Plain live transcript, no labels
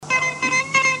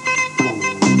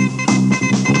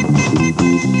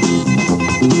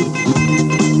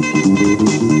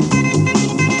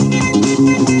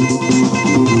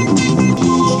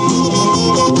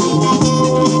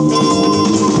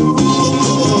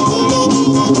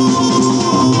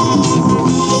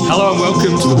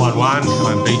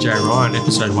BJ Ryan,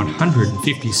 episode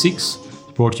 156,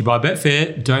 brought to you by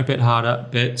Betfair. Don't bet harder,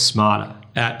 bet smarter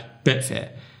at Betfair.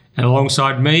 And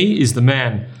alongside me is the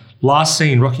man last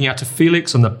seen rocking out to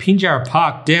Felix on the Pinjarra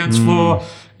Park dance floor.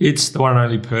 It's the one and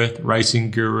only Perth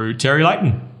Racing Guru, Terry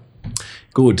Leighton.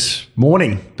 Good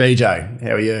morning, BJ.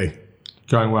 How are you?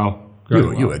 Going well.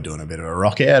 You were doing a bit of a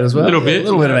rock out as well. A little bit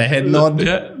of a head nod.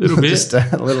 Yeah, a little bit. Just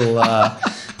a little,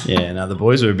 the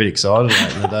boys were a bit excited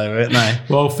late in the day, weren't they?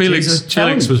 Well, Felix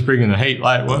was bringing the heat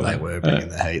late, weren't they? They were bringing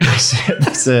the heat.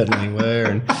 They certainly were.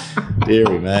 And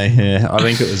dearie me, yeah. I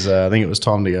think it was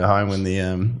time to go home when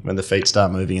the feet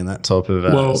start moving in that type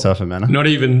of manner. Not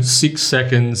even 6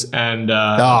 seconds, and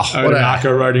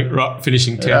Odonaka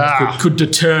finishing 10th could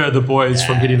deter the boys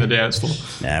from hitting the dance floor.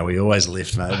 No, we always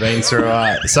lift, mate. Been through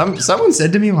it. Someone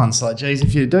said to me once, like, geez,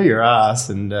 if you do your ass,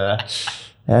 and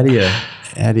how do you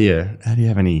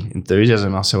have any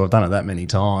enthusiasm? I said, well, I've done it that many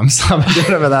times. I've been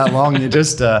doing it for that long.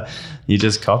 You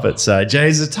just cop it. So,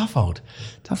 geez, it's a tough old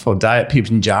day at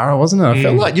Pinjarra, wasn't it? I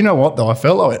felt like, you know what though? I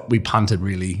felt like we punted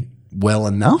really well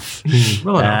enough.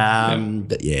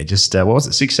 But yeah, just what was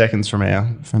it? 6 seconds from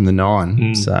the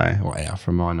 9. So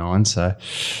from my 9. So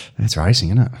it's racing,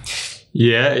 isn't it?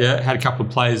 Yeah. Had a couple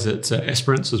of plays at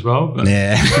Esperance as well. But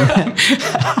yeah.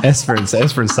 Esperance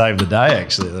saved the day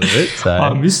actually a little bit. So.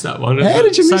 I missed that one. How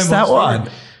did you miss that one?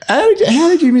 How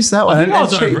did you miss that one? I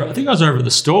think I was over at the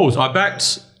stalls. I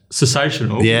backed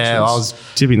Sensational. Yeah, I was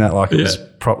tipping that like it was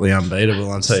properly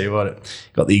unbeatable. I'll tell you what, it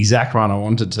got the exact run I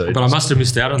wanted to. But I must have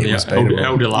missed out on the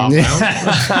elder laugh.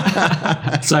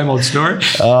 Same old story.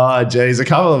 Oh, geez. A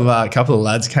couple of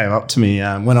lads came up to me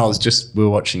when we were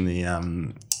watching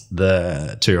the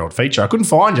 2-year-old feature. I couldn't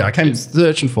find you. I came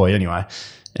searching for you anyway.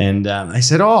 And they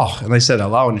said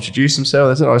hello and introduced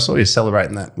themselves. They said, I saw you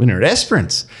celebrating that winner at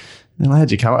Esperance. And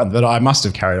how'd you come up? But I must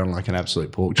have carried on like an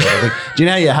absolute pork chop. Do you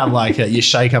know you have like you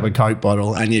shake up a Coke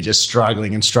bottle and you're just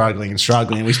struggling. And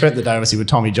we spent the day obviously with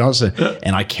Tommy Johnson,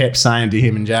 and I kept saying to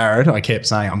him and Jarrad,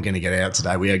 I'm going to get out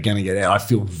today. We are going to get out. I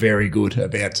feel very good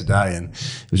about today. And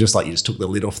it was just like you just took the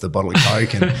lid off the bottle of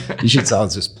Coke, and you should say I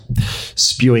was just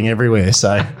spewing everywhere.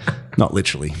 So not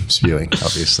literally spewing,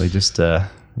 obviously, just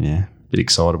bit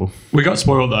excitable. We got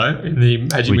spoiled though in the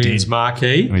Magic Millions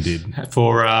marquee. We did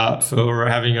for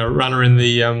having a runner in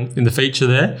the feature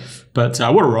there. But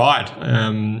what a ride!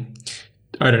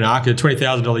 Odonaka,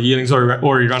 $20,000 yearlings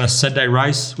already run a Saturday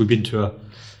race. We've been to a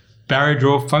barrier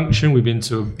draw function. We've been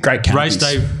to a great race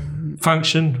day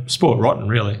function. Sport rotten,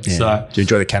 really. Yeah. So, do you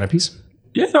enjoy the canopies?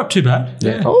 Yeah, not too bad.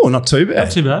 Yeah. Oh, not too bad.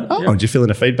 Not too bad. Oh, did you fill in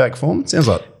a feedback form? It sounds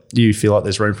like you feel like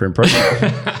there's room for improvement.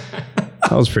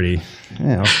 That was pretty.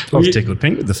 Yeah, I was tickled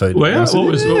pink with the food. Well, what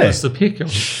was the pick?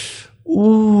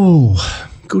 Ooh,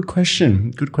 good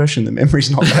question. The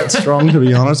memory's not that strong, to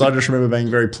be honest. I just remember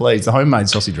being very pleased. The homemade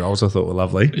sausage rolls I thought were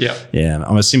lovely. Yeah. Yeah,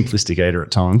 I'm a simplistic eater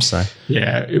at times. So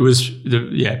yeah, it was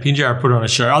Pinjarra put on a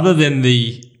show. Other than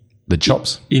the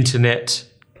chops, internet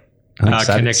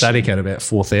connection. Sadik had about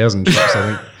 4,000 chops, I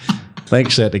think. They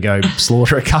actually had to go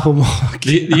slaughter a couple more.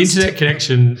 The internet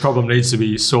connection problem needs to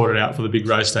be sorted out for the big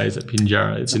race days at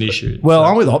Pinjarra. It's an issue. Well,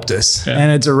 I'm with Optus, and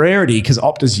it's a rarity because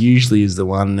Optus usually is the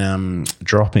one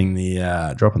dropping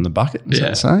the bucket, is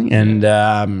that saying? And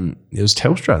it was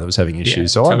Telstra that was having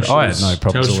issues. So I had no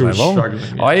problems all day long.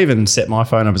 Yeah. I even set my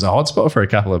phone up as a hotspot for a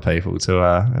couple of people to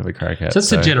have a crack at. So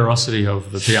that's the generosity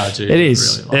of the PRG. It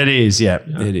is. Really it is. Yeah.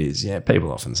 It is. Yeah.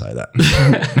 People often say that.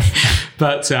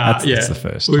 But that's the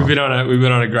first we've been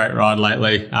on a great ride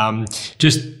lately.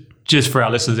 Just for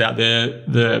our listeners out there,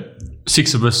 the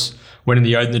 6 of us went in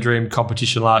the Ode and the Dream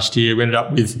competition last year. We ended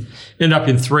up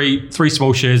in three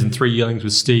small shares and 3 yearlings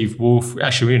with Steve Wolf.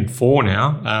 Actually, we're in 4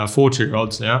 now, 4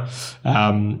 2-year-olds now.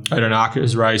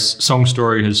 Odonaka's race, Song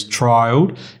Story has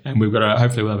trialled, and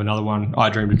hopefully we'll have another one, I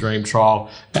Dream to Dream trial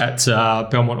at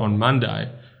Belmont on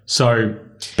Monday. So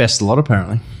best lot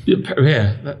apparently.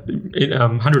 Yeah,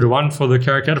 100 to 1. For the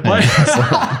Karrakatta play.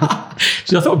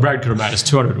 So I thought Brad could have made us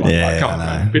 200 to 1. Yeah, come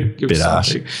on, give us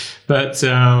something. But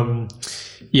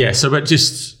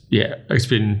it's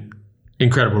been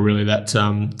incredible, really, that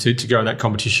to go in that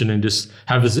competition and just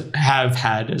have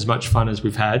had as much fun as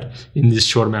we've had in this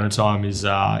short amount of time is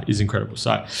incredible.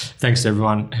 So thanks to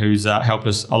everyone who's helped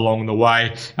us along the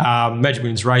way. Magic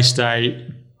Millions race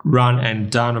day run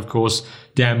and done, of course,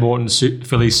 Dan Morton,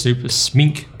 Philly Super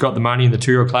Smink got the money in the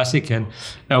 2-year-old classic, and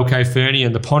LK Fernie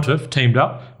and the Pontiff teamed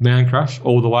up, Man Crush,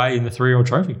 all the way in the 3-year-old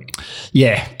trophy.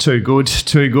 Yeah, too good.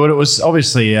 It was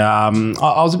obviously, I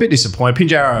was a bit disappointed.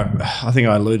 Pinjarra, I think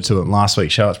I alluded to it in last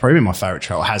week's show. It's probably been my favourite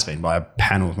track, or has been by a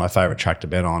panel of my favourite track to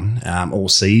bet on all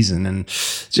season. And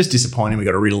it's just disappointing we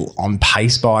got a real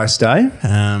on-pace bias day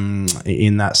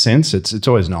in that sense. It's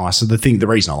always nice. So the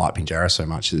reason I like Pinjarra so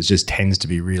much is it just tends to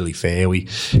be really fair. We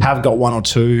have got 1 or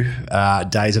 2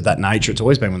 days of that nature. It's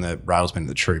always been when the rail's been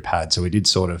the true pad. So we did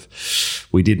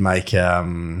make...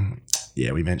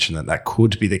 we mentioned that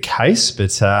could be the case,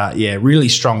 but really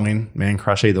strong in Man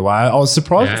Crush either way. I was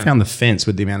surprised it found the fence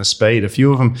with the amount of speed. A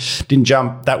few of them didn't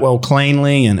jump that well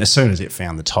cleanly, and as soon as it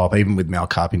found the top, even with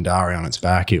Malcar Pindari on its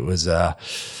back, it was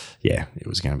it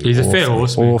was going to be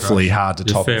awfully hard to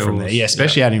top it from there. Yeah,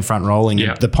 especially out in front rolling.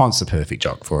 Yeah. The Pont's the perfect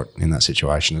jock for it in that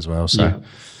situation as well. So,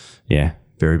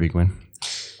 very big win.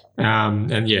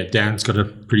 Dan's got a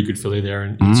pretty good filly there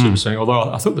in Super Swing.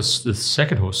 Although I thought the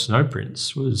second horse, Snow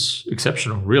Prince, was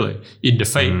exceptional, really, in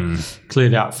defeat.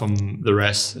 Cleared out from the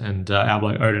rest, and our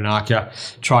bloke Odinaka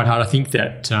tried hard. I think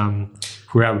that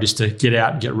if we were able just to get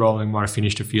out and get rolling, might have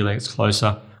finished a few lengths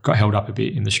closer. Got held up a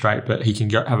bit in the straight, but he can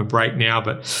go have a break now.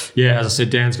 But, as I said,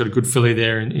 Dan's got a good filly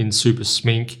there in Super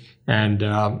Smink. And,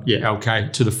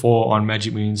 LK to the 4 on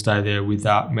Magic Millions Day there with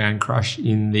Man Crush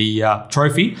in the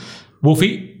trophy.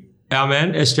 Wolfie, our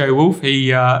man, SJ Wolf,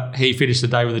 he finished the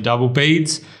day with a double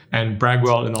beads, and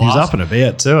Bragwell in the last. He was up and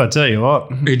about too, I tell you what.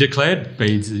 He declared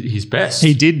beads his best.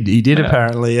 He did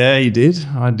apparently, he did.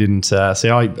 I didn't see.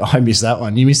 I missed that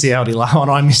one. You missed the Aldi one.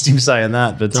 I missed him saying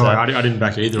that. But I didn't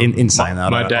back either. In saying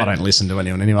that, I don't listen to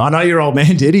anyone anymore. I know your old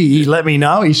man did. He let me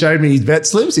know. He showed me his bet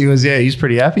slips. He was he's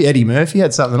pretty happy. Eddie Murphy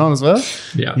had something on as well.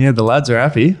 Yeah, the lads are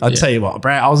happy. I'd tell you what,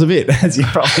 Brad, I was a bit, as you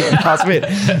probably asked, a bit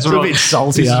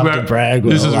salty after Bragwell.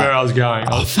 This is where I was going.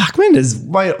 Oh, fuck, when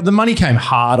the money came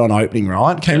hard on opening,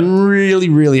 right? Came really,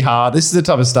 really hard. This is the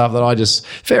type of stuff that I just,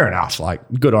 fair enough, like,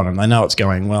 good on him. They know it's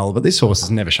going well, but this horse has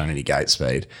never shown any gate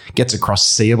speed. Gets across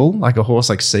Seeable, like a horse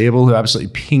like Seeable, who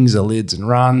absolutely pings the lids and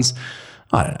runs.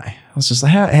 I don't know. I was just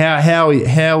like,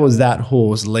 how was that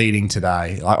horse leading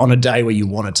today? Like on a day where you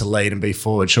want it to lead and be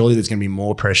forward, surely there's going to be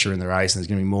more pressure in the race and there's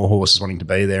going to be more horses wanting to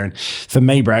be there. And for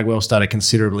me, Bragwell started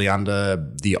considerably under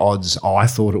the odds I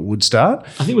thought it would start.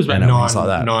 I think it was about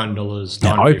 $9.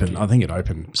 Yeah, open. I think it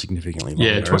opened significantly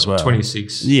longer as well.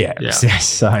 26. Yeah.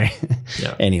 So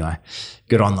anyway,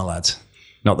 good on the lads.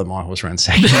 Not that my horse ran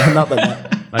second. Not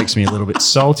that makes me a little bit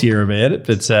saltier about it,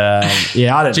 but I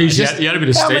don't know. You had a bit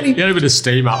of steam. You had a bit of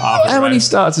steam up after. How many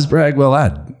starts has Bragwell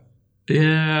had?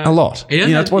 Yeah, a lot.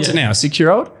 What's it now? A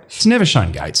 6-year-old? It's never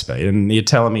shown gate speed, and you're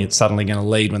telling me it's suddenly going to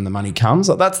lead when the money comes.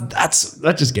 Like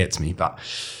that just gets me. But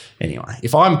anyway,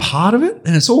 if I'm part of it,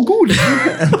 then it's all good.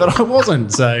 But I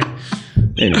wasn't. So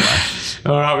anyway,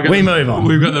 all right, we move on.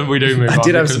 We do move on. I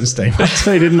did have some steam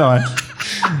too, didn't I?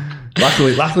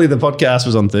 Luckily, the podcast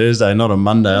was on Thursday, not on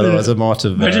Monday. Otherwise, I might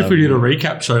have. Imagine if we did a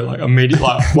recap show immediately,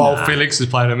 while Felix is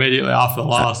playing immediately after the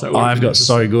last. I've got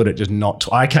so good at just not.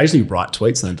 I occasionally write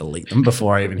tweets and then delete them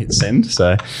before I even hit send.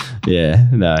 So,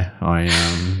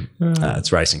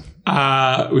 it's racing.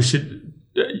 We should.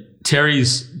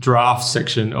 Terry's draft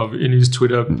section in his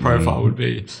Twitter profile would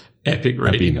be epic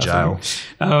reading. In jail.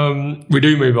 We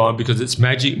do move on because it's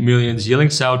Magic Millions yearling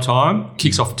sale time.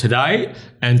 Kicks off today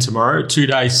and tomorrow.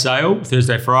 2-day sale,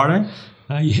 Thursday, Friday.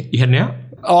 You heading out?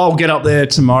 I'll get up there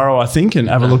tomorrow, I think, and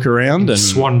have a look around and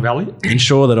Swan Valley.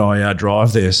 Ensure that I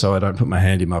drive there so I don't put my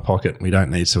hand in my pocket. We don't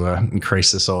need to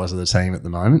increase the size of the team at the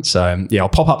moment. So I'll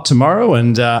pop up tomorrow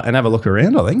and have a look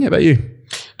around. I think. How about you?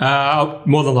 I'll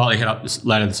more than likely head up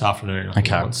later this afternoon.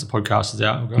 Okay. Once the podcast is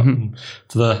out, we'll go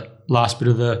for the last bit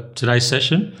of today's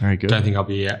session. Very good. Don't think I'll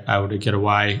be able to get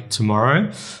away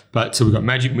tomorrow. But so we've got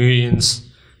Magic Millions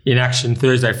in action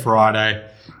Thursday, Friday,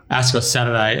 Ascot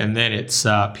Saturday, and then it's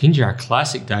Pinjarra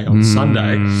Classic Day on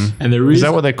Sunday. And is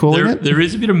that what they're calling it? There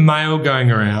is a bit of mail going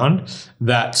around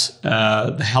that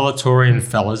the Halatorian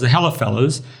fellas, the Hella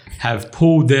fellas, have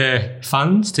pulled their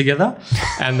funds together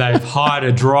and they've hired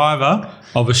a driver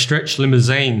of a stretch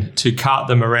limousine to cart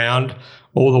them around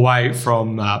all the way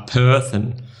from Perth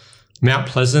and Mount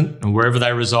Pleasant and wherever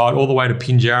they reside, all the way to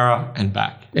Pinjarra and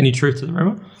back. Any truth to the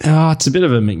rumour? Oh, it's a bit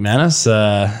of a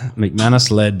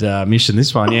McManus-led mission,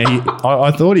 this one. Yeah,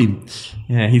 I thought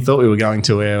he thought we were going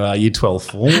to our Year 12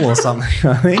 form or something,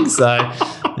 I think. So,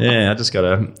 I just got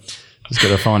to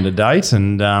find a date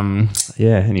and,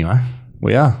 anyway,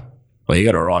 we are. Well, you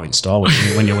got to arrive in style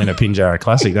when you win a Pinjarra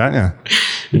Classic, don't you?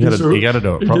 You got to do it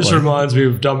properly. It just reminds me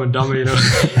of Dumb and Dumber,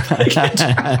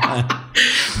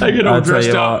 They get all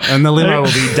dressed up. And the limo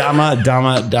will be dumber.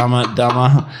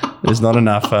 There's not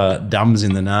enough dumbs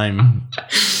in the name.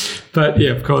 But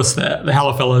yeah, of course, the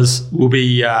Halafellas will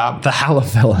be... the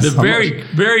Halafellas. They're very,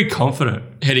 very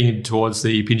confident heading towards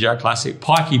the Pinjarra Classic.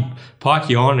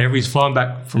 Pikey on. Everybody's flying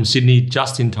back from Sydney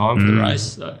just in time for the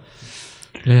race. So,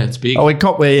 yeah, it's big. Oh,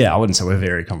 I wouldn't say we're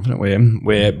very confident.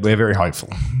 We're very hopeful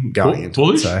going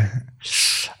into it. So,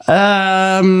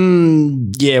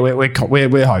 yeah, we're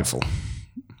hopeful.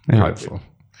 We're hopeful.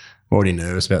 I'm already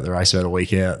nervous about the race about a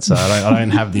week out, so I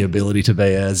don't have the ability to be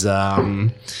as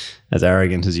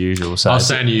arrogant as usual. So I was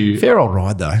saying to you, fair old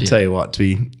ride though. Yeah. Tell you what, to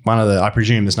be one of the, I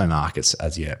presume there's no markets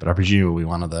as yet, but I presume we'll be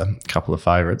one of the couple of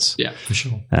favourites. Yeah, for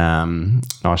sure.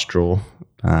 Nice draw.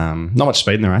 Not much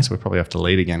speed in the race. We'll probably have to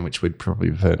lead again, which we'd probably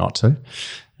prefer not to.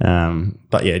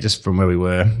 But yeah, just from where we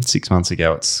were 6 months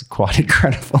ago, it's quite an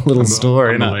incredible little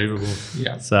story. Unbelievable.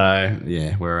 Yeah. So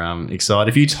yeah, we're excited.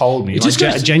 If you told me,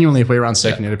 genuinely, if we run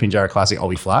second at a Pinjarra Classic, I'll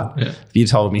be flat. Yeah. If you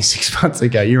told me 6 months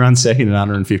ago you run second at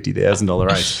 $150,000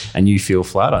 race and you feel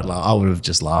flat, I would have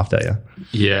just laughed at you.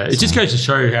 Yeah, it just goes to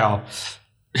show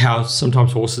how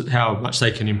sometimes horses, how much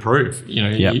they can improve. You know,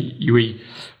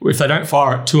 if they don't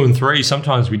fire at 2 and 3,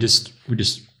 sometimes we just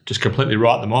completely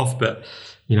write them off. But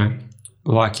you know,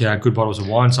 like good bottles of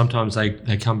wine, sometimes they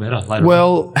come better later.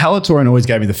 Well, Halatorian always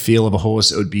gave me the feel of a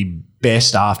horse that would be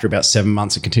best after about 7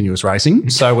 months of continuous racing.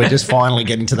 So we're just finally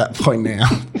getting to that point now.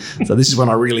 So this is when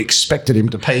I really expected him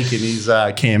to peak in his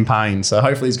campaign. So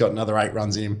hopefully he's got another 8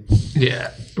 runs in him.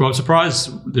 Yeah. Well, I'm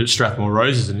surprised that Strathmore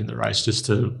Rose isn't in the race, just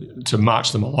to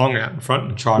march them along out in front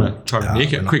and try to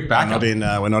nick it. Quick backup.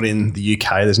 We're not in the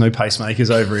UK. There's no pacemakers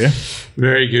over here.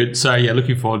 Very good. So yeah,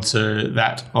 looking forward to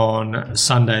that on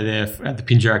Sunday there at the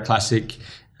Pinjarra Classic.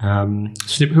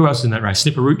 Who else is in that race?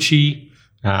 Snipperucci,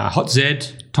 Hot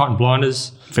Zed, Titan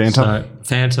Blinders,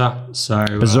 Fanta. So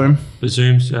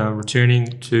Bazoom's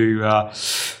returning to.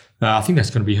 I think that's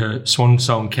going to be her swan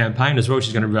song campaign as well.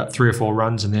 She's going to be about 3 or 4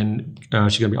 runs, and then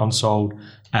she's going to be on-sold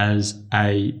as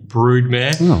a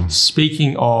broodmare. Oh.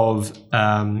 Speaking of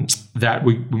that,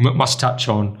 we must touch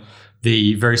on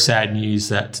the very sad news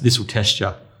that Thistle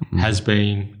Testure has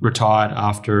been retired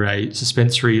after a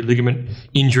suspensory ligament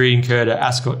injury incurred at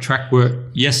Ascot track work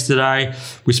yesterday.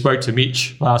 We spoke to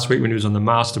Mitch last week when he was on the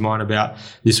mastermind about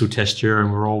Thistle Testure,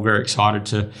 and we're all very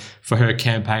excited for her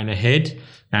campaign ahead.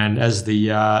 And as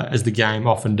the game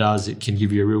often does, it can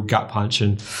give you a real gut punch.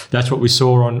 And that's what we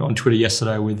saw on Twitter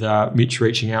yesterday with Mitch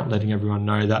reaching out and letting everyone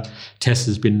know that Tess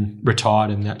has been retired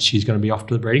and that she's going to be off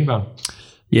to the breeding barn.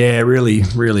 Yeah, really,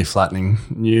 really flattening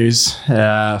news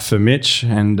for Mitch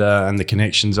and the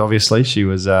connections. Obviously, she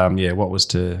was what was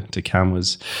to come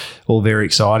was all very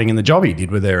exciting, and the job he did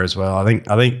with her as well. I think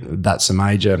that's a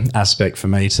major aspect for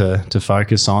me to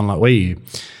focus on. Like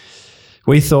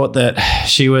we thought that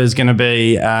she was going to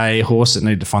be a horse that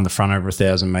needed to find the front over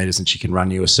 1,000 metres and she can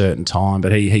run you a certain time.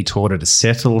 But he taught her to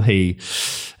settle. He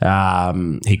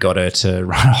got her to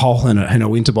run a hole in a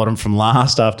Winterbottom from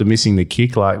last after missing the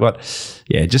kick.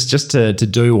 Just to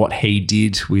do what he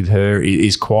did with her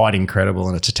is quite incredible,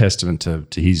 and it's a testament to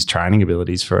his training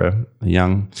abilities for a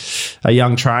young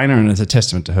trainer, and it's a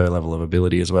testament to her level of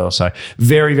ability as well. So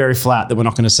very, very flat that we're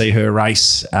not going to see her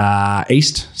race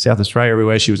east, South Australia,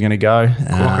 everywhere she was going to go.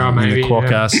 Quokka, maybe. The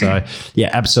Quokka. Yeah. So yeah,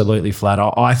 absolutely flat.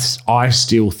 I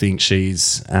still think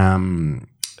she's.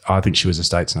 I think she was the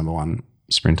state's number 1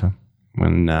 sprinter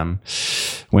when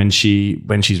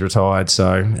she's retired.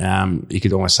 So you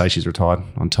could almost say she's retired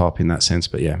on top in that sense.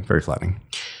 But yeah, very flattening.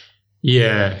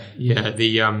 Yeah.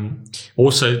 The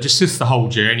also just the whole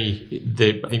journey.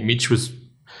 I think Mitch was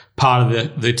part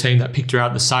of the team that picked her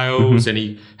out the sales, and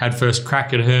he had first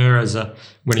crack at her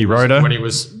when he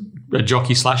was a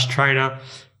jockey / trainer.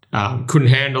 Couldn't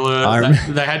handle her.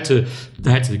 They had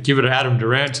to give it to Adam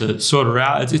Durant to sort her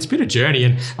out. It's been a journey,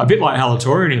 and a bit like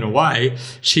Halatorian in a way.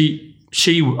 She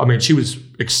was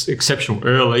exceptional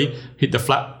early, hit the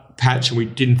flat patch, and we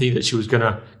didn't think that she was going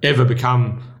to ever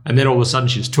become. And then all of a sudden,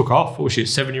 she just took off. Or she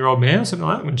was a 7-year-old mare, something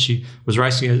like that, when she was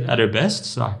racing at her best.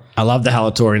 So I love the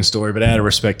Halatorian story, but out of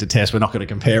respect to Tess, we're not going to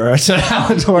compare her to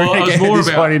Halatorian again at this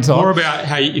point in time. More about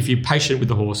how if you're patient with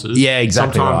the horses, yeah,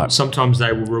 exactly right. Sometimes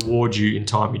they will reward you in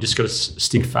time. You just got to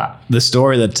stick fat. The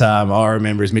story that I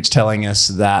remember is Mitch telling us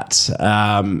that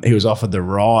he was offered the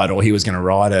ride, or he was going to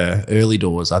ride her early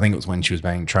doors. I think it was when she was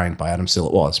being trained by Adam. Still,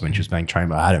 it was when she was being trained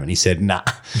by Adam, and he said, "Nah."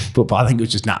 Put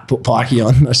Pikey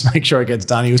on. just make sure it gets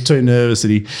done. He was too nervous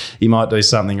that he might do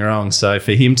something wrong. So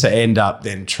for him to end up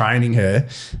then training her,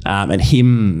 and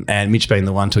him and Mitch being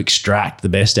the one to extract the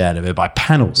best out of her by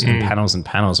panels and panels and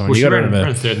panels. I mean, she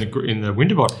ran third in the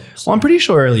Winterbottom. Well, I'm pretty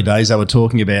sure early days they were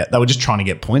talking about they were just trying to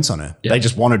get points on her. Yep. They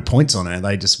just wanted points on her.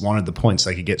 They just wanted the points so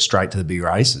they could get straight to the big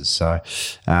races. So,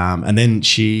 and then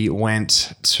she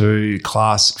went to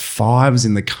class 5s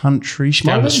in the country.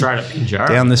 Down the straight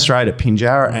at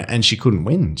Pinjarra, and she couldn't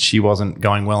win. She wasn't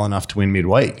going well enough to win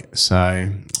midweek. So,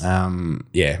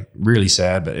 really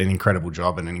sad, but an incredible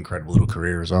job and an incredible little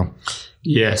career as well.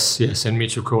 Yes. And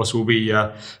Mitch, of course, will be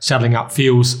saddling up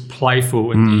Feels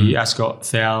Playful in the Ascot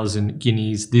 1,000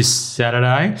 Guineas this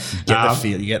Saturday.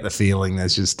 You get the feeling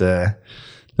there's just a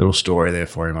little story there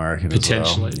for him, I reckon.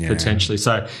 Potentially.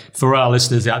 So for our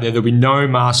listeners out there, there'll be no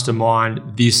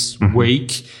mastermind this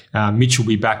week. Mitch will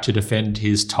be back to defend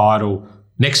his title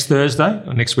next Thursday,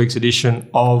 or next week's edition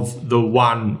of the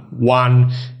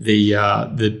 1-1.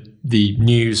 The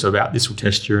news about this will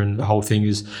test you and the whole thing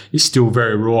is still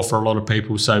very raw for a lot of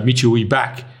people. So Mitch will be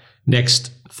back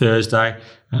next Thursday,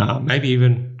 maybe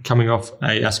even coming off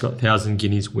a Ascot 1,000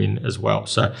 Guineas win as well.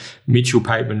 So Mitchell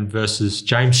Pateman versus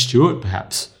James Stewart,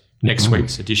 perhaps, next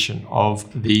week's edition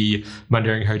of the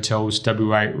Mundaring Hotels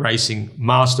WA Racing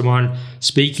Mastermind.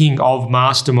 Speaking of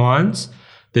masterminds,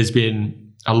 there's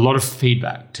been a lot of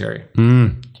feedback, Terry.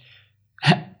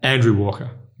 Andrew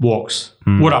Walks.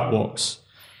 What Up Walks?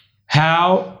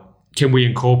 How can we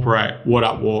incorporate What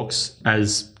Up Walks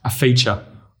as a feature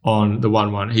on the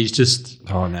 1-1? He's just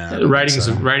ratings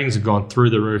have gone through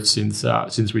the roof since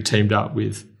we teamed up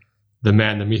with the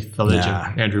man, the myth, the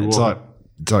legend, Andrew Walker.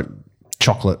 It's like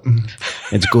chocolate.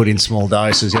 It's good in small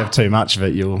doses. You have too much of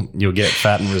it, you'll get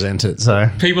fat and resent it. So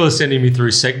people are sending me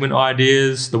through segment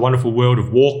ideas. The wonderful world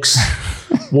of Walks.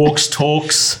 Walks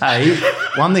Talks. Hey,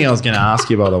 one thing I was going to ask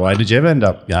you, by the way, did you ever end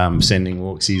up sending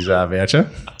Walks his voucher?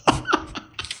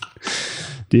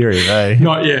 Deary, eh?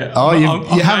 Not yet. Oh,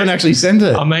 you haven't actually sent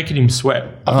it. I'm making him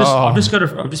sweat. I've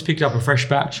just picked up a fresh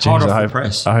batch. Jeez, hot off the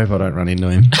press. I hope I don't run into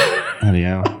him.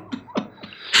 Anyhow.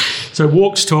 So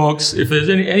Walks Talks. If there's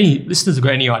any listeners have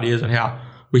got any ideas on how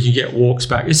we can get Walks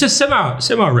back, it's just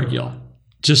semi regular,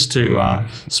 just to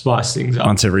spice things up.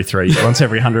 Once every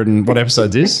 100 and what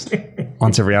episodes is?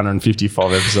 Once every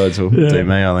 155 episodes will do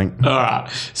me, I think. All right.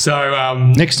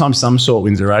 So next time some sort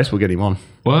wins a race, we'll get him on.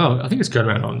 Well, I think it's going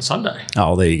around on Sunday.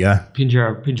 Oh, there you go.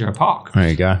 Pinjarra Park. There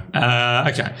you go.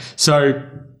 Okay. So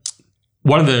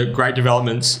one of the great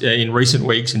developments in recent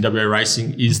weeks in WA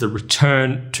racing is the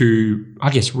return to,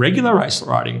 I guess, regular race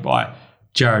riding by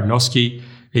Jarrad Noske.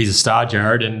 He's a star,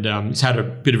 Jarrad, and he's had a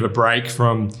bit of a break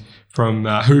from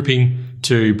hooping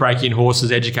to break in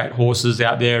horses, educate horses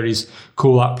out there at his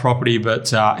Cool Up property.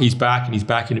 But he's back, and he's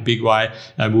back in a big way.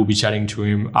 And we'll be chatting to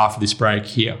him after this break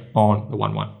here on the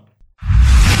 1-1.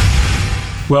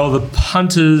 Well, the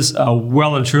punters are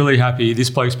well and truly happy. This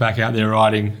bloke's back out there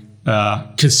riding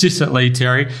consistently,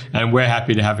 Terry, and we're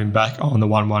happy to have him back on the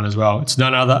 1-1 as well. It's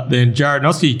none other than Jarrad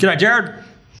Noske. G'day, Jarrad.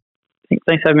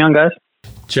 Thanks for having me on, guys.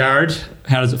 Jarrad,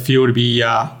 how does it feel to be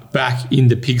back in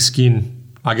the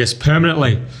pigskin, I guess,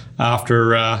 permanently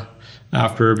after a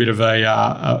bit of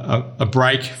a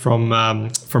break from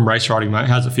race riding, mate?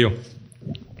 How does it feel?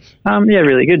 Yeah,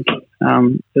 really good. It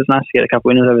was nice to get a couple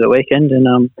winners over the weekend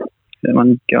and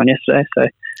one going yesterday. So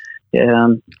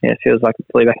it feels like I'm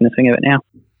fully back in the swing of it now.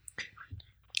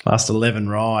 Last 11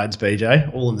 rides,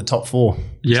 BJ, all in the top 4.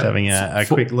 Just having a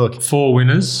quick look. 4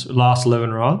 winners, last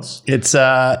 11 rides.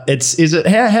 How did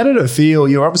it feel?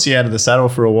 You were obviously out of the saddle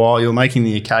for a while. You were making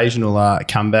the occasional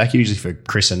comeback, usually for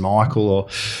Chris and Michael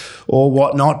or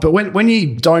whatnot. But when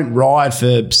you don't ride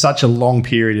for such a long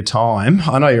period of time,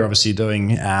 I know you're obviously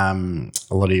doing a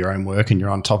lot of your own work and you're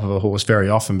on top of a horse very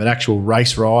often, but actual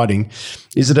race riding,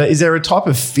 is there a type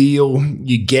of feel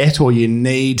you get or you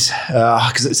need?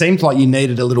 Because it seems like you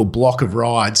needed a little block of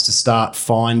rides to start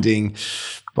finding,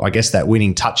 I guess, that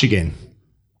winning touch again.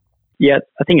 Yeah,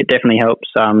 I think it definitely helps.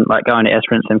 Like going to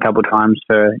Esperance a couple of times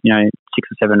for 6 or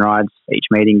 7 rides each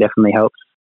meeting definitely helps.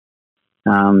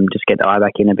 Just get the eye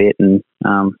back in a bit, and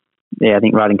I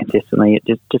think riding consistently it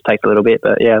just takes a little bit,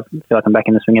 but I feel like I'm back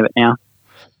in the swing of it now.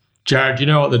 Jarrad, do you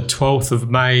know what the 12th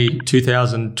of May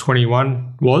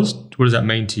 2021 was? What does that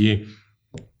mean to you?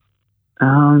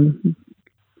 The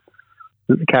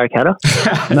Karrakatta?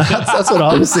 No, that's what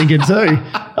I was thinking too.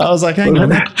 I was like, hang on,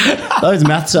 those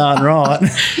maths aren't right.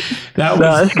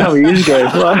 That's a couple of years ago.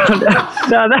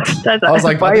 That's I was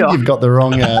like, I think you've got the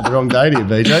wrong date here,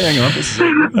 BJ. Hang on.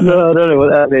 No, I don't know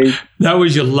what that means. That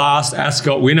was your last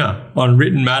Ascot winner on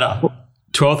written matter.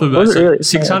 12th of Was it really?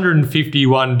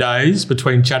 651 days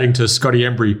between chatting to Scotty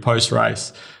Embry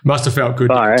post-race. Must have felt good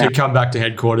to come back to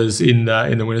headquarters in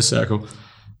the winner's circle.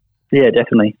 Yeah,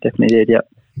 definitely did, yep.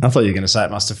 I thought you were going to say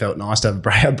it must have felt nice to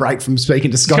have a break from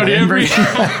speaking to Scotty Embry.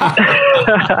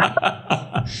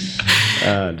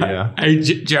 Oh, dear. Hey,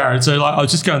 Jarrad, so I was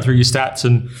just going through your stats,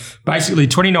 and basically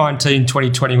 2019,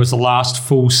 2020 was the last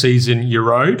full season you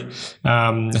rode.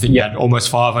 I think you had almost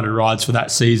 500 rides for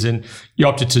that season. You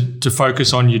opted to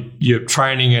focus on your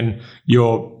training and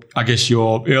your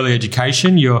early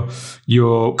education,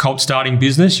 your cult starting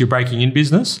business, your breaking in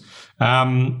business.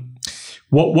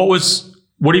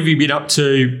 What have you been up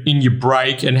to in your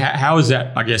break, and how has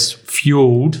that, I guess,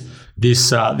 fueled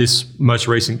this most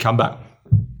recent comeback?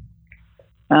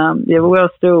 I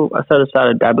sort of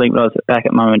started dabbling when I was back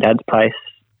at Mum and Dad's place.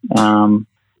 I've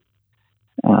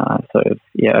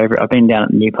been down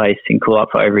at the new place in Coolup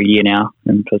for over a year now,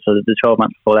 and for sort of the 12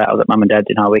 months before that, I was at Mum and Dad's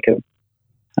in High Wycombe.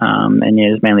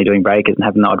 Just mainly doing breakers and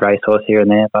having the odd racehorse here and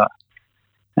there. But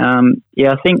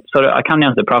I think sort of I come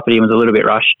down to the property and was a little bit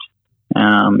rushed,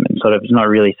 and sort of it's not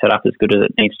really set up as good as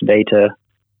it needs to be to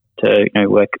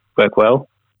work well.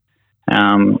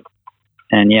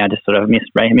 I just sort of miss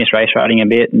race riding a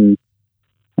bit, and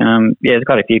there's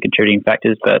quite a few contributing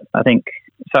factors. But I think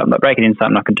breaking in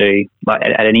something I could do like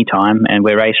at any time, and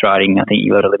where race riding, I think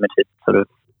you've got a limited sort of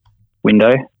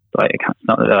window. Like it's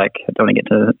not that I don't want to get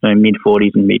to the mid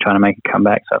 40s and be trying to make a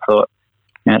comeback. So I thought,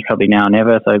 it's probably now or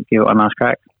never. So give it one last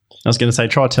crack. I was going to say,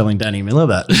 try telling Danny Miller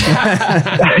that.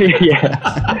 Yeah.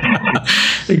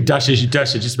 I think Dash is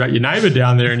just about your neighbour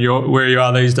down there and where you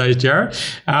are these days, Jarrad.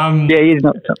 He's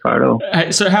not so far at all.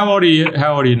 Hey, so how old are you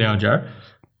now, Jarrad?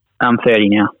 I'm 30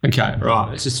 now. Okay,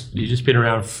 right. You've just been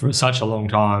around for such a long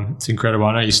time. It's incredible.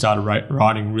 I know you started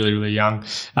riding really, really young.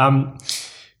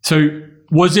 So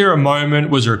was there a moment,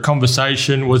 was there a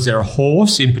conversation, was there a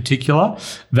horse in particular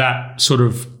that sort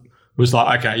of was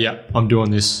like, okay, yeah, I'm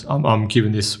doing this. I'm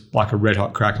giving this like a red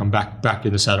hot crack. I'm back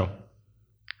in the saddle.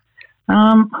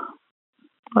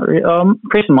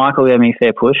 Chris and Michael gave me a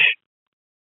fair push.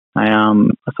 I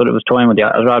sort of was toying with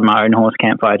I was riding my own horse,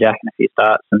 Campfire Jack, in a few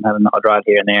starts and having the odd ride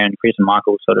here and there. And Chris and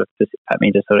Michael sort of just had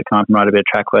me to sort of come up and ride a bit of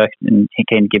track work, and he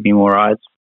came to give me more rides.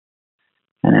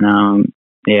 And then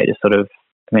it just sort of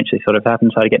eventually sort of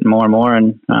happened. Started getting more and more,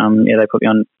 and they put me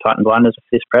on Titan Blinders for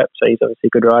this prep. So he's obviously a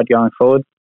good ride going forward.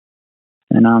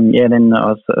 And then I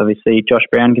was obviously Josh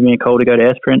Brown gave me a call to go to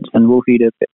Esperance and Wolfie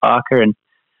to Barker, and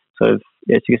sort of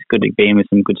it's just good to be in with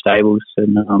some good stables.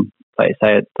 And like you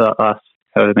say, the last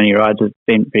however many rides have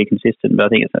been pretty consistent, but I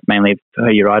think it's mainly who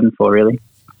you're riding for, really.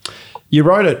 You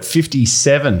rode at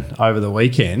 57 over the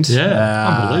weekend.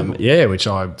 Yeah, unbelievable. Which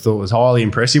I thought was highly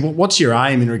impressive. What's your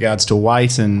aim in regards to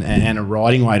weight and a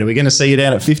riding weight? Are we going to see you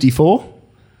down at 54?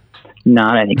 No,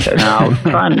 I don't think so. No, I'll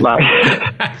try and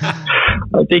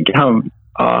I think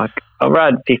I'll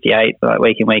ride 58 like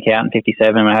week in, week out, and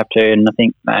 57 when I have to. And I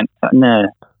think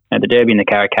the Derby and the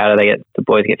Karrakatta, the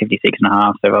boys get 56 and a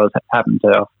half. So if I was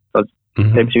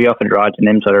to be offered rides in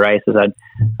them sort of races,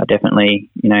 I'd definitely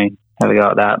have a go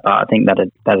at that. But I think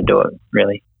that'd do it,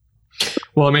 really.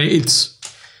 Well, I mean, it's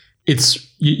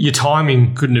your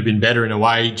timing couldn't have been better in a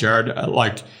way, Jarrad.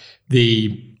 Like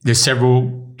there's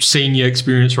several senior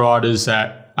experienced riders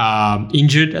that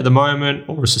injured at the moment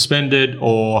or suspended,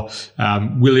 or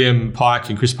William Pike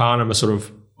and Chris Parnham are sort of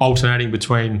alternating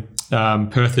between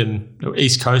Perth and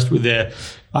East Coast with their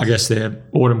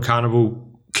autumn carnival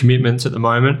commitments at the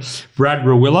moment. Brad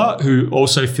Rawiller, who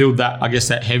also filled that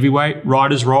heavyweight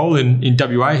rider's role in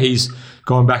WA, he's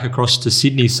gone back across to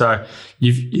Sydney. So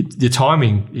the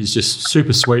timing is just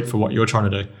super sweet for what you're trying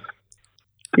to do.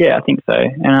 Yeah, I think so.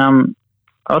 And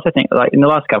I also think, like, in the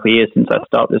last couple of years since I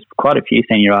stopped, there's quite a few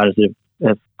senior riders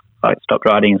that have stopped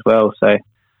riding as well. So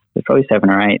there's probably 7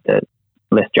 or 8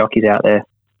 less jockeys out there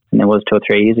than there was 2 or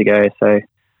 3 years ago. So I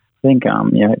think,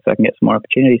 hopefully I can get some more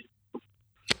opportunities.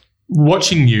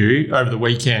 Watching you over the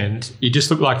weekend, you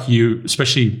just look like you,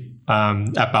 especially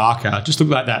at Barker, just look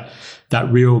like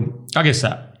that real,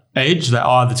 that edge, that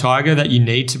eye of the tiger that you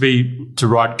need to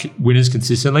ride winners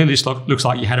consistently. It just looks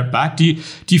like you had it back. Do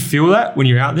you feel that when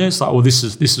you're out there? It's like, well, this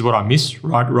is what I miss,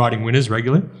 riding winners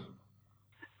regularly.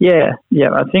 Yeah.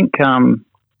 I think I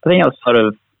was sort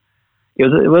of. It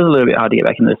was a little bit hard to get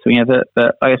back into the swing of it,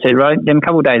 but like I said, riding them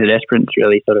couple of days at Esperance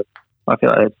really sort of. I feel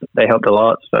like they helped a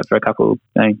lot. So for a couple,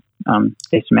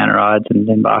 decent amount of rides, and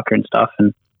then Barker and stuff,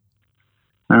 and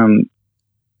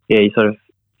you sort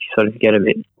of get a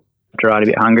bit to ride a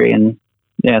bit hungry, and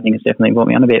I think it's definitely brought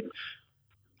me on a bit.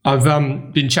 I've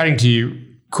been chatting to you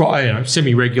quite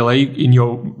semi-regularly in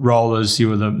your role as you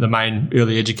were the main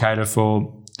early educator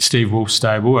for Steve Wolf's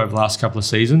stable over the last couple of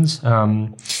seasons.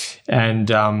 It's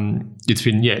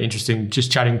been, interesting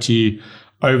just chatting to you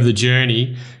over the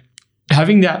journey.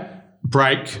 Having that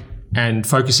break and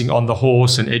focusing on the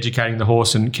horse and educating the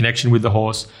horse and connection with the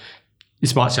horse,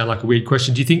 this might sound like a weird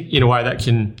question. Do you think in a way that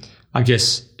can, I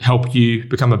guess, help you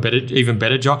become even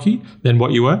better jockey than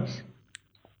what you were?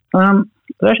 I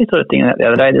was actually sort of thinking that the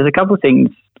other day. There's a couple of things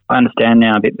I understand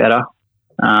now a bit better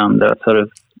that I sort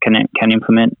of can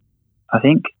implement, I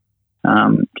think.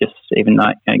 Just even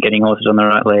like getting horses on the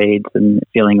right leads and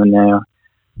feeling when they're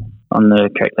on the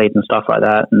correct leads and stuff like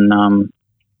that. And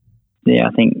I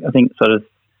think sort of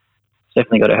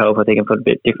definitely got to help. I think I've got a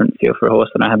bit different feel for a horse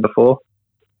than I had before.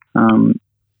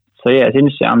 It's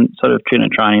interesting. I'm sort of trying to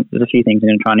try and there's a few things I'm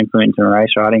going to try and implement in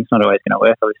race riding. It's not always going to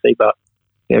work, obviously, but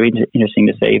it'll be interesting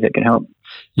to see if it can help.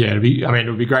 Yeah, it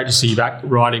would be great to see you back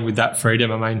riding with that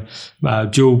freedom. I mean,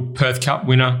 dual Perth Cup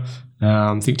winner.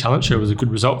 I think Talent Show was a good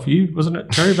result for you, wasn't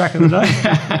it, Terry, back in the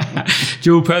day?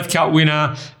 Dual Perth Cup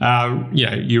winner.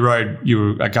 You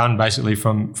were a gun basically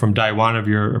from day one of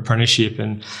your apprenticeship,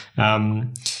 and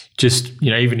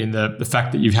even in the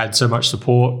fact that you've had so much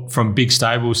support from big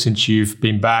stables since you've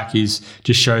been back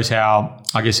just shows how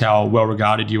well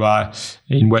regarded you are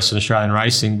in Western Australian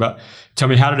racing. But tell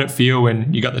me, how did it feel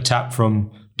when you got the tap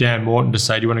from Dan Morton to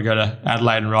say, do you want to go to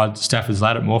Adelaide and ride Stafford's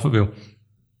Lad at Morphettville?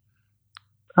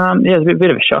 It was a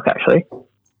bit of a shock, actually.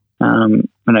 When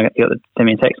I got the send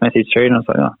me a text message through, and I was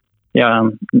like,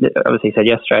 obviously said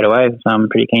yes straight away. So I'm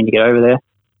pretty keen to get over there.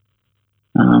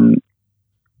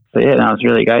 It was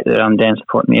really great that Dan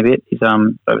supported me a bit. He's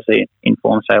obviously in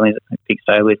form stable. He's a big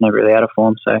stable. He's never really out of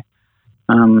form. So,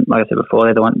 like I said before,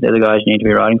 they're the guys you need to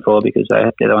be riding for because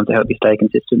they're the ones to help you stay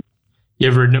consistent. You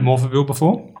ever ridden at Morphettville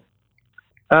before?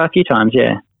 A few times,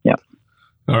 yeah.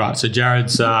 All right, so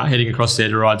Jarrad's heading across there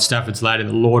to ride Stafford's Lad in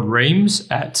the Lord Reams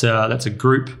at that's a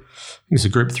group. I think it's a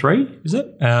Group 3, is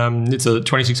it? It's a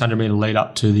 2,600 metre lead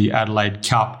up to the Adelaide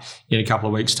Cup in a couple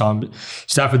of weeks' time.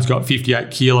 Stafford's got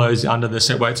 58 kilos under the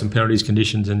set weights and penalties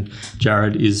conditions, and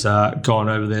Jarrad is gone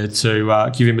over there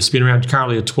to give him a spin around.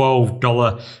 Currently a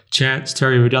 $12 chance.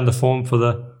 Terry, have you done the form for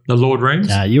the Lord Reams?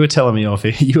 You were telling me off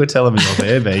air,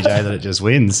 BJ, that it just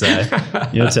wins. So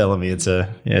you're telling me it's a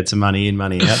money in,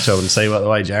 money out job, and see what the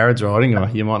way Jarrad's riding, or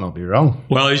you might not be wrong.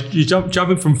 Well, he's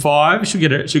jumping from 5. Should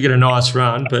get a nice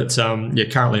run, but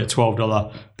currently a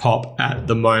 $12 pop at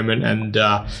the moment, and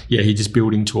he's just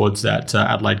building towards that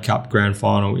Adelaide Cup Grand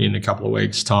Final in a couple of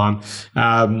weeks' time.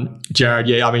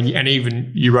 Jarrad, and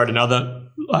even you rode another.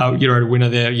 You rode a winner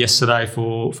there yesterday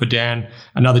for Dan,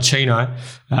 another Chino,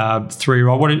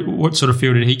 3-year-old. What sort of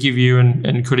feel did he give you,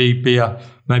 and could he be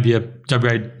maybe a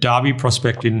WA Derby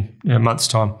prospect in a month's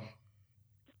time?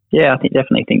 Yeah,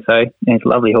 definitely think so. He's a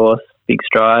lovely horse, big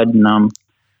stride, and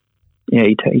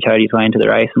he towed his way into the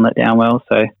race and let down well.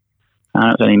 So it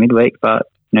was only midweek, but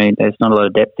there's not a lot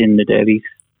of depth in the derbies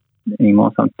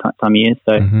anymore some years.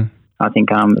 So I think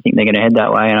they're going to head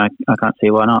that way, and I can't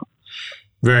see why not.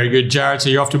 Very good, Jarrad. So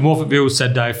you're off to Morphettville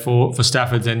Saturday for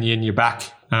Stafford, and you're back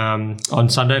on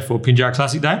Sunday for Pinjarra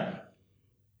Classic Day?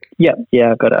 Yeah,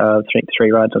 I've got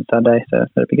three rides on Sunday, so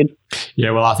that'll be good. Yeah,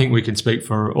 well, I think we can speak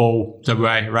for all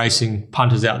WA racing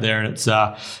punters out there, and it's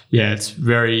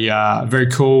very very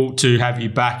cool to have you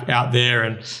back out there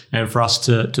and for us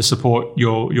to support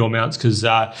your mounts, because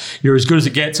you're as good as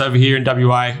it gets over here in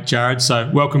WA, Jarrad. So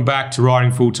welcome back to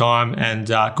riding full time, and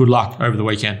good luck over the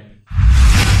weekend.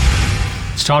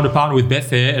 It's time to partner with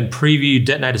Betfair and preview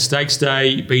Detonator Stakes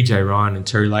Day. BJ Ryan and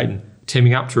Terry Leighton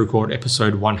teaming up to record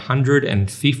episode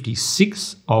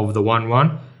 156 of the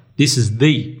 1-1. This is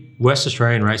the West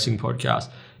Australian Racing Podcast.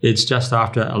 It's just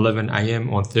after 11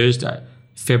 a.m. on Thursday,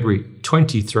 February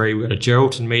 23. We've got a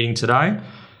Geraldton meeting today.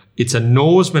 It's a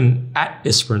Norseman at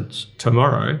Esperance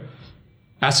tomorrow,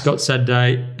 Ascot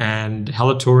Saturday, and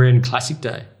Halatorian Classic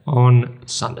Day on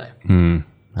Sunday.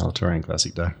 Halatorian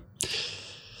Classic Day.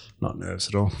 Not nervous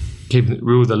at all. Keeping it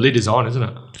real, the lid is on, isn't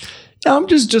it? I'm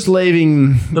just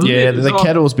leaving. The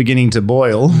kettle's beginning to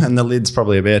boil, and the lid's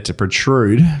probably about to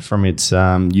protrude from its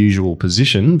usual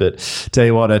position. But tell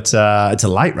you what, it's a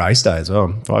late race day as well.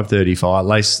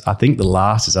 5:35. I think the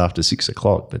last is after 6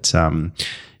 o'clock. But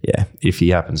if he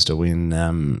happens to win,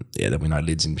 there'll be no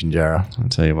lids in Pinjarra. I'll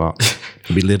tell you what,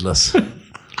 it'll be lidless.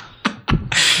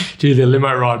 Gee, the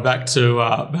limo ride back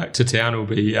to town will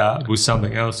be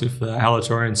something else if the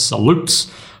Halatorian salutes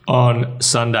on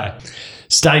Sunday.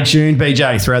 Stay tuned,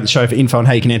 BJ, throughout the show for info on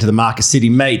how you can enter the Marcus City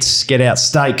Meets, Get Out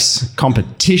Stakes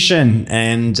competition,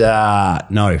 and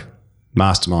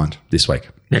Mastermind this week.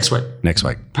 Next week.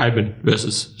 Pateman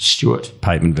versus Stewart.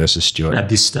 At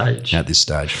this stage.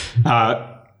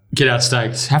 Get Out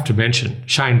Stakes, have to mention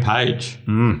Shane Page.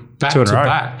 Back Two in to a row.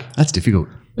 back. That's difficult.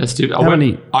 That's difficult.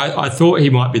 I thought he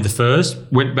might be the first.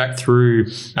 Went back through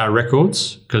our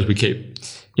records because we keep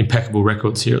impeccable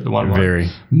records here at the 1-1. Very.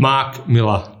 Mark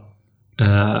Miller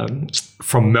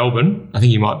from Melbourne. I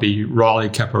think he might be Riley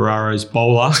Capararo's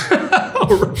bowler.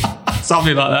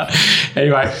 Something like that.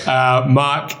 Anyway,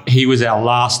 Mark, he was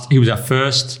our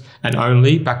first and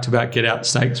only back-to-back Get Out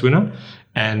Stakes winner.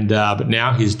 And but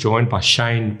now he's joined by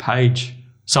Shane Page.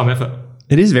 Some effort.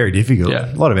 It is very difficult.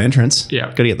 Yeah. A lot of entrants. Yeah.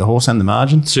 Got to get the horse and the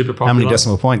margin. Super popular. How many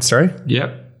decimal points? 3?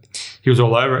 Yep. He was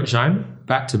all over it, Shane.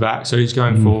 Back-to-back. So he's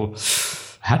going for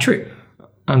hat-trick.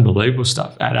 Unbelievable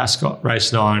stuff at Ascot,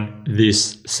 race 9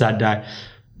 this Saturday.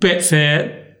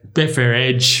 Betfair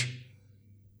Edge,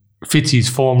 Fitzy's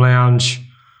Form Lounge,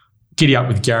 Giddy Up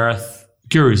with Gareth,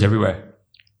 Guru's everywhere.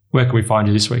 Where can we find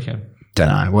you this weekend? Don't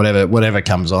know. Whatever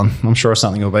comes on. I'm sure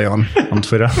something will be on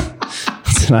Twitter.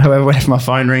 I don't know. If my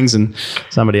phone rings and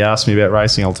somebody asks me about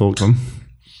racing, I'll talk to them.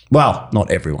 Well,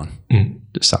 not everyone.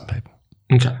 Just some people.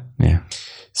 Okay. Yeah.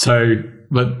 So,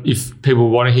 but if people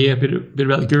want to hear a bit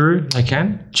about the Guru, they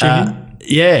can tune in.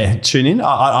 Yeah, tune in.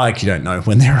 I actually don't know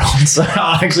when they're on, so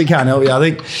I actually can't help you. I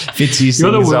think Fitzy's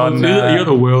You're on. You're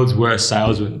the world's worst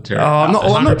salesman, Terry. I'm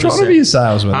not trying to be a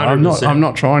salesman. 100%. I'm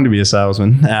not trying to be a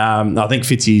salesman. I think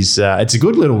Fitzy's. It's a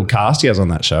good little cast he has on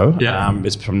that show. Yeah.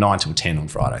 It's from 9 till 10 on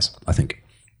Fridays, I think.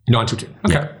 9 till 10.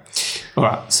 Okay. Yeah. All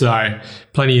right. So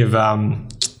plenty of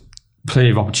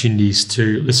opportunities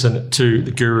to listen to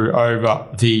the Guru over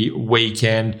the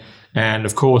weekend. And,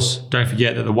 of course, don't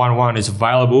forget that the 1-1 is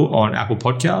available on Apple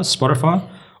Podcasts, Spotify,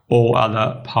 all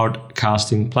other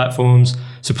podcasting platforms.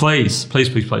 So please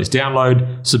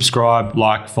download, subscribe,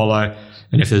 like, follow.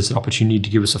 And if there's an opportunity to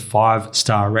give us a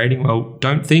 5-star rating, well,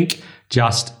 don't think,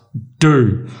 just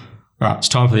do. All right, it's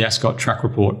time for the Ascot Track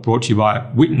Report, brought to you by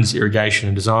Witten's Irrigation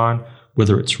and Design.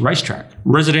 Whether it's racetrack,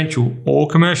 residential or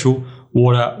commercial,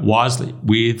 water wisely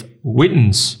with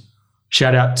Witten's.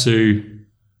 Shout out to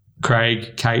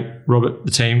Craig, Kate, Robert,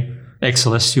 the team.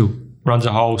 Ex-Celestial runs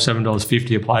a whole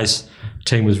 $7.50 a place.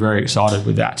 Team was very excited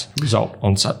with that result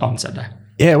on Saturday.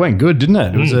 Yeah, it went good, didn't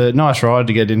it? It was a nice ride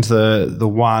to get into the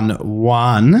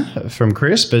 1-1 from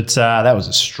Chris, but that was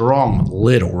a strong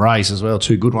little race as well.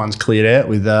 2 good ones cleared out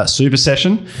with Super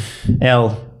Session.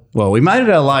 We made it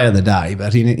our lay of the day,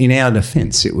 but in our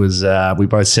defence, it was we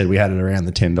both said we had it around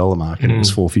the $10 mark, and it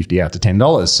was $4.50 after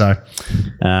 $10. So,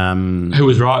 who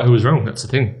was right? Who was wrong? That's the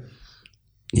thing.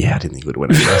 Yeah, I didn't think it would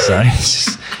win it.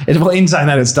 In saying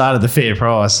that, it started the fair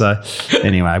price. So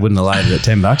anyway, I wouldn't have laid it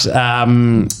at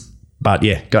 $10. But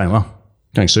yeah, going well,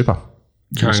 going super,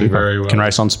 going very well. Can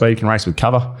race on speed, can race with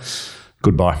cover.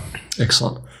 Goodbye.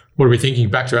 Excellent. What are we thinking?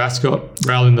 Back to Ascot,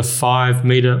 rail in the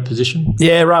 5-metre position?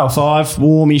 Yeah, rail 5,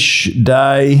 warmish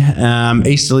day.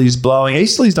 Easterlies blowing.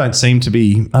 Easterlies don't seem to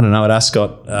be, I don't know, at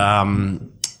Ascot.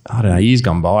 I don't know, years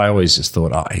gone by, I always just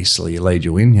thought, easterly, you lead,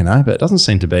 you win, but it doesn't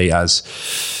seem to be as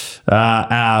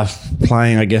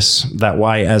playing, I guess, that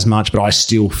way as much. But I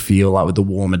still feel like with the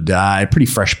warmer day, pretty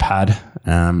fresh pad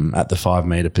at the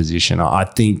 5-metre position. I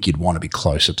think you'd want to be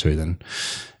closer to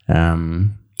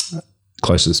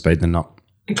speed than not.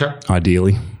 Okay.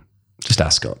 Ideally, just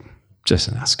Ascot. Just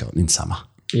an Ascot in summer.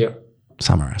 Yeah.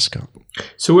 Summer Ascot.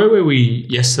 So where were we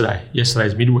yesterday?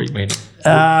 Yesterday's midweek meeting?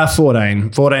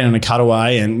 14 and a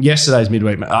cutaway. And yesterday's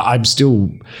midweek, I'm still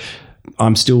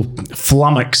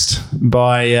flummoxed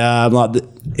by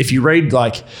if you read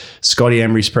Scotty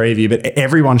Emery's preview, but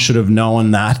everyone should have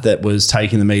known that was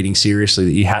taking the meeting seriously,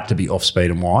 that you had to be off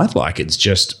speed and wide.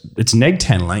 It's neg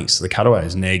 10 lengths. The cutaway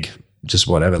is neg just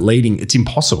whatever. Leading, it's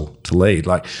impossible to lead.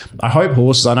 I hope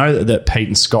horses, I know that Pete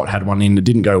and Scott had one in that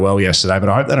didn't go well yesterday, but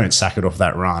I hope they don't sack it off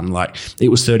that run. It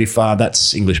was 35,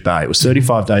 that's English Bay. It was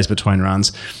 35 days between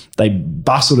runs. They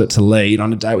bustled it to lead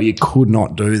on a day where you could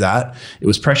not do that. It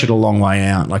was pressured a long way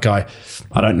out.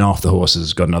 I don't know if the horse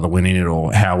has got another win in it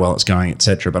or how well it's going,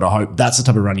 etc. But I hope that's the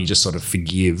type of run you just sort of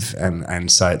forgive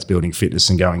and say it's building fitness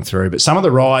and going through. But some of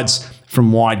the rides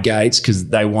from wide gates, because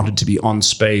they wanted to be on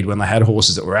speed when they had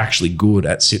horses that were actually good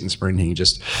at sit and sprinting,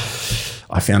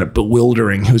 I found it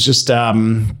bewildering. It was just...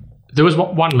 there was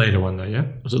one leader one though, yeah?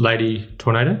 Was it Lady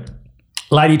Tornado?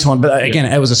 Lady Ton, but again,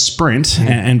 it was a sprint,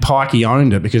 and Pikey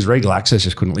owned it because Regal Access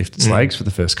just couldn't lift its legs for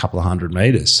the first couple of 100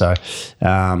 metres. So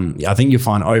I think you'll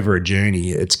find over a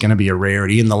journey, it's going to be a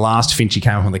rarity. In the last, Finchy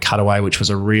came up on the cutaway, which was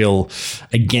a real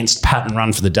against pattern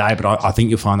run for the day, but I think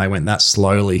you'll find they went that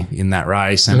slowly in that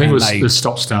race. And I think it was the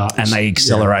stop-start. And they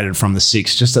accelerated from the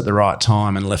 6 just at the right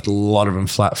time and left a lot of them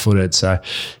flat-footed. So,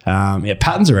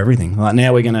 patterns are everything.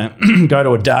 Now we're going to go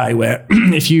to a day where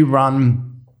if you run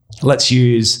let's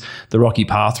use the Rocky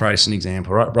Path race as an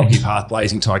example, right? Rocky Path,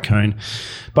 Blazing Tycoon,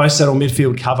 both settle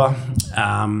midfield cover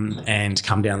and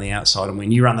come down the outside. And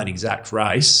when you run that exact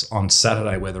race on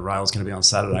Saturday, where the rail's going to be on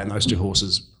Saturday, and those two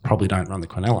horses probably don't run the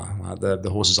Quinella. The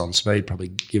horses on speed probably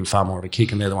give far more of a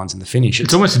kick, and they're the ones in the finish.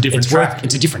 It's almost a different track.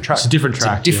 It's a different track. It's a different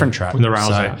track when the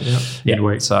rail's out.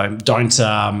 Yeah. So don't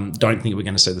think we're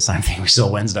going to see the same thing we saw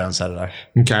Wednesday on Saturday.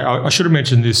 Okay, I should have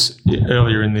mentioned this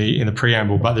earlier in the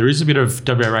preamble, but there is a bit of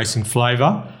WA racing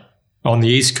flavour on the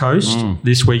East Coast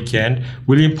this weekend.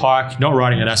 William Pike not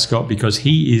riding at Ascot because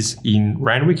he is in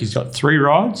Randwick. He's got 3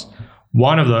 rides.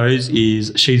 One of those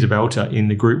is She's a Belter in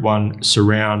the Group 1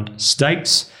 Surround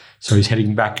Stakes. So he's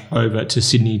heading back over to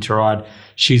Sydney to ride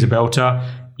She's a Belter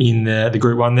in the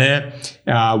Group 1 there.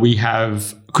 We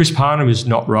have Chris Parnham is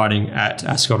not riding at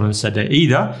Ascot on Saturday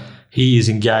either. He is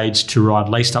engaged to ride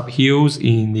Laced Up Heels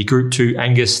in the Group 2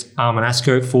 Angus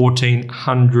Armanasco,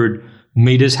 1,400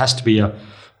 metres. Has to be a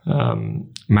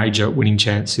major winning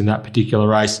chance in that particular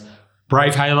race.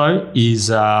 Brave Halo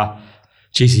is...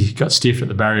 he got stiff at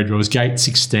the barrier draws. Gate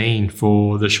 16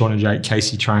 for the Sean and Jake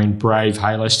Casey trained Brave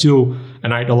Halo. Still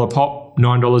an $8 pop,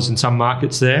 $9 in some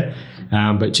markets there.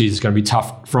 But it's going to be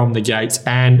tough from the gates.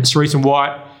 And Cerise and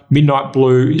White, Midnight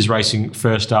Blue is racing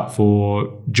first up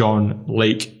for John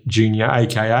Leake Jr.,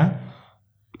 a.k.a.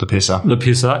 The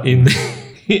Pisser in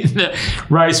the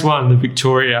race 1, the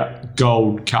Victoria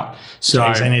Gold Cup.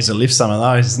 So he needs to lift some of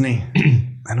those, doesn't he?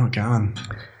 They're not going.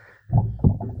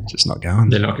 Just not going.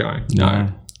 They're not going. No.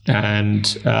 And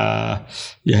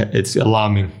it's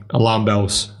alarming. Alarm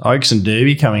bells. Oaks and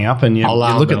Derby coming up, and you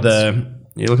look at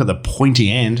the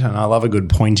pointy end, and I love a good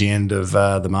pointy end of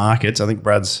the markets. I think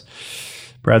Brad's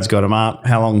got them up.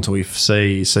 How long till we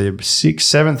see 6th,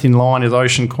 7th in line is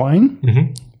Ocean Queen?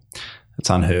 Mm-hmm. It's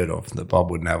unheard of that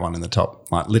Bob wouldn't have one in the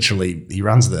top. Like literally, he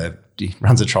runs a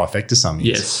trifecta some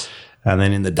years. Yes. And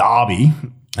then in the Derby,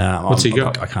 what's he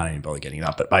got? I can't even bother getting it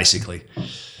up, but basically,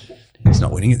 he's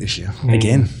not winning it this year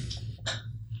again.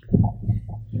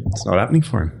 It's not happening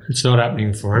for him. It's not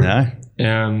happening for him.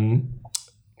 No.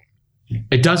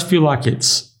 It does feel like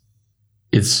it's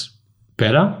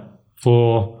better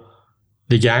for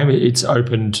the game. It's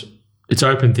opened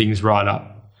things right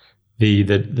up. The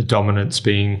dominance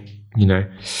being, no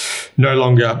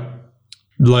longer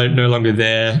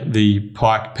there. The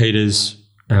Pike, Peters,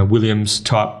 Williams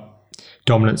type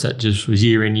dominance that just was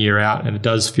year in, year out, and it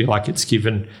does feel like it's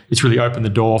really opened the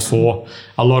door for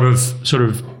a lot of sort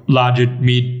of larger,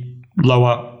 mid,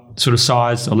 lower sort of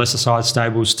size or lesser size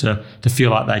stables to feel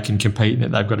like they can compete and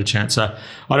that they've got a chance. So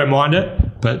I don't mind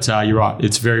it, but you're right.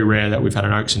 It's very rare that we've had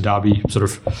an Oaks and Derby sort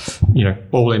of,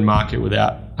 all-in market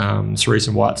without Cerise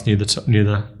and Whites near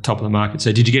the top of the market.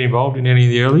 So did you get involved in any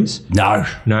of the earlies? No.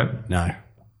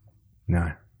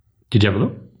 Did you have a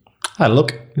look? I had a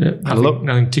look. Yeah,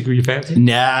 nothing tickle your fancy?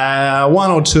 Nah,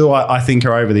 1 or 2 I think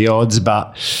are over the odds,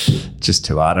 but just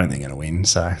 2 I don't think are going to win.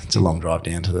 So it's a long drive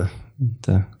down to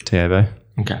the TAB.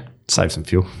 Okay. Save some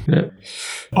fuel. Yeah.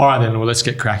 All right then, well, let's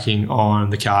get cracking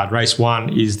on the card. Race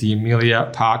 1 is the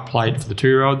Amelia Park Plate for the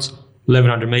 2-year-olds,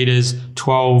 1,100 metres,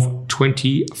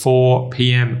 12:24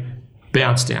 p.m.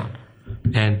 bounce down.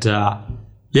 And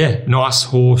nice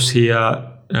horse here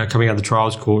coming out of the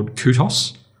trials called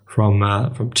Kutos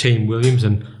from Team Williams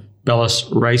and Bellis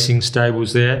Racing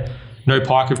Stables there. No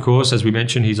Pike, of course, as we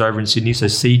mentioned. He's over in Sydney. So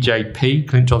CJP,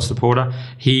 Clint Johnston Porter,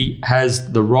 he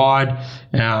has the ride.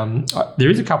 There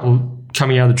is a couple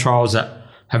coming out of the trials that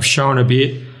have shown a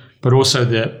bit, but also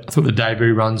I thought the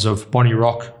debut runs of Bonnie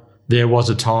Rock, There Was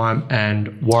a Time, and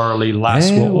Warrelly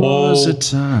Lass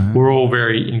were all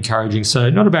very encouraging. So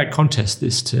not a bad contest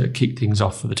this to kick things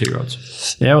off for the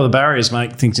 2-year-olds. Yeah, well, the barriers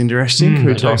make things interesting.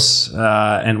 Kutos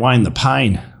and Wayne the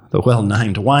Pain, the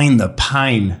well-named Wayne the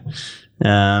Pain.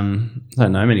 I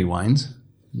don't know many Waynes.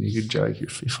 It'd be a good joke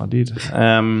if I did.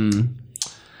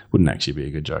 Wouldn't actually be a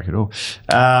good joke at all.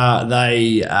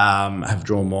 They have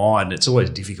drawn wide, and it's always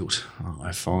difficult,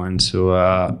 I find,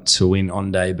 to win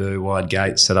on debut, wide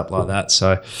gates set up like that.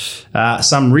 So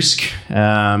some risk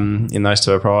in those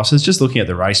 2 prices. Just looking at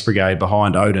the race brigade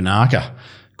behind Odinaka.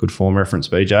 Good form reference,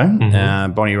 BJ.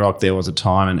 Mm-hmm. Bonnie Rock, There Was a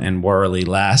Time, and Warrelly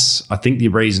Lass. I think the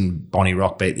reason Bonnie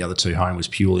Rock beat the other 2 home was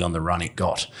purely on the run it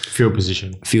got. Field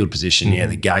position, yeah,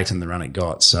 the gate and the run it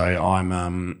got. So I'm,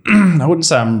 I wouldn't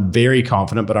say I'm very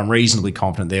confident, but I'm reasonably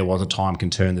confident There Was a Time can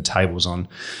turn the tables on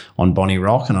Bonnie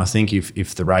Rock. And I think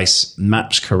if the race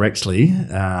maps correctly,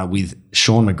 with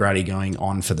Sean McGrady going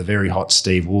on for the very hot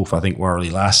Steve Wolf, I think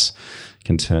Warrelly Lass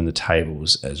can turn the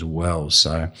tables as well.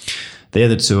 So they're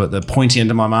the two at the pointy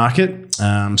end of my market.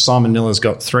 Simon Miller's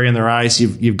got 3 in the race.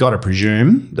 You've got to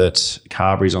presume that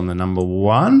Carberry's on the number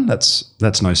 1.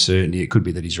 That's no certainty. It could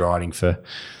be that he's riding for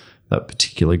that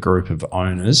particular group of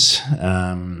owners.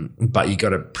 But you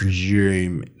got to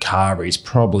presume Carberry's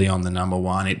probably on the number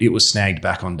 1. It was snagged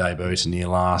back on debut to near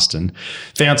last and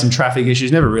found some traffic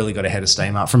issues. Never really got ahead of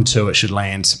steam up. From 2, it should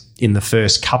land in the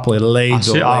first couple of leads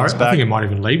I think it might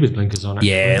even lead with blinkers on it.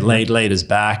 Yeah, leaders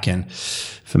back. And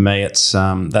for me, it's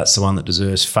that's the one that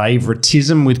deserves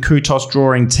favouritism with Kutos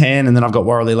drawing 10. And then I've got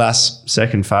Warley Lass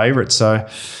second favourite. So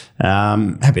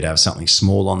happy to have something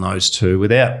small on those two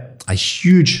without a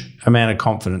huge amount of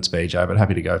confidence, BJ, but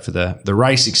happy to go for the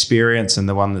race experience and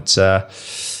the one that's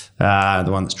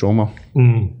drawn well.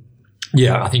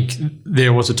 Yeah, I think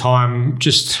there was a time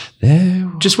just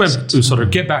when it was sort of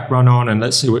get back, run on, and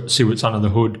let's see what's under the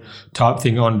hood type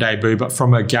thing on debut. But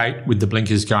from a gate with the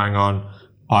blinkers going on,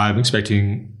 I'm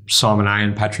expecting Simon A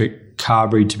and Patrick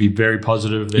Carberry to be very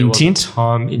positive. There Intent? was a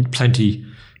time in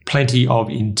plenty of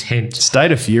intent.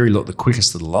 State of Fury looked the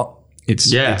quickest of the lot.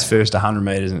 Its first 100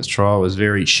 metres in its trial was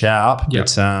very sharp, but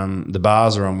the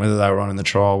bars are on. Whether they were on in the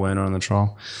trial, weren't on in the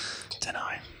trial, don't know.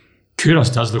 Kudos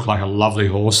does look like a lovely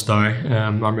horse, though. I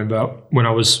remember when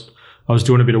I was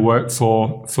doing a bit of work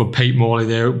for Pete Morley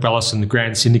there at Bellis and the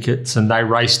Grand Syndicates, and they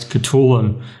raced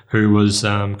Catullin, who was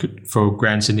for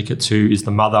Grand Syndicates, who is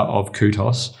the mother of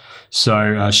Kutos.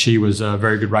 So she was a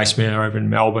very good race mare over in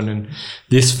Melbourne, and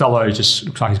this fellow just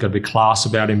looks like he's got a bit of class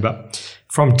about him. But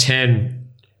from 10.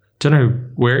 Don't know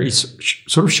where he's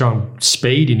sort of showing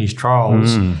speed in his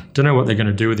trials. Don't know what they're going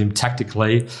to do with him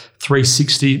tactically.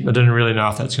 360, I don't really know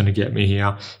if that's going to get me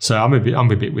here. So I'm a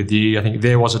bit with you. I think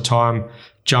there was a time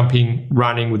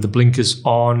running with the blinkers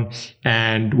on,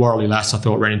 and Warley Lass I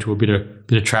thought ran into a bit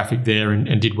of traffic there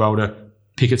and did well to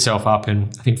pick itself up and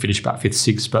I think finished about 5th,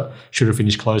 6th, but should have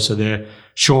finished closer there.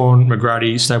 Sean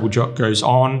McGrady, Stable Jock goes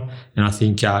on, and I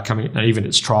think coming and even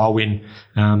its trial win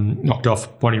knocked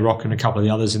off Bonnie Rock and a couple of the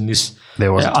others in this.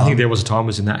 I think there was a time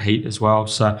was in that heat as well.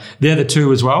 So they're the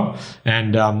two as well.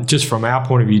 And just from our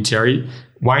point of view, Terry,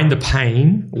 Wayne the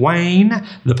Pain,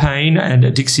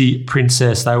 and Dixie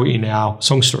Princess, they were in our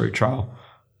Song Story trial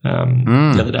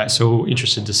the other day. So we're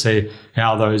interested to see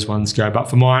how those ones go. But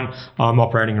for mine, I'm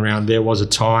operating around There Was a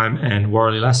Time and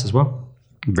Warley Lass as well.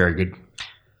 Very good.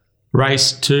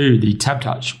 Race 2, the Tab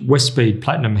Touch West Speed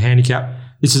Platinum Handicap.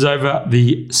 This is over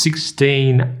the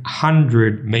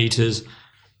 1,600 metres.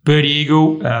 Birdie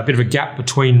Eagle, a bit of a gap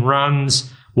between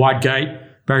runs. Wide gate,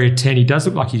 barrier 10. He does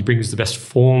look like he brings the best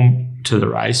form to the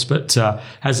race, but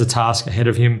has the task ahead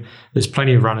of him. There's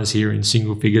plenty of runners here in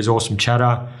single figures. Awesome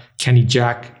Chatter, Kenny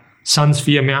Jack,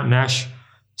 Sunsphere, Mountain Ash,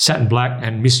 Satin Black,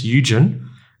 and Miss Eugen.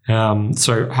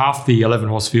 So half the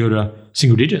 11-horse field are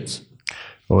single digits.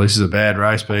 Well, this is a bad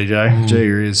race, BJ. Gee,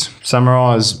 it is.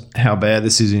 Summarise how bad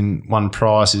this is in one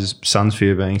price is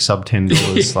Sunsphere being sub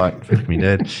 $10. Like, fuck me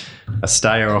dead. A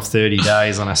stayer off 30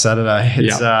 days on a Saturday.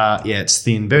 It's it's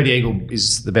thin. Birdie Eagle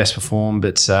is the best performed,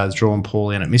 but it's drawn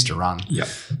poorly and it missed a run. Yep.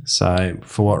 So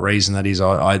for what reason that is,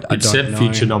 I don't know. It said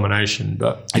future nomination,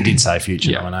 but it did say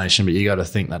future nomination, but you got to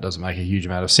think that doesn't make a huge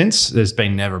amount of sense. There's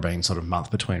never been sort of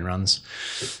month between runs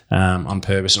on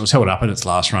purpose. It was held up in its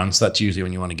last run, so that's usually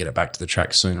when you want to get it back to the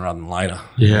track sooner rather than later.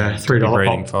 Yeah,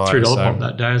 $3 pop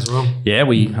that day as well. Yeah,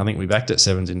 I think we backed it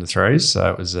 7s into 3s,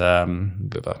 so it was a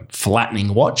bit of a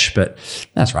flattening watch, but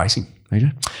that's racing.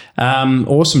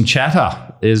 Awesome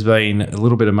Chatter. There's been a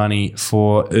little bit of money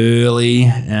for early.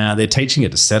 They're teaching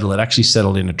it to settle. It actually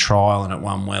settled in a trial and it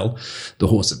won well. The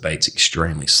horse it beats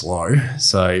extremely slow,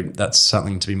 so that's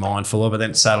something to be mindful of. But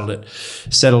then it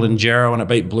settled in Jarrow and it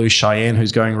beat Blue Cheyenne,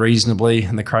 who's going reasonably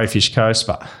in the Crayfish Coast.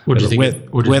 But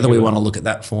whether we want to look at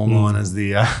that form line as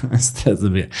the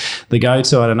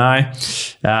go-to, I don't know.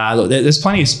 Look, there's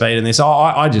plenty of speed in this.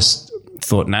 I just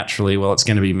thought naturally, well, it's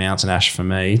going to be Mountain Ash for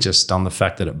me, just on the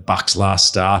fact that it bucks last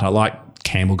start. I like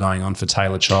Campbell going on for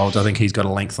Taylor Childs. I think he's got a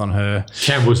length on her.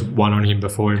 Campbell's won on him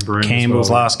before in Broome. Campbell's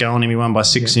last go on him, he won by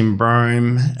 6 in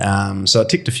Broome. So it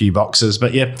ticked a few boxes.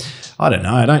 But yeah, I don't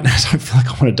know. I don't feel like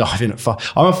I want to dive in at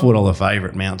 5. I'm a $4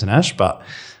 favourite, Mountain Ash, but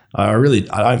I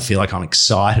don't feel like I'm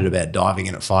excited about diving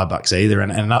in at $5 either.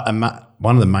 And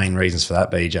one of the main reasons for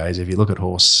that, BJ, is if you look at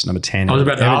horse number 10. I was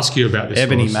about to ask you about this.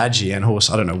 Ebony Maggie and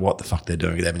horse. I don't know what the fuck they're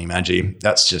doing with Ebony Maggie.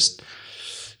 That's just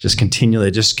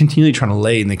continually trying to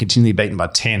lead, and they're continually beaten by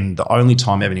 10. The only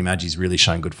time Ebony Maggie's really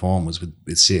shown good form was with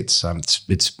Sits.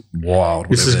 It's wild.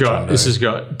 This has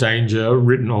got danger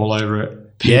written all over it.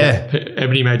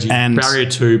 Ebony Maggie, and barrier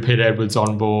 2, Peter Edwards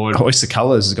on board. Hoist the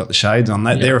Colours has got the shades on.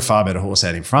 They're a far better horse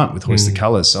out in front with Hoist the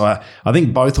Colours. So I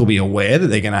think both will be aware that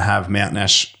they're going to have Mountain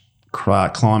Ash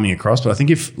climbing across. But I think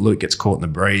if Luke gets caught in the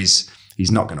breeze,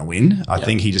 he's not going to win. I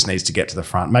think he just needs to get to the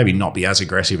front, maybe not be as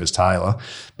aggressive as Taylor,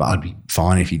 but I'd be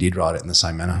fine if he did ride it in the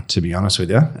same manner, to be honest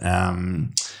with you.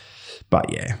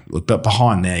 But yeah, look, but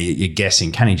behind there, you're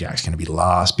guessing Canny Jack's going to be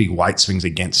last. Big weight swings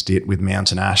against it with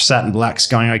Mountain Ash. Satin Black's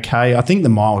going okay. I think the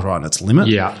mile's right at its limit.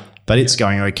 Yeah. But it's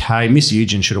going okay. Miss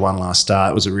Eugen should have won last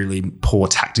start. It was a really poor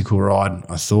tactical ride,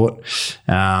 I thought,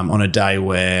 on a day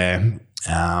where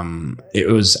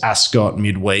it was Ascot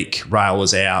midweek, rail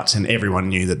was out, and everyone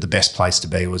knew that the best place to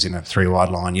be was in a 3-wide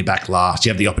line. You're back last. You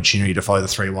have the opportunity to follow the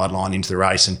 3-wide line into the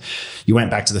race, and you went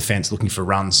back to the fence looking for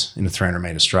runs in a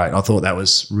 300-metre straight. I thought that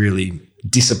was really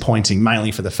disappointing,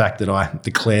 mainly for the fact that I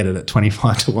declared it at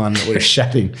 25-1 that we're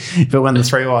shatting if it went the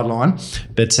 3-wide line.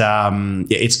 But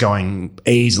it's going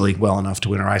easily well enough to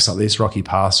win a race like this. Rocky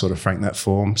Pass sort of franked that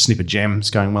form. Snipper Gem's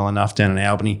going well enough down in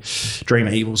Albany. Dreamer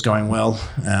Evil's going well.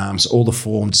 So all the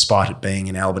form, despite it being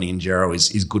in Albany and Gero,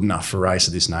 is good enough for a race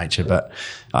of this nature. But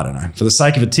I don't know. For the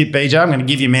sake of a tip, BJ, I'm going to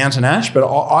give you Mountain Ash. But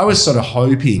I was sort of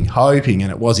hoping,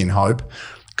 and it was in hope,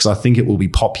 because I think it will be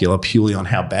popular purely on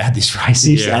how bad this race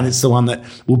is. Yeah. And it's the one that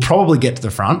will probably get to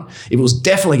the front. It was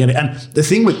definitely going to. And the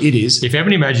thing with it is, if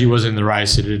Ebony Maggie was in the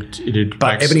race, it'd.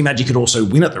 But Ebony Maggie could also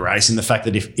win at the race in the fact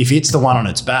that if it's the one on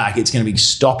its back, it's going to be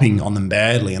stopping on them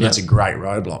badly. And that's a great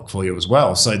roadblock for you as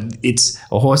well. So it's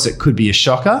a horse that could be a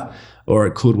shocker, or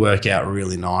it could work out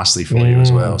really nicely for you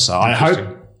as well. So I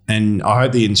hope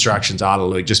the instructions are to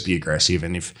Luke, just be aggressive.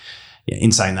 And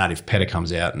in saying that, if Petter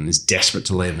comes out and is desperate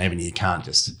to lead an Ebony, you can't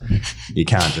just.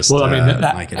 Well, I mean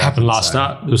that make it happened last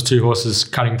start. There was 2 horses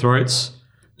cutting throats,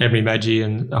 Ebony Maggie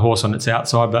and a horse on its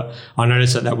outside. But I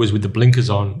noticed that was with the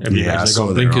blinkers on. Ebony Maggie,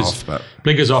 they got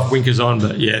blinkers off, winkers on.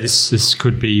 But yeah, this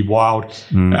could be wild.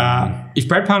 If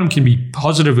Brad Parnham can be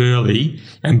positive early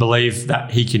and believe that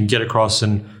he can get across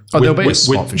and there'll be a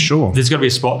spot for sure. There's got to be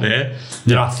a spot there.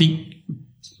 Then I think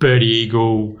Birdie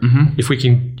Eagle, if it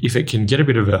can get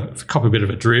cop a bit of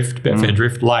a drift, Betfair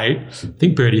drift late, I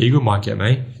think Birdie Eagle might get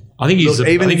me. I think he's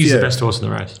the best horse in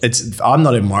the race. I'm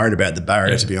not even worried about the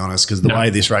barrier, to be honest, because the way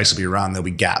this race will be run, the'll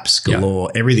be gaps galore.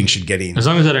 Everything should get in. As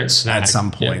long as they don't snag. At some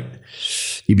point.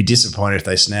 You'd be disappointed if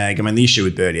they snag. I mean, the issue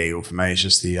with Birdie Eagle for me is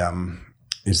just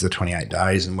the 28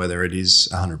 days and whether it is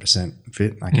 100%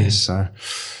 fit, I guess. So,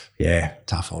 yeah,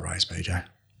 tough old race, BJ.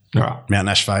 All right. Mountain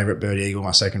Ash favourite, Birdie Eagle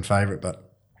my second favourite, but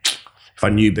if I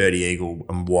knew Birdie Eagle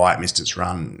and why it missed its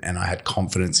run and I had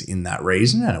confidence in that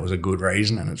reason and it was a good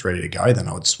reason and it's ready to go, then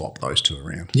I would swap those 2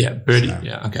 around. Yeah, Birdie.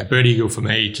 So, okay. Birdie Eagle for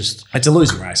me, just it's a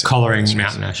losing race. Collaring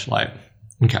Mountain Ash late.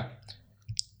 Okay.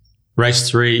 Race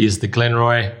 3 is the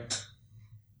Glenroy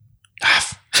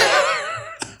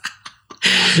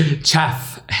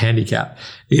Chaff Handicap.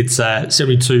 It's a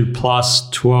 72 plus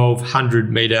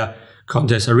 1,200 metre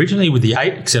contest. Originally with the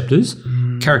 8 acceptors,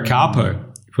 Caracapo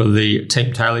for the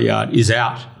Team Taylor Yard is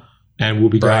out and will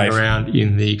be going around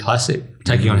in the Classic,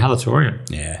 taking on Halatorian.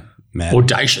 Yeah, mad.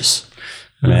 Audacious.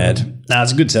 Mad. No,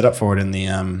 it's a good setup for it in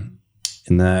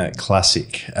the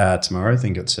Classic tomorrow. I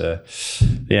think it's a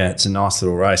nice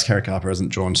little race. Caracapo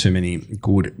hasn't drawn too many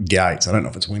good gates. I don't know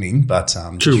if it's winning, but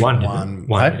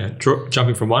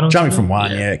jumping from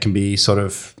one. It can be sort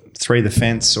of 3 the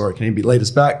fence, or it can even be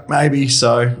leaders back, maybe.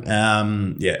 So,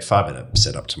 far better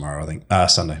set up tomorrow, I think.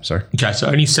 Sunday, sorry. Okay, so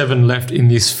only 7 left in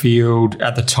this field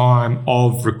at the time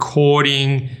of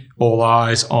recording. All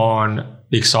eyes on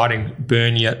the exciting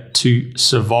Bernier to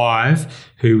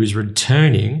Survive, who is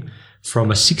returning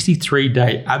from a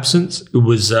 63-day absence. It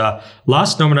was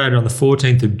last nominated on the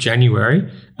 14th of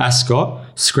January.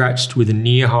 Ascot, scratched with a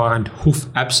near hind hoof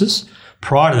abscess.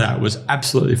 Prior to that, was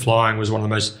absolutely flying, was one of the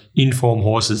most informed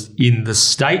horses in the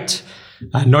state.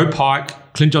 No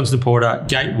Pike, Clint Johnston Porter,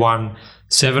 Gate 1,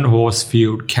 7-horse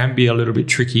field can be a little bit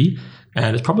tricky,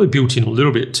 and it's probably built in a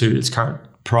little bit to its current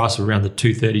price of around the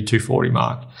 230, 240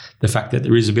 mark. The fact that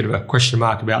there is a bit of a question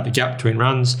mark about the gap between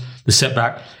runs, the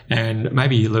setback, and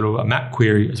maybe a map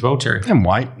query as well, Terry. And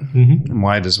weight. And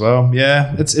weight as well.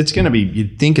 Yeah, it's going to be,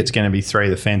 you'd think it's going to be 3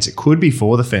 the fence. It could be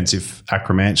 4 the fence if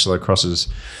Acromantula crosses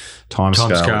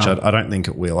timescale, which I don't think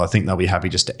it will. I think they'll be happy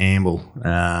just to amble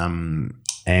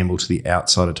to the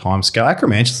outside of timescale.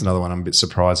 Acromantula's another one I'm a bit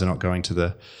surprised they're not going to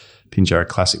the Pinjarra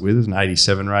Classic with. It's an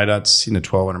 87 radar. It's in a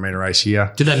 1,200 metre race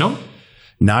here. Did they not?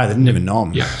 No, they didn't even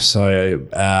nom. Yeah. So,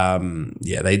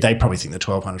 they probably think the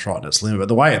 1,200's right at its limit. But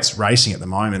the way it's racing at the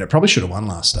moment, it probably should have won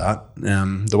last start.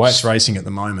 The way it's racing at the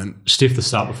moment. Stiff the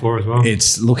start before as well.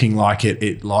 It's looking like it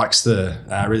really likes the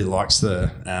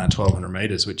 1,200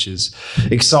 metres, which is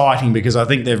exciting because I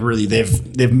think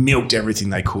they've milked everything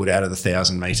they could out of the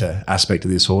 1,000 metre aspect of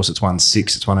this horse. It's won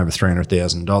 6. It's won over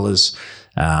 $300,000.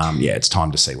 it's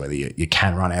time to see whether you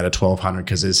can run out of 1,200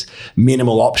 because there's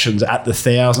minimal options at the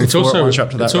 1,000. It's also once you're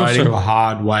up to that rating. Also a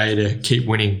hard way to keep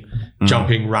winning,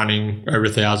 jumping, running over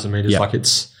 1,000 meters. Like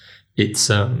it's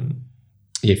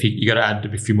if you got to add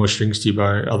a few more strings to your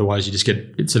bow, otherwise you just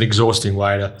it's an exhausting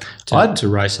way to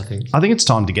race. I think it's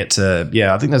time to get to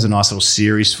I think there's a nice little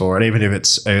series for it, even if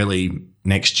it's early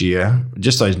next year.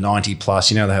 Just those 90 plus,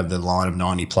 they have the line of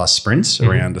 90 plus sprints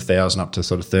around 1,000 up to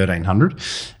sort of 1,300.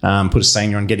 Put a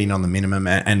senior on, get in on the minimum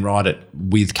and ride it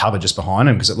with cover just behind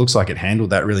him, because it looks like it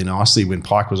handled that really nicely when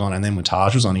Pike was on, and then when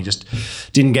Taj was on, he just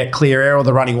didn't get clear air or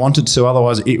the run he wanted to.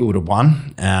 Otherwise, it would have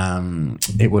won.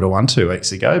 It would have won 2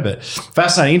 weeks ago. But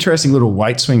fascinating, interesting little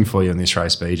weight swing for you in this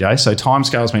race, BJ. So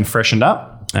timescale's been freshened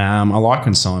up. I like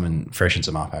when Simon freshens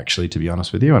them up, actually, to be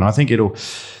honest with you. And I think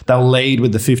they'll lead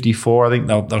with the 54. I think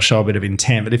they'll show a bit of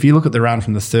intent. But if you look at the run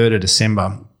from the 3rd of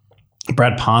December,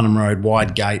 Brad Parnham rode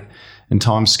wide gate and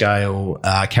timescale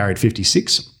carried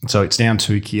 56. So it's down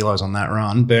 2 kilos on that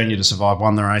run. Burn You to Survive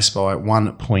won the race by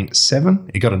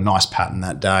 1.7. It got a nice pattern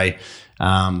that day.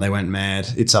 They went mad.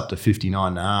 It's up to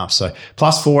 59.5. So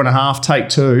plus 4.5, take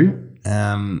 2.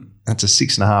 That's a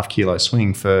 6.5 kilo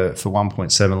swing for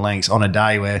 1.7 lengths on a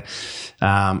day where,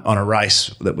 on a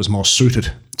race that was more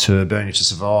suited to Burn You to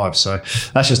Survive. So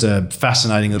that's just a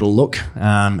fascinating little look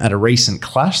at a recent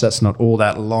clash. That's not all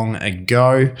that long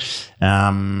ago.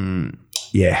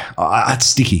 It's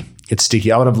sticky. It's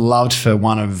sticky. I would have loved for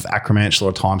one of Acromantia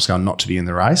or Timescale not to be in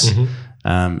the race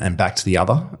and back to the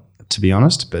other, to be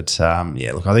honest. But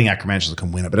look, I think Acromantia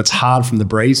can win it, but it's hard from the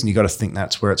breeze, and you got to think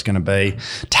that's where it's going to be.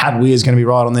 Tad Weir's going to be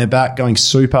right on their back, going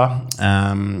super.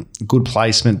 Good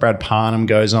placement. Brad Parnham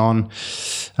goes on,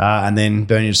 and then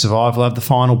Burn You to Survive will have the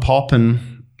final pop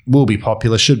and will be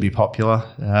popular, should be popular.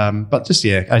 But just,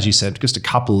 as you said, just a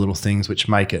couple of little things which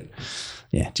make it,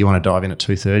 do you want to dive in at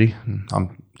 2:30?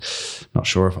 I'm not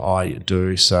sure if I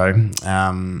do. So,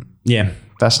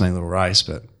 fascinating little race,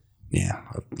 but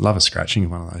I'd love a scratching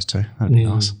of one of those two. That'd be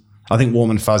nice. I think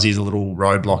Warm and Fuzzy is a little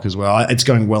roadblock as well. It's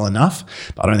going well enough,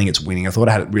 but I don't think it's winning. I thought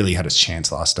it really had its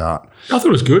chance last start. I thought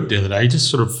it was good the other day. He just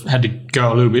sort of had to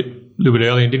go a little bit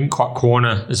early and didn't quite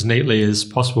corner as neatly as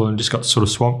possible and just got sort of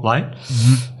swamped late.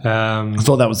 I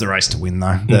thought that was the race to win,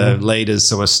 though. The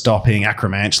leaders were stopping.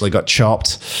 Acromantia got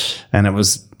chopped, and it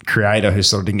was Creator who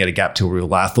sort of didn't get a gap till real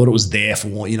late. I thought it was there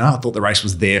for, I thought the race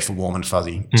was there for Warm and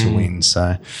Fuzzy to win.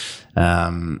 So,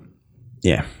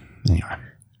 anyway.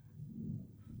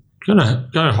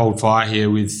 Gonna hold fire here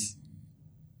with,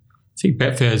 I think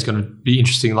Betfair is going to be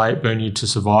interesting late. Burn You to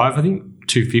Survive. I think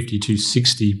 250,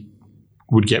 260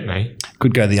 would get me.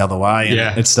 Could go the other way.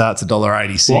 And it starts at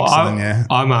 $1.86. Well,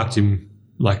 I marked him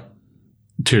like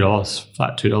 $2,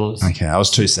 flat $2. Okay, I was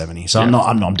 $2.70. So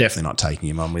I'm definitely not taking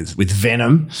him on with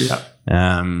Venom.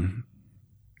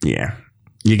 Yeah.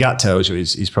 Your gut tells you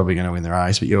he's probably going to win the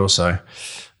race, but you also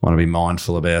want to be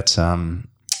mindful about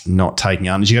not taking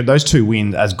unders. You got those 2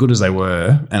 wins, as good as they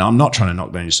were, and I'm not trying to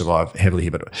knock Burn You to Survive heavily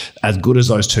here, but as good as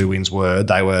those 2 wins were,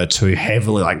 they were 2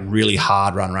 heavily, really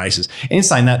hard run races. In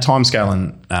saying that, Timescale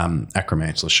and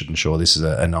Acromantia should ensure this is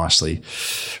a nicely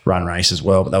run race as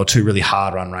well, but they were 2 really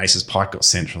hard run races. Pike got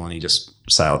central and he just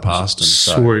sailed past. And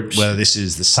so whether this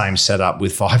is the same setup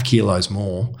with 5 kilos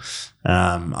more,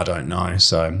 I don't know.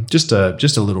 So just a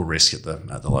little risk at the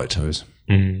low 2s.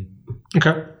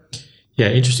 Okay. Yeah,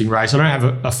 interesting race. I don't have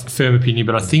a firm opinion,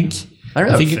 but I think I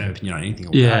don't have a firm opinion on anything.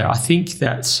 I think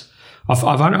that's.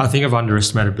 I think I've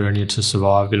underestimated Burn You to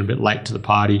Survive. Been a bit late to the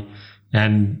party,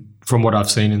 and from what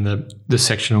I've seen in the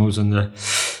sectionals and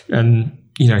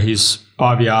his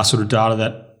IVR sort of data,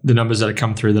 that the numbers that have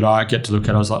come through that I get to look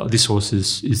at, I was like, this horse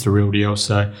is the real deal.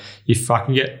 So if I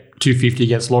can get 250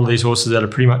 against a lot of these horses that are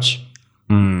pretty much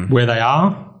where they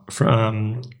are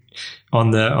from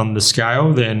on the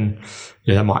scale, then.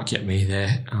 Yeah, that might get me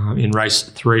there in race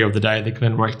 3 of the day, the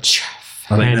Glenroy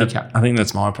handicap. I think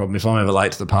that's my problem. If I'm ever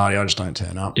late to the party, I just don't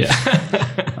turn up. Yeah.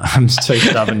 I'm just too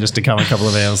stubborn just to come a couple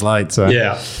of hours late. So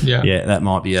yeah, that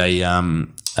might be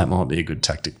a good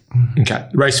tactic. Okay.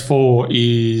 Race 4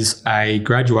 is a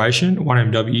graduation,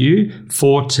 1MW,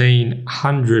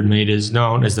 1,400 metres,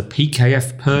 known as the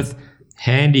PKF Perth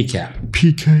Handicap.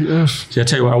 PKF. So I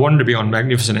tell you what, I wanted to be on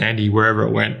Magnificent Andy wherever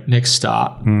it went next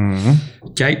start.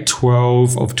 Gate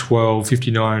 12 of 12,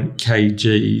 59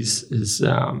 kgs has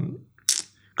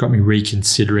got me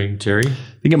reconsidering, Terry.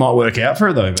 think it might work out for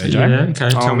her though, BJ. Yeah, okay.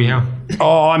 Tell me how.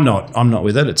 Oh, I'm not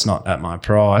with it. It's not at my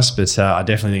price, but I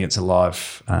definitely think it's a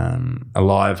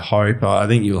live hope. I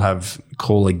think you'll have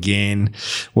Call Again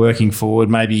working forward.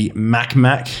 Maybe Mac.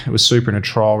 It was super in a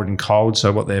trial ridden cold,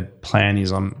 so what their plan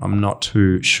is, I'm not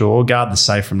too sure. Guard the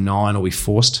Safe from 9 or be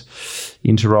forced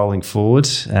into rolling forward.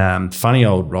 Funny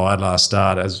old ride last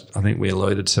start, as I think we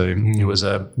alluded to. It was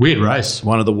a weird race.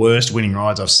 One of the worst winning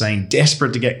rides I've seen.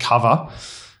 Desperate to get cover.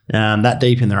 That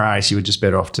deep in the race, you were just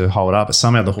better off to hold up. But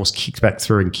somehow the horse kicked back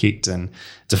through and kicked. And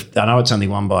I know it's only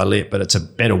won by a lip, but it's a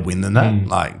better win than that,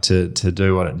 like to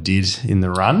do what it did in the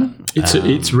run.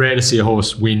 It's rare to see a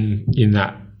horse win in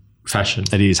that fashion.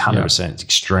 It is 100%. It's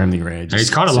extremely rare. And he's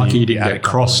kind of lucky he didn't get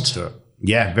crossed.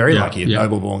 Yeah, very lucky.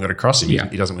 Noble Born got across him. Yeah.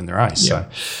 He doesn't win the race. Yeah.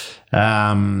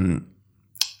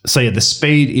 So the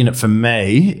speed in it for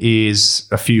me is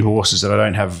a few horses that I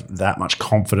don't have that much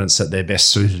confidence that they're best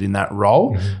suited in that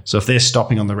role. So if they're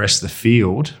stopping on the rest of the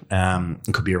field,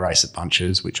 it could be a race at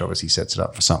bunches, which obviously sets it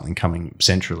up for something coming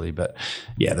centrally. But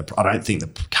yeah, I don't think the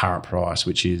current price,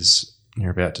 which is, you're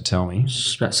about to tell me,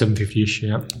 it's about $7.50ish,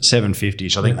 yeah.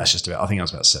 $7.50ish. I think that's just about. I think it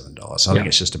was about $7. So I think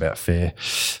it's just about fair.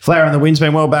 Flower in the Wind's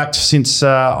been well backed since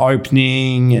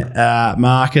opening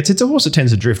markets. It's a horse that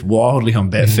tends to drift wildly on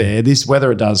Betfair.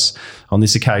 Whether it does on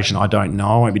this occasion, I don't know.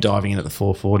 I won't be diving in at the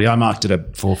 440. I marked it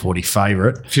at 440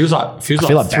 favourite. Feels like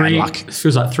bad luck.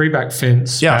 Feels like three back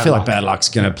fence. Yeah, I feel like bad luck's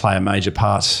going to play a major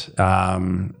part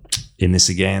in this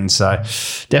again. So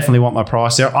definitely want my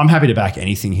price there. I'm happy to back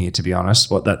anything here, to be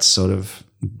honest. What that's sort of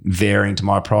varying to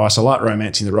my price. I like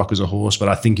Romancing the Rock as a horse, but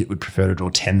I think it would prefer to draw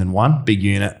 10 than 1. Big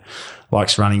unit,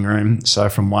 likes running room. So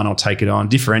from 1, I'll take it on.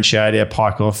 Differentiator,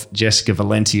 Pike Off, Jessica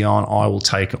Valenti on. I will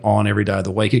take on every day of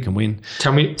the week. It can win.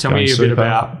 Tell me a bit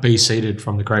about Be Seated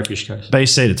from the Crayfish Coast. Be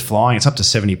Seated's flying. It's up to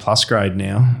 70 plus grade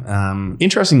now.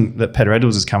 Interesting that Peter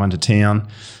Edwards has come into town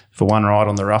for one ride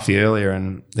on the roughie earlier,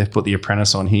 and they've put the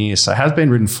apprentice on here. So it has been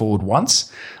ridden forward once.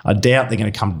 I doubt they're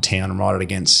going to come to town and ride it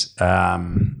against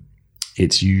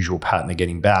its usual pattern of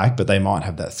getting back, but they might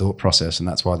have that thought process, and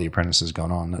that's why the apprentice has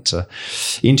gone on. That's a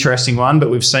interesting one. But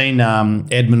we've seen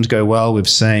Edmund go well. We've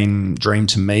seen Dream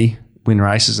to Me win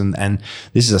races, and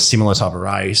this is a similar type of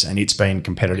race, and it's been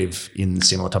competitive in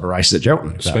similar type of races at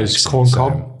Gelton. I suppose Corn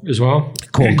Cob as well.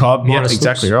 Corn Cob, yeah, Minus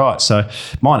exactly looks. right. So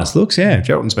minus looks, yeah.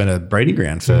 Gelton's been a breeding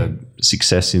ground for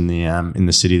success in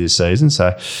the city this season.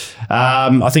 So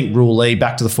I think Rule Lee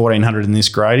back to the 1400 in this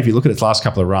grade. If you look at its last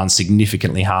couple of runs,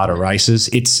 significantly harder races.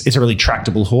 It's a really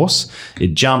tractable horse.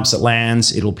 It jumps, it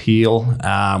lands, it'll peel.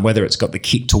 Whether it's got the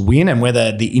kick to win and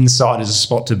whether the inside is a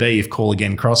spot to be if Call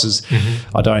Again crosses,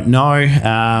 I don't know.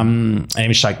 And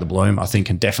even Shake the Bloom, I think,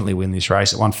 can definitely win this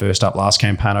race. It won first up last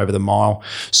campaign over the mile.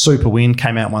 Super win,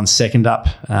 came out 1 second up,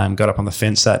 got up on the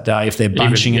fence that day. If they're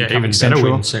bunching and coming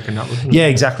central. Win second up, yeah,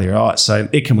 exactly right. So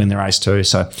it can win the race too.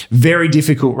 So very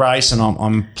difficult race, and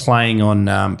I'm playing on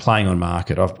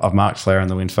market. I've marked Flower in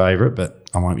the Win favourite, but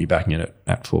I won't be backing it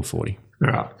at 440.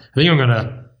 All right. I think I'm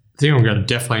gonna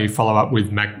definitely follow up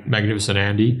with Magnificent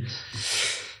Andy,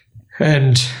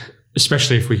 and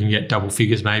especially if we can get double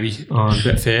figures maybe on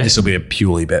Betfair. This will be a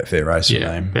purely Betfair race for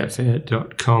me.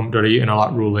 Betfair.com.au, and I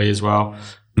like Rule E as well.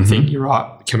 I think you're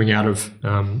right. Coming out of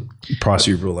price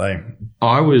you Rule A.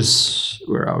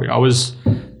 Where are we? I was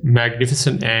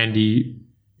Magnificent Andy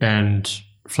and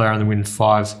Flower in the Wind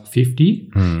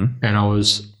 550, and I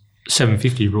was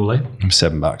 750 Rule A.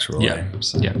 $7 Rule A.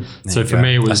 So, so for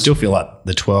me, it was. I still feel like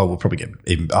the 12 will probably get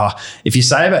even. If you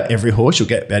say about every horse, you'll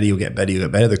get better, you'll get better, you'll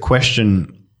get better. The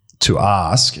question to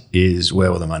ask is,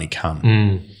 where will the money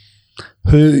come?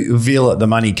 Who will the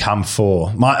money come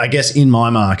for? I guess in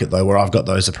my market, though, where I've got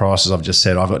those prices I've just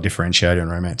said, I've got Differentiator and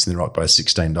Romance in the Rock both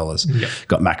 $16. Yeah.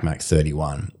 Got Mac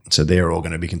 31. So they're all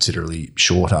going to be considerably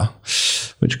shorter,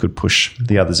 which could push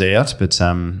the others out. But,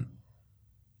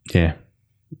 yeah,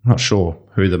 not sure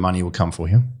who the money will come for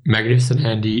here. Magnificent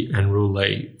Andy and Rule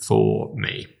Lee for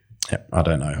me. Yeah, I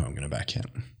don't know who I'm going to back yet.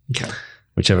 Okay.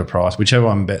 Whichever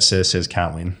one Betfair says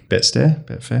can't win. Betfair?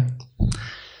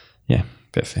 Yeah,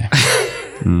 Betfair.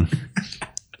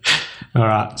 All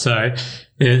right. So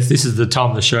this is the time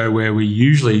of the show where we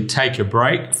usually take a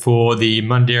break for the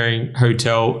Mundaring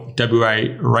Hotel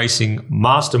WA Racing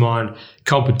Mastermind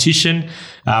competition.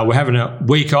 We're having a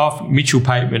week off. Mitchell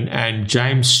Pateman and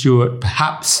James Stewart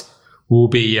perhaps will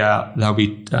be they'll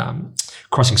be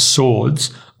crossing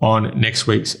swords on next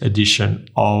week's edition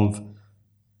of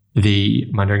the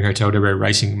Mundaring Hotel WA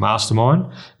Racing Mastermind.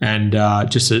 And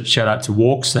just a shout out to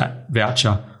Walks, that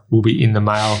voucher will be in the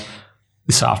mail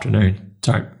this afternoon.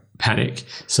 Don't panic.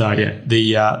 So yeah,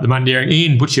 the Mundaring,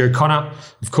 Ian Butchie O'Connor,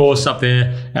 of course, up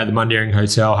there at the Mundaring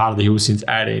Hotel, Heart of the Hills since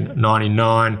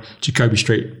 1899, Jacoby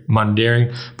Street,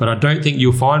 Mundaring. But I don't think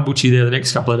you'll find Butchie there the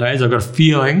next couple of days. I've got a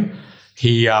feeling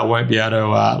he won't be able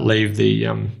to leave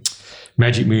the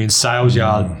Magic Million sales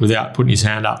yard without putting his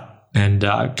hand up and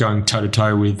going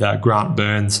toe-to-toe with Grant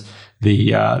Burns,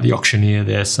 the auctioneer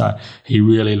there. So he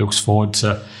really looks forward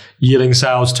to yearling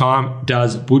sales time,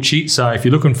 does Butchie. So if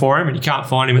you're looking for him and you can't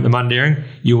find him at the Mundaring,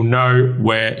 you'll know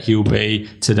where he'll be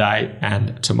today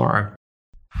and tomorrow.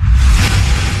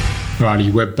 Righty,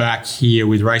 we're back here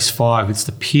with race 5. It's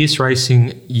the Perth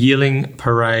Racing Yearling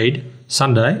Parade,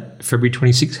 Sunday, February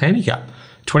 26th handicap.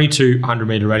 2,200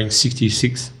 metre rating,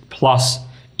 66 plus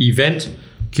event.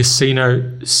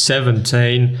 Casino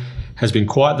 17 has been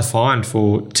quite the find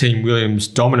for Team Williams,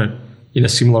 dominant in a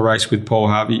similar race with Paul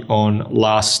Harvey on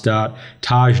last start.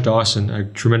 Taj Dyson, a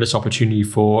tremendous opportunity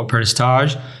for apprentice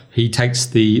Taj. He takes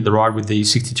the ride with the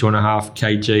 62.5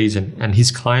 kgs and his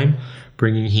claim,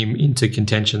 bringing him into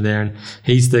contention there. And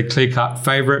he's the clear-cut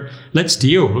favourite. Let's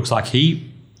Deal. Looks like he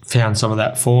found some of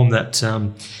that form that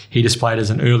he displayed as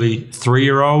an early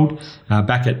 3-year-old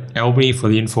back at Albany for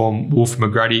the informed Wolf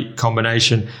McGrady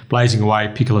combination. Blazing Away,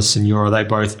 Piccola Signora, they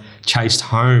both chased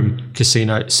home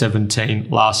Casino 17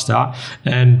 last start.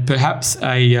 And perhaps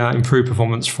a improved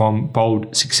performance from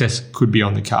Bold Success could be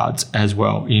on the cards as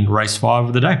well in race 5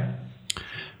 of the day.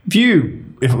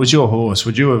 If it was your horse,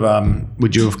 would you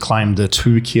have claimed the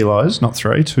 2 kilos, not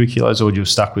 3, 2 kilos, or would you have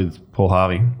stuck with Paul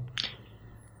Harvey?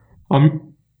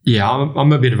 I'm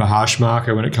a bit of a harsh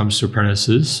marker when it comes to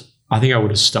apprentices. I think I would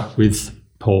have stuck with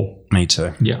Paul. Me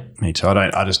too. Yeah. Me too.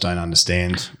 I just don't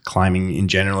understand claiming in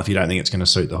general if you don't think it's going to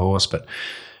suit the horse. But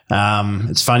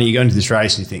it's funny, you go into this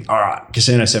race and you think, all right,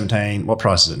 Casino 17, what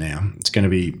price is it now? It's going to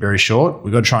be very short.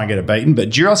 We've got to try and get it beaten. But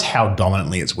do you realise how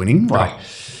dominantly it's winning? Right.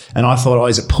 And I thought,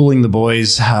 is it pulling the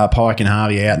boys, Pike and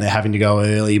Harvey, out and they're having to go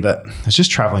early? But it's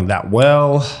just travelling that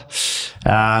well.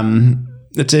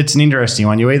 It's an interesting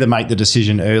one. You either make the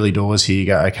decision early doors here, you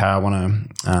go, okay, I'm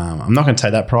not going to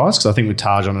take that price because I think with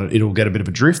Taj on it, it'll get a bit of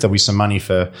a drift. There'll be some money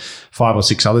for 5 or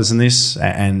 6 others in this.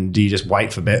 And do you just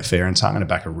wait for Betfair and say, I'm going to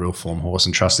back a real form horse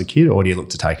and trust the kid, or do you look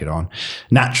to take it on?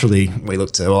 Naturally, I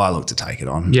look to take it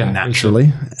on. Yeah,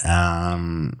 naturally.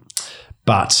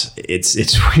 But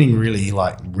it's winning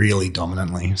really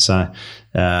dominantly. So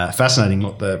fascinating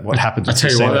what happens. I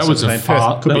tell you what, that was a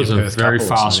very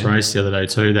fast race the other day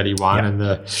too that he won,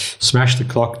 and smashed the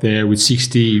clock there with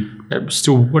 60.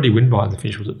 Still, what did he win by in the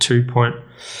finish? Was it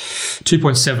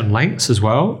 2.7 lengths as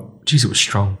well? Jeez, it was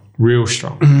strong, real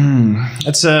strong. And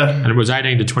it was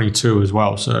 18 to 22 as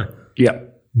well. So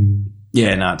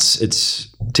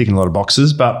it's ticking a lot of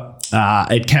boxes, but.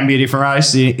 It can be a different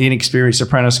race. The inexperienced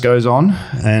apprentice goes on,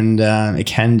 and it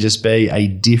can just be a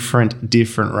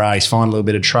different race. Find a little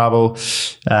bit of trouble,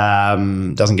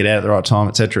 doesn't get out at the right time,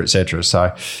 etc., etc.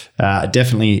 So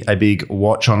definitely a big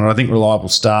watch on it. I think Reliable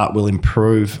Start will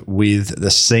improve with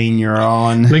the senior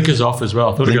on. Blinkers off as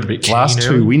well. I thought it got a bit keen. Last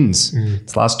 2 wins.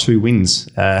 Its last 2 wins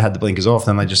had the blinkers off,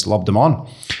 then they just lobbed them on.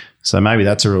 So maybe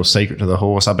that's a real secret to the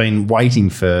horse. I've been waiting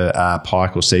for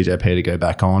Pike or CJP to go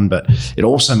back on, but it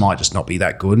also might just not be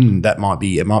that good, and it might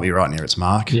be right near its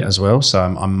mark as well. So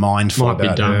I'm mindful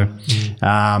about her.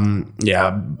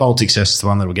 Bold Success is the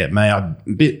one that will get me. I'm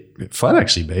a bit flat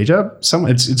actually, BJ.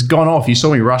 It's gone off. You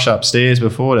saw me rush upstairs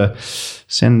before to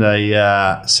send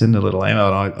a little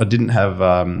email, and I didn't have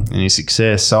any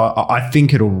success. So I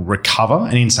think it'll recover.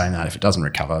 And in saying that, if it doesn't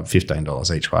recover,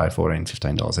 $15 each way,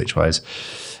 $15 each way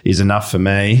is enough for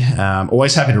me.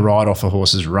 Always happy to ride off a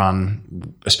horse's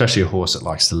run, especially a horse that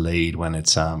likes to lead when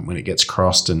it gets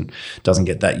crossed and doesn't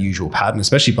get that usual pattern,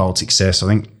 especially Bold Success. I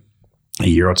think a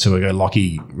year or two ago,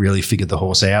 Lockie really figured the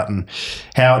horse out and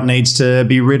how it needs to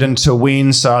be ridden to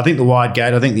win. So I think the Wide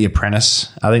Gate, I think the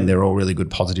Apprentice, I think they're all really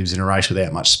good positives in a race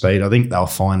without much speed. I think they'll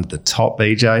find the top,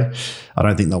 BJ. I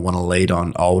don't think they'll want to lead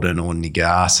on Olden or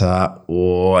Nagata,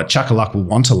 or Chuckaluck will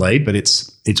want to lead, but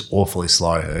it's awfully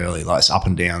slow early. Like, it's up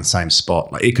and down, same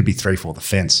spot. Like, it could be 3-4 the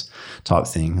fence type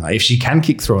thing. Like, if she can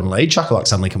kick through and lead, Chuckaluck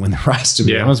suddenly can win the race, to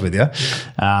be honest with you.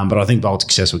 But I think Bold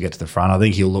Success will get to the front. I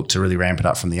think he'll look to really ramp it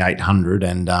up from the 800,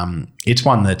 and it's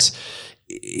one that,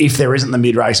 if there isn't the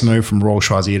mid-race move from Royal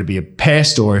Choisier to be a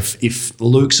pest, or if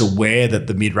Luke's aware that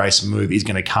the mid-race move is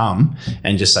going to come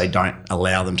and just say, don't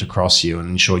allow them to cross you and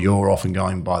ensure you're off and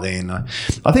going by then,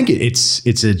 I think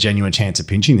it's a genuine chance of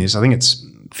pinching this. I think it's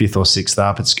 5th or 6th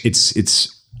up.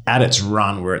 It's at its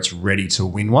run where it's ready to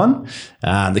win one.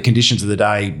 The conditions of the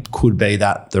day could be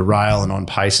that the rail and on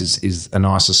pace is a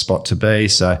nicer spot to be.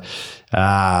 So,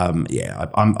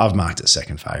 I've marked it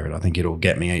second favourite. I think it'll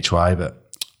get me each way, but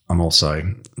I'm also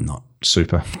not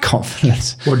super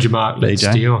confident. What did you mark? Let's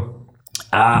Deal.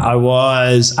 I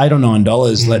was $8 or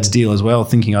 $9. Let's Deal as well,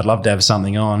 thinking I'd love to have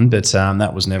something on, but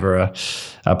that was never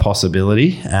a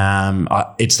possibility.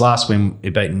 Its last win,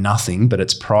 it beat nothing, but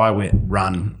its prior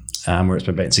run, where it's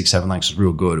been beaten 6-7 lengths, was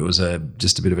real good. It was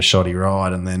just a bit of a shoddy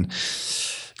ride, and then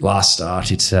last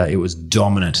start, it was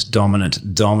dominant.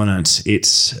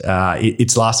 It's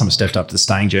last time it stepped up to the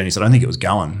staying journey, so I don't think it was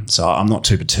going. So I'm not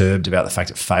too perturbed about the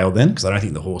fact it failed then, because I don't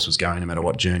think the horse was going no matter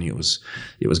what journey it was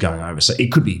going over. So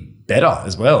it could be better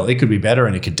as well. It could be better,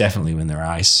 and it could definitely win the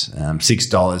race.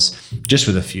 $6 just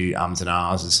with a few ums and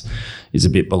ahs is a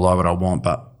bit below what I want,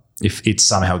 but if it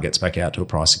somehow gets back out to a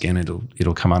price again,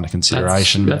 it'll come under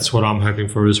consideration. That's what I'm hoping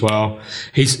for as well.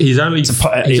 He's only it's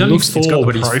four, got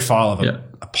the but profile of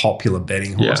a popular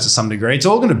betting horse to some degree. It's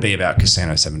all going to be about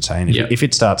Casino 17. If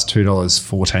it starts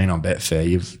 $2.14 on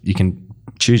Betfair, you can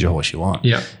choose your horse you want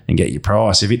and get your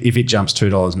price. If it jumps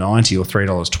 $2.90 or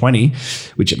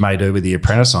 $3.20, which it may do with the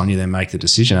Apprentice on, you then make the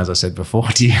decision. As I said before,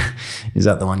 is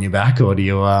that the one you back, or do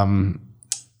you or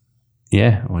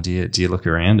do you look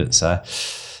around it? So.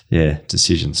 Yeah,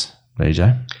 decisions,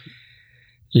 BJ.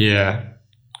 Yeah.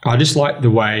 I just like the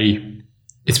way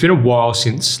it's been a while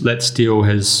since Let's Deal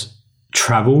has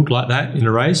travelled like that in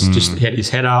a race. Just had his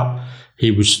head up.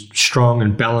 He was strong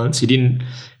and balanced. He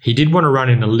did want to run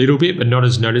in a little bit, but not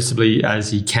as noticeably as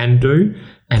he can do.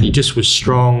 And he just was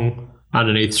strong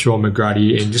underneath Sean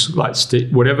McGrady, and just looked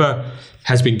like whatever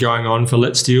has been going on for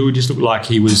Let's Deal, it just looked like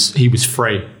he was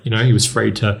free. He was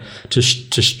free to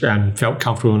and felt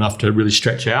comfortable enough to really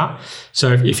stretch out.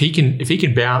 So if he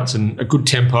can bounce, and a good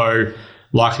tempo,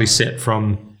 likely set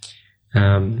from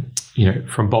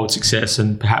Bold Success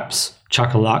and perhaps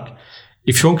Chuck a Luck,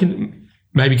 if Sean can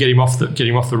maybe get him off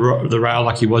the rail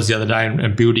like he was the other day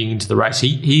and building into the race,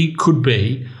 he could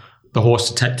be the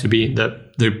horse to be in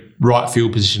the right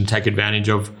field position, take advantage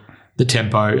of the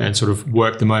tempo and sort of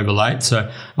work them over late.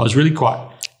 So I was really quite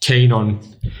keen on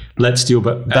Let's Deal,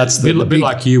 but that's a bit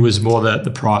like you, was more the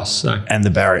price. So. And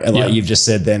the barrier, like you've just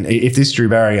said then, if this drew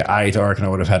barrier 8, I reckon I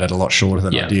would have had it a lot shorter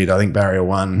than I did. I think barrier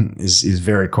 1 is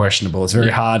very questionable. It's very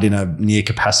hard in a near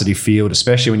capacity field,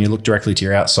 especially when you look directly to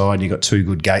your outside and you've got 2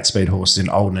 good gate speed horses in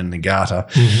Olden and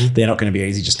Nagata. They're not going to be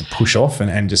easy just to push off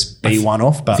and just be one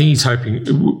off. But I think he's hoping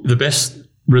the best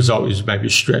result is maybe a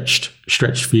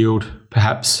stretched field,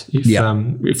 perhaps, if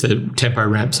the tempo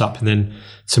ramps up and then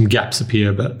some gaps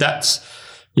appear. But that's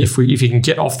if he can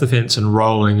get off the fence and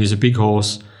rolling. He's a big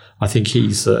horse. I think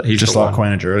he's just like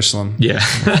Queen of Jerusalem. Yeah.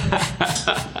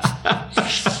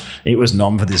 It was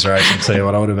nom for this race. I'll tell you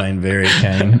what, I would have been very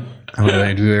keen. I would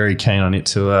have been very keen on it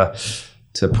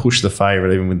to push the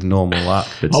favourite even with normal luck.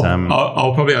 But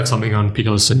I'll probably have something on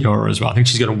Piccola Signora as well. I think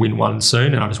she's going to win one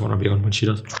soon, and I just want to be on when she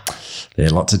does. There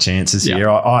are lots of chances here.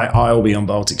 I will be on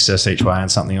Bold Success each way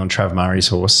and something on Trav Murray's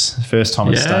horse. First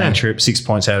time it's staying trip, 6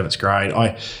 points out of its grade.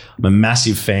 I'm a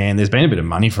massive fan. There's been a bit of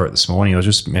money for it this morning. I was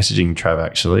just messaging Trav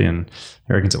actually, and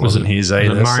he reckons it wasn't his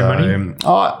either. Money?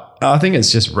 I think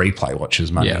it's just replay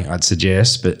watchers money, I'd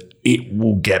suggest, but it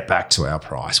will get back to our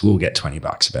price. We'll get $20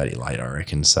 about it later, I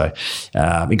reckon. So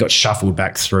it got shuffled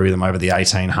back through them over the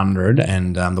 1800,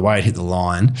 and the way it hit the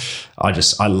line,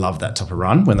 I love that type of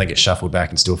run when they get shuffled back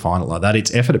and still find it like that.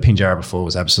 Its effort at Pinjarra before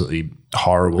was absolutely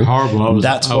horrible. I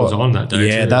was on that day.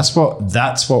 Yeah, too.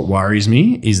 that's what worries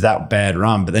me, is that bad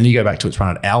run. But then you go back to its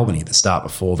run at Albany at the start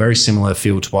before, very similar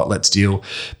field to what Let's Deal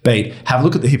beat. Have a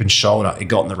look at the hip and shoulder it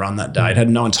got in the run that day. It had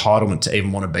no entitlement to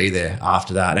even want to be there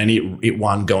after that, and it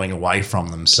won going away from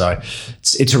them. So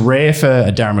it's rare for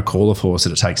a Darren McAuliffe horse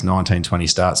that it takes 19, 20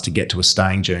 starts to get to a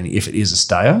staying journey if it is a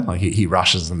stayer. Like he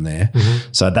rushes them there.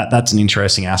 So that's an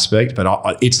interesting aspect.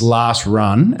 But its last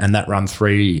run, and that run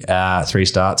three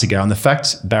starts ago, and the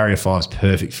fact barrier 5 is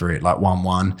perfect for it, like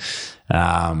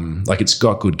 1-1. Like it's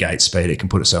got good gate speed. It can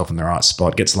put itself in the right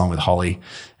spot. Gets along with Holly.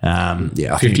 I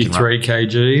think 53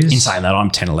 kgs. In saying that,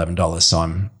 I'm $10, $11, so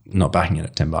I'm not backing it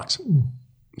at $10.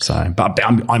 So, but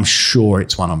I'm sure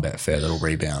it's one on Betfair that'll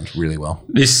rebound really well.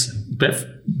 This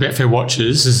Betfair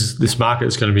watches, this market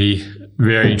is going to be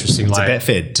very interesting. It's a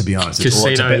Betfair, to be honest. It's a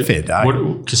Betfair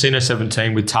day. Casino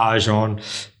 17 with Taj on,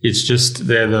 it's just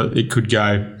there that it could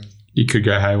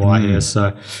go haywire here.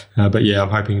 So, but yeah, I'm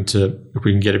hoping if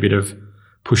we can get a bit of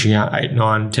pushing out $8,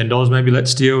 $9, $10 maybe.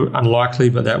 Let's Deal. Unlikely,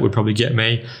 but that would probably get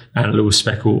me, and a little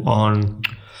speckle on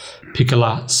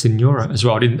Piccola Signora as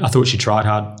well. I thought she tried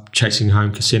hard chasing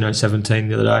home Casino 17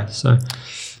 the other day. So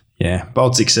yeah,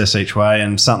 Bold Success each way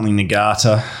and something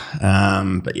Nagata.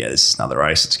 But yeah, this is another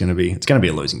race. It's going to be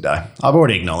a losing day. I've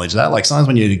already acknowledged that. Like sometimes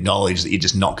when you acknowledge that you're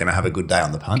just not going to have a good day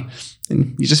on the punt,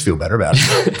 then you just feel better about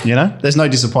it. There's no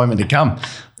disappointment to come.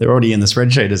 They're already in the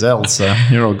spreadsheet as well, so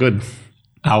you're all good.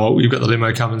 Oh, well, you've got the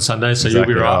limo coming Sunday, so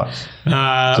Exactly you'll be right.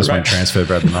 Just won't transfer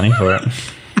Brad the money for it.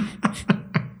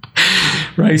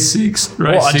 Race 6.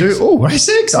 Race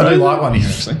 6. I do like one here,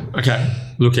 actually. Okay,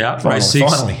 look out. Finally, Race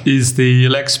 6 finally. is the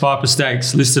Lex Piper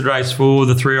Stakes, listed race for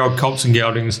the 3-year-old Colts and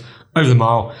Geldings over the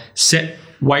mile. Set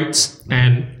weights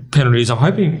and penalties. I'm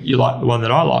hoping you like the one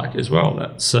that I like as well.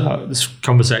 That's this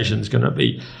conversation is going to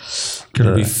be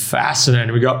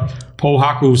fascinating. We got Paul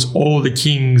Huckle's All the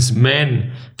King's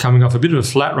Men coming off a bit of a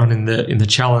flat run in the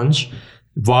challenge.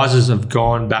 Advisors have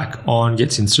gone back on,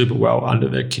 gets in super well under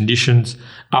the conditions,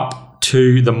 up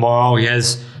to the mile. He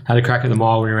has had a crack at the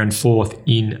mile when he ran 4th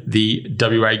in the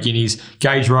WA Guineas.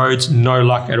 Gage Rhodes, no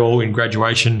luck at all in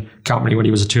Graduation Company when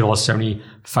he was a $2.70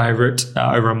 favourite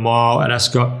over a mile at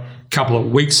Ascot a couple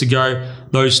of weeks ago.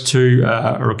 Those two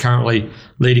are currently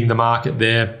leading the market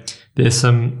there. There's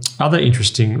some other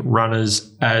interesting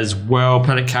runners as well.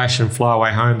 Planet Cash and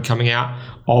Flyaway Home coming out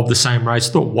of the same race.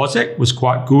 I thought Wozek was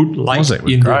quite good late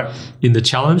in the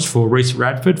challenge for Reece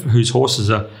Radford, whose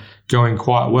horses are going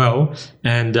quite well.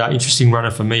 And interesting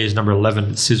runner for me is number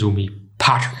 11, Sizzle Me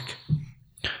Patrick.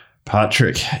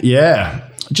 Yeah.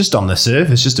 Just on the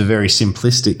surface, just a very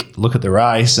simplistic look at the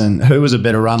race. And who was a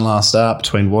better run last start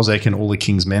between Wozek and All the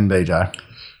King's Men, BJ?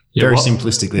 Yeah, very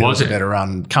simplistically, it was a better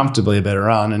run, comfortably a better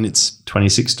run, and it's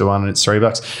 26 to 1 and it's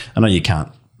 $3. I know you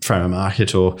can't frame a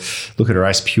market or look at a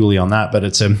race purely on that,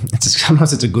 but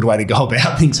sometimes it's a good way to go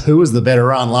about things. Who was the better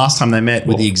run last time they met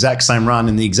with the exact same run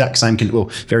in the exact same,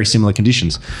 very similar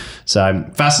conditions? So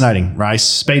fascinating race.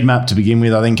 Speed map to begin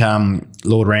with. I think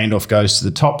Lord Randolph goes to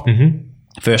the top. Mm-hmm.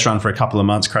 First run for a couple of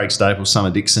months, Craig Staples,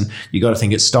 Summer Dixon. You got to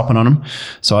think it's stopping on him.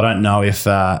 So I don't know if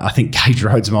I think Gage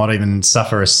Rhodes might even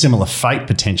suffer a similar fate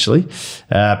potentially.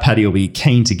 Paddy will be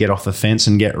keen to get off the fence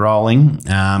and get rolling.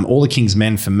 All the King's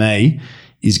Men for me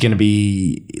is going to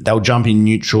be, they'll jump in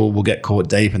neutral, will get caught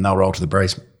deep, and they'll roll to the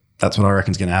breeze. That's what I reckon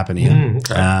is going to happen here.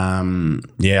 Okay.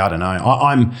 I don't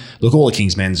know. Look, All the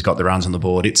King's Men's got the runs on the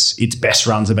board. Its best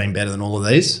runs have been better than all of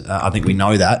these. I think we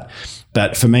know that.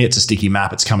 But for me, it's a sticky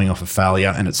map. It's coming off a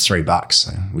failure, and it's $3.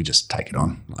 So we just take it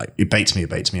on. Like, it beats me.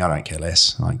 I don't care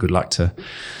less. Like, good luck to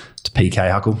PK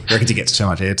Huckle. I reckon he gets too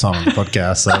much airtime on the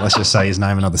podcast. So let's just say his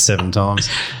name another 7 times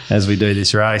as we do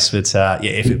this race. But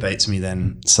if it beats me,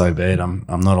 then so be it. I'm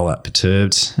not all that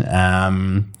perturbed.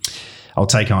 I'll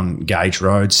take on Gage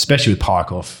Rhodes, especially with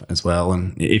Pike off as well.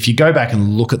 And if you go back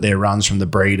and look at their runs from the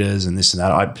breeders and this and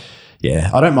that,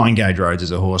 I don't mind Gage Rhodes as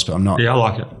a horse, but I'm not. Yeah, I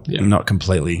like it. Yeah. I'm not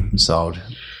completely sold.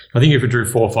 I think if it drew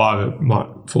 4-5, it might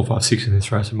 4-5-6 in this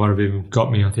race. It might have even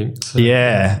got me, I think. So.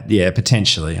 Yeah,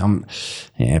 potentially.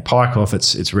 Pike off.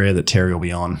 It's rare that Terry will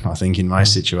be on, I think, in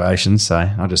most situations. So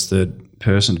I just third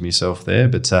person to myself there.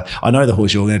 But I know the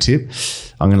horse you're going to tip.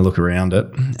 I'm going to look around it.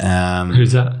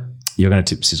 Who's that? You're going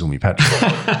to tip Sizzle Me Patrick.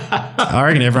 I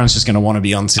reckon everyone's just going to want to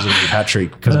be on Sizzle Me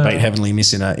Patrick because it beat Heavenly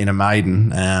Miss in a maiden.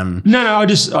 No, I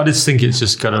just think it's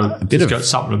just got got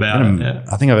something about it. Yeah.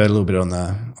 I think I've heard a little bit on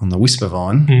the Whisper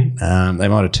Vine. They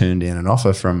might have turned in an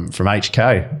offer from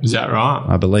HK. Is that right?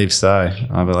 I believe so.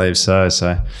 So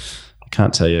I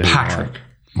can't tell you Patrick.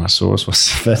 My source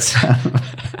was, but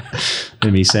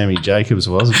maybe Sammy Jacobs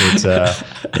was. But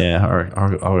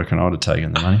I reckon I would have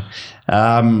taken the money.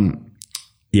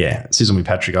 Sizzle Me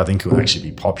Patrick, I think, will actually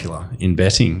be popular in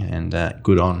betting, and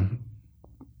good on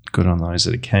those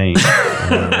that are keen.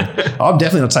 I'm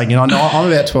definitely not taking it on. I'm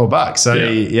about $12. So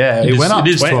it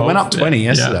went up 20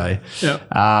 yesterday.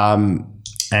 Yeah.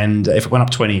 And if it went up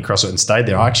 20 across it and stayed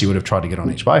there, I actually would have tried to get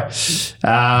on each way.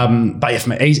 But for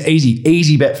me,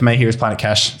 easy bet for me here is Planet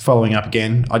Cash. Following up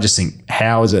again, I just think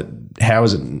how is it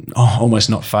almost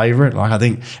not favourite? I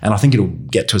think it'll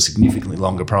get to a significantly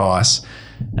longer price.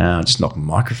 Just knocked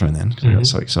my microphone then because I got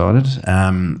so excited.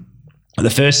 The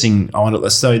first thing I want to,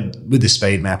 so with the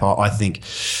speed map, I think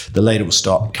the leader will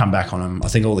stop, come back on him. I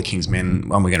think All the King's Men,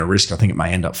 one we're going to risk. I think it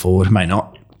may end up forward, it may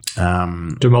not.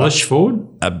 Demolish forward?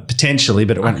 Potentially,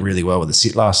 but it went really well with the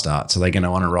sit last start. So they're going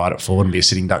to want to ride it forward and be a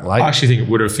sitting duck late. I actually think it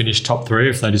would have finished top 3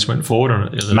 if they just went forward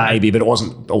on it. Maybe, but it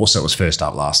wasn't. Also, it was first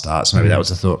up last start. So maybe that was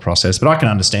the thought process. But I can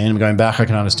understand them going back. I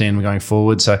can understand them going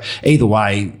forward. So either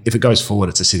way, if it goes forward,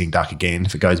 it's a sitting duck again.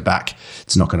 If it goes back,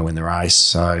 it's not going to win the race.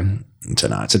 So I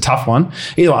don't know. It's a tough one.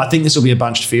 Either way, I think this will be a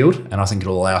bunched field, and I think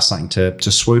it'll allow something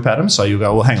to swoop at them. So you'll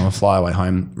go, well, hang on, Flyaway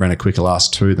Home ran a quicker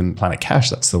last 2 than Planet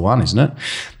Cash. That's the one, isn't it?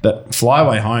 But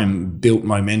Flyaway Home built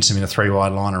momentum in a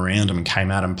 3-wide line around them and came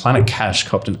at them. Planet Cash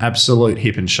copped an absolute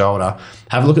hip and shoulder.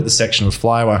 Have a look at the section with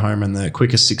Flyaway Home and the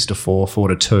quickest 6-4,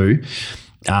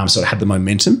 4-2. So it had the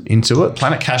momentum into it.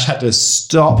 Planet Cash had to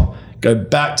stop, go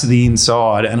back to the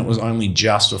inside, and it was only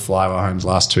just a Flyaway Home's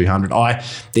last 200.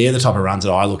 They're the type of runs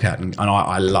that I look at, and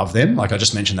I love them. Like I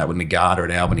just mentioned that with Nagata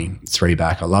at Albany, 3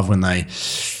 back. I love when they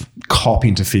cop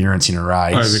interference in a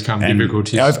race. Overcome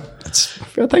difficulties.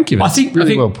 Thank you. I think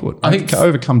well put. I think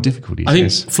overcome difficulties. I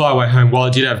think Flyaway Home, while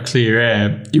it did have clear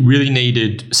air, it really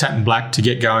needed Satin Black to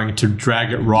get going to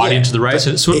drag it right into the race.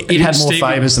 And it had more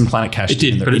favours than Planet Cash. It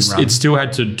did, but it still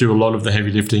had to do a lot of the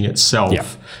heavy lifting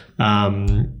itself.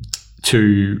 And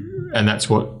that's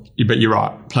what. But you're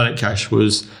right. Planet Cash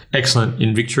was excellent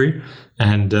in victory,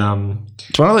 and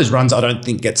it's one of those runs I don't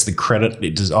think gets the credit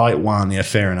it does. It won,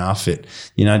 fair enough. It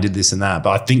did this and that,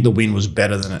 but I think the win was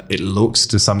better than it looks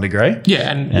to some degree.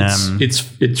 Yeah, and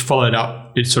it's followed up.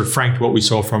 It sort of franked what we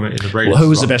saw from it in the Breeders. Well, who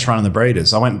was the best run in the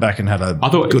Breeders? I went back and had a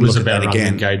good look at that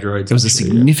again. Gauge Roads. It was a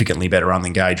significantly better run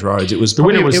than Gauge Roads. It was the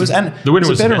winner was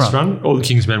the best run. All the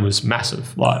Kingsmen was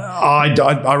massive.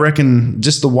 I reckon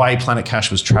just the way Planet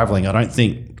Cash was travelling, I don't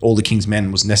think All the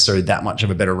Kingsmen was necessarily that much of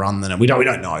a better run than it. We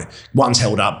don't know. One's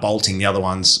held up, bolting. The other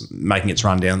one's making its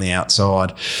run down the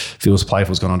outside. Feels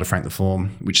Playful's gone on to frank the form,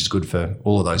 which is good for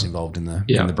all of those involved in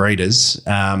the Breeders.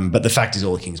 But the fact is,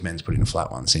 All the Kingsmen's put in a flat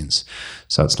one since,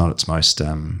 so it's not its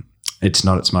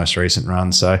most recent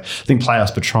run. So I think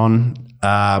Playhouse Patron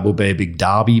will be a big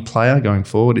Derby player going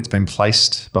forward. It's been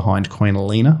placed behind Queen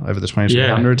Alina over the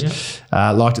 2300.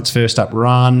 Liked its first up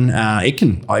run. It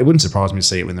wouldn't surprise me to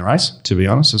see it win the race, to be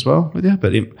honest, as well with you.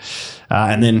 But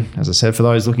and then, as I said, for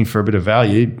those looking for a bit of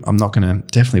value, I'm not going to,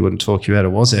 definitely wouldn't talk you out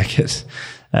of Wozzeck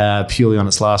purely on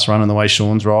its last run and the way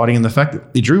Sean's riding, and the fact that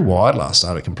it drew wide last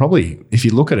start. It can probably, if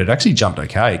you look at it, actually jumped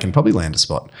okay. It can probably land a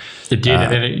spot. It did,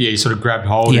 and then he sort of grabbed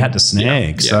hold. He had to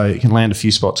snag, so it can land a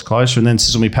few spots closer. And then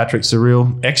Sizzle Me Patrick's a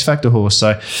real X Factor horse.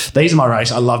 So these are my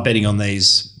race. I love betting on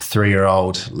these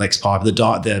 3-year-old Lex Piper, the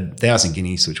 1,000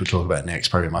 Guineas, which we'll talk about next.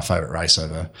 Probably my favourite race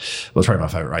it's probably my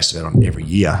favourite race to bet on every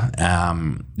year.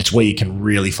 It's where you can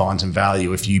really find some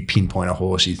value if you pinpoint a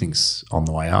horse you think's on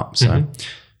the way up. So.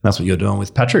 That's what you're doing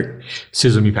with Patrick.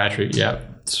 Sizzle Me Patrick, yeah.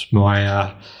 It's my.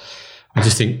 I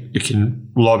just think it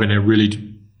can lob in a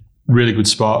really, really good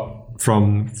spot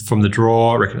from the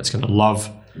draw. I reckon it's going to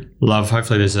love.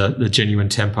 Hopefully, there's a genuine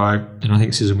tempo, and I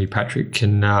think Sizzle Me Patrick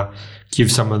can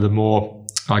give some of the more,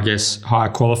 I guess, higher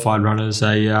qualified runners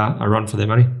a run for their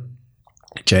money.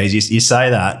 Jeez, you say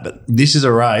that, but this is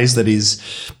a race that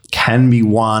can be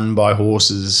won by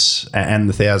horses and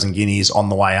the 1,000 Guineas on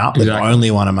the way up. Exactly. They've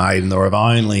only won a maiden, or have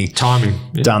only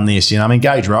done this. I mean,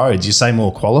 Gauge Roads, you say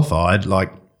more qualified,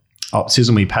 like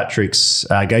Sizzle Me Patrick's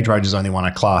Gauge Roads has only won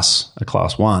a class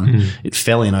 1. It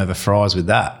fell in over Fries with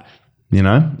that.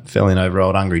 Fell in over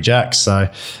old Hungry Jacks. So,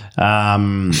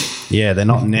 they're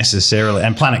not necessarily.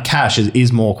 And Planet Cash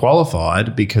is more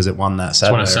qualified because it won that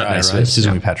Saturday race.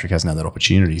 Sizzle Me Patrick hasn't had that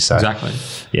opportunity. So, exactly.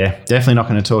 Yeah, definitely not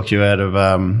going to talk you out of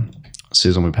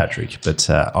Sizzle Me Patrick. But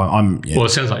I'm. Yeah. Well,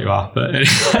 it sounds like you are. But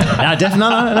no,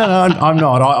 I'm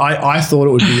not. I thought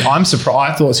it would be. I'm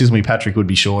surprised. I thought Sizzle Me Patrick would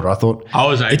be shorter. I thought I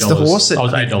was $8. It's the horse that I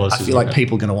was $8. I feel like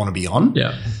people are going to want to be on.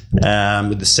 Yeah.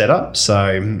 With the setup.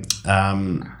 So,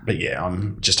 but yeah,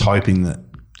 I'm just hoping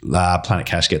that Planet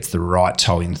Cash gets the right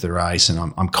toe into the race,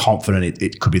 and I'm confident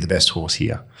it could be the best horse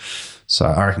here. So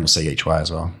I reckon we'll see each way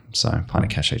as well. So Planet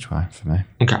Cash each way for me.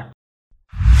 Okay.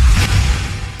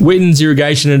 Witten's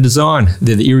Irrigation and Design.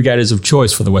 They're the irrigators of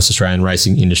choice for the West Australian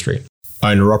racing industry.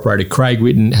 Owner-operator Craig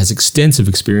Witten has extensive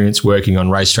experience working on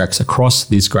racetracks across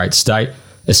this great state,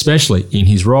 especially in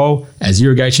his role as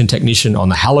irrigation technician on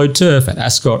the hallowed turf at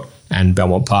Ascot and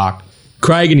Belmont Park.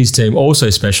 Craig and his team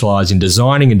also specialise in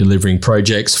designing and delivering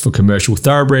projects for commercial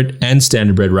thoroughbred and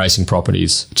standardbred racing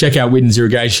properties. Check out Witten's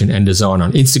Irrigation and Design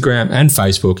on Instagram and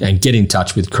Facebook and get in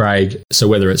touch with Craig. So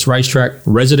whether it's racetrack,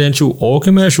 residential or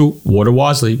commercial, water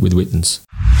wisely with Witten's.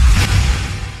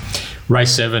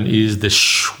 Race 7 is the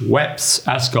Schweppes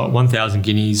Ascot 1,000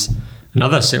 Guineas.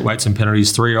 Another set weights and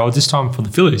penalties 3-year-olds, this time for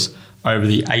the fillies, over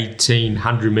the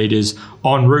 1,800 metres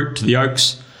en route to the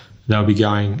Oaks. They'll be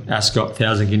going Ascot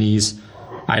 1,000 Guineas,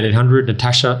 1,800,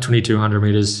 Natasha 2,200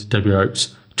 metres, W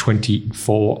Oaks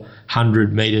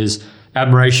 2,400 metres.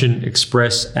 Admiration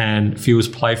Express and Feels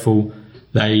Playful,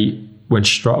 they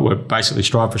were basically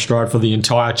stride for stride for the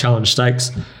entire Challenge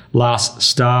Stakes last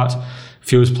start.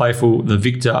 Feels Playful, the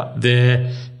victor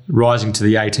there, rising to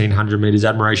the 1,800 metres.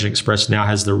 Admiration Express now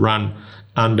has the run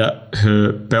under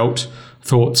her belt.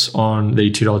 Thoughts on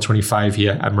the $2.25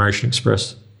 here, Admiration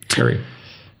Express, Terry?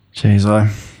 Jeez, a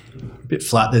bit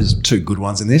flat. There's 2 good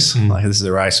ones in this. Like, this is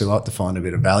a race we like to find a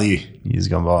bit of value. Years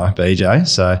gone by, BJ.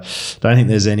 So don't think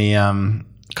there's any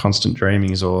Constant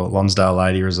Dreamings or Lonsdale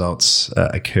Lady results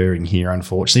occurring here,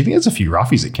 unfortunately. I think there's a few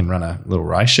roughies that can run a little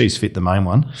race. She's Fit, the main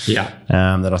one. Yeah.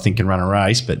 That I think can run a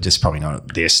race, but just probably not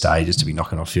at their stages to be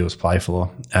knocking off Feels Playful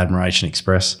or Admiration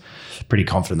Express. Pretty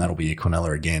confident that'll be a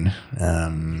Quinella again,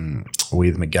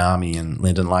 with Megami and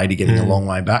Linden Lady getting a long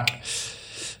way back.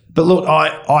 But look,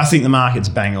 I think the market's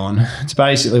bang on. It's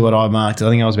basically what I marked. I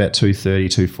think I was about 230,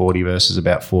 240 versus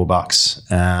about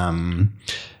 $4.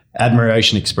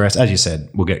 Admiration Express, as you said,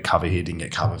 we'll get cover here, didn't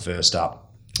get cover first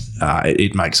up.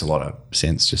 It makes a lot of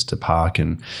sense just to park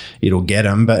and it'll get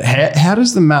them. But how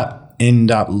does the map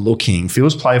end up looking?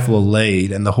 Feels Playful a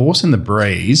lead, and the horse in the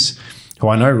breeze, who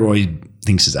I know Roy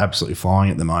thinks is absolutely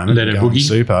flying at the moment, Let Her Boogie.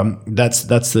 super. That's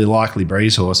the likely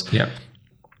breeze horse. Yep.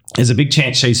 There's a big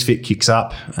chance She's Fit kicks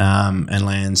up and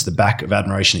lands the back of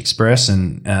Admiration Express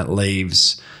and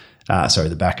leaves.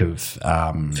 The back of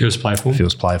Feels Playful.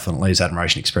 Feels Playful, and leaves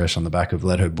Admiration Express on the back of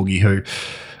Let Her Boogie, who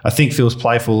I think Feels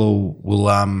Playful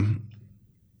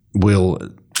will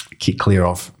kick clear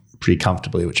of pretty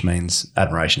comfortably, which means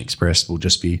Admiration Express will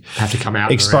just be have to come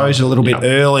out exposed a little bit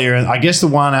earlier. And I guess the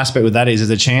one aspect with that is there's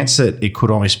a chance that it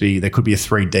could almost be, there could be a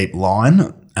 3 deep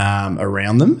line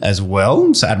around them as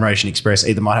well. So Admiration Express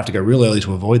either might have to go real early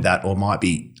to avoid that, or might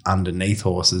be underneath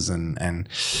horses and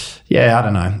yeah, I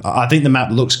don't know. I think the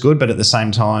map looks good, but at the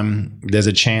same time, there's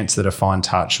a chance that a Fine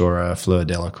Touch or a Fleur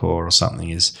Delacour or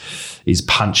something is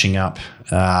punching up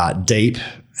deep.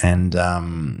 And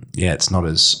it's not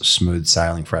as smooth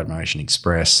sailing for Admiration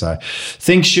Express. So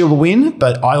think she'll win,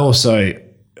 but I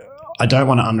don't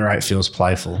want to underrate Feels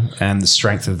Playful and the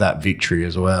strength of that victory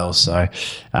as well. So,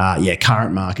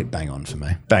 current market, bang on for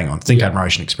me. Bang on. Think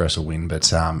Admiration Express will win,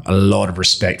 but a lot of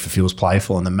respect for Feels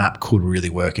Playful, and the map could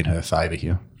really work in her favour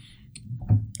here.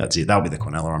 That's it. That'll be the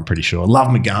Quinella, I'm pretty sure. Love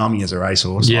Megami as a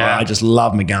racehorse. Yeah. I just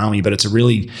love Megami, but it's a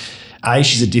really...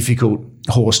 she's a difficult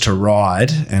horse to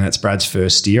ride, and it's Brad's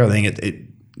first steer. I think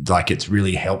it's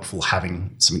really helpful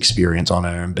having some experience on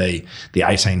her, and B, the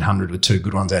 1800 with 2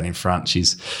 good ones out in front.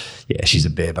 She's a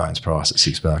bare bones price at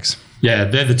 $6. Yeah,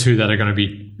 they're the 2 that are going to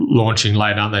be launching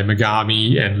late, aren't they?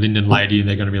 Megami and Linden Lady, and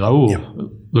they're going to be like,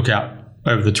 look out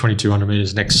over the 2,200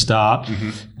 metres next start.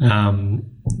 Mm-hmm.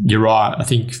 You're right. I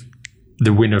think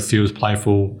the winner Feels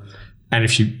Playful, and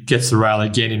if she gets the rail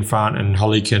again in front and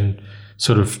Holly can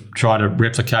sort of try to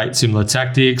replicate similar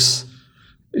tactics,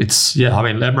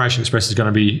 Admiration Express is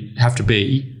going to have to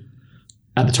be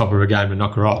at the top of her game and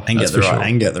knock her off. And get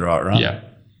the right run. Yeah.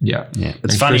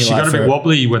 It's funny. She got a bit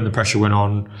wobbly when the pressure went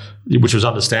on, which was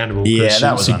understandable. Yeah,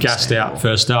 that was she gassed out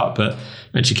first up,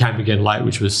 and she came again late,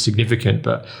 which was significant.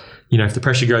 But if the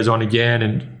pressure goes on again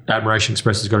and Admiration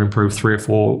Express has got to improve 3 or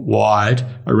 4 wide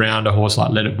around a horse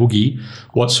like Let It Boogie,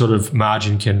 what sort of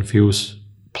margin can Feels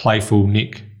Playful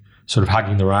nick? Sort of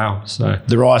hugging the rail. So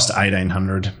the rise to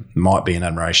 1,800 might be in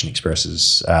Admiration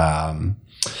Express's favour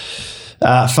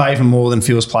more than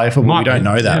Feels Playful, but we don't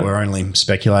know that. Yeah. We're only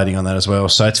speculating on that as well.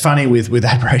 So it's funny with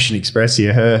Admiration Express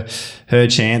here, her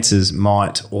chances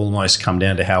might almost come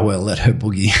down to how well Let Her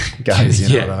Boogie goes.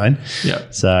 You know what I mean? Yeah.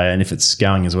 So, and if it's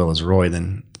going as well as Roy,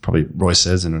 then probably Roy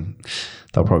says, and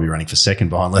they'll probably be running for second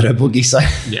behind Let Her Boogie. So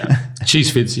yeah, She's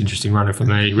Fit's interesting runner for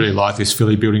me. Really like this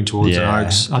filly building towards an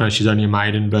Oaks. I know she's only a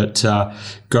maiden, but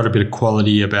got a bit of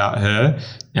quality about her.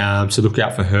 So look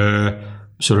out for her.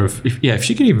 Sort of, if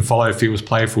she can even follow Feels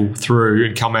Playful through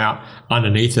and come out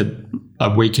underneath it, a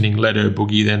weakening Let Her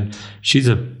Boogie, then she's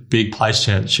a big place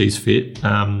chance. She's Fit.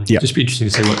 Just be interesting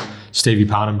to see what Stevie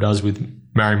Parnham does with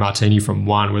Mary Martini from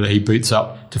 1, whether he boots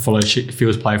up to follow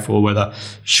Feels Playful, whether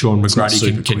Sean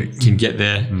McGrady can get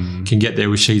there, can get there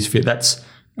with She's Fit. That's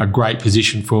a great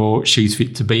position for She's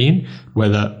Fit to be in.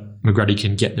 Whether McGrady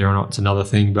can get there or not, it's another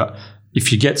thing. But if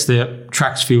she gets there,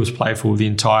 tracks Feels Playful the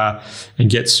entire and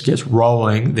gets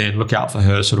rolling, then look out for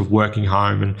her sort of working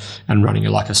home and running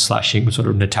like a slashing sort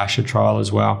of Natasha trial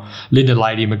as well. Linda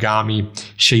Lady, Megami,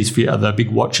 She's Fit are the big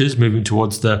watchers moving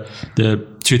towards the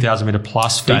 2,000 metre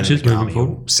plus features moving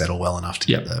forward. Settle well enough to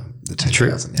get the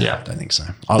 2,000. Yeah, I don't think so.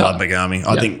 I love Megami.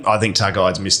 I think Tug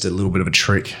Guide's missed a little bit of a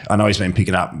trick. I know he's been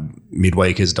picking up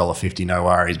midweekers, $1.50, no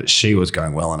worries, but she was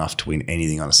going well enough to win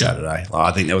anything on a Saturday.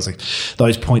 I think there was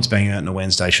those points being earned on a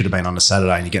Wednesday should have been on a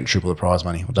Saturday, and you're getting triple the prize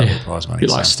money or double the prize money. A bit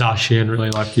like Star Shan,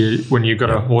 really, like when you've got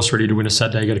a horse ready to win a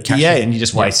Saturday, you got to cash it. And you're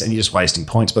just wasting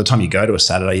points. By the time you go to a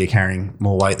Saturday, you're carrying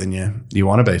more weight than you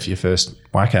want to be for your first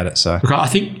whack at it. So look, I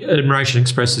think Admiration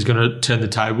Express is going to turn the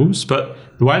tables, but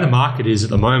the way the market is at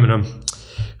the moment,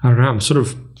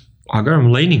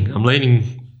 I'm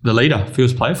leaning the leader,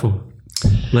 Feels Playful.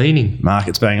 Leaning.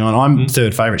 Market's bang on. I'm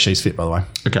third favourite. She's Fit, by the way.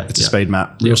 Okay. It's a speed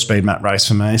map, real speed map race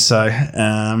for me. So,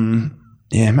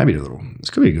 maybe this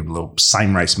could be a good little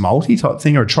same race multi type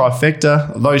thing or a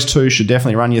trifecta. Those two should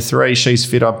definitely run your 3. She's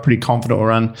Fit, I'm pretty confident will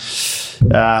run.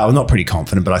 Well, not pretty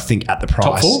confident, but I think at the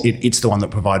price, it's the one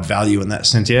that provide value in that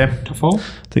sense. Yeah, Top 4. I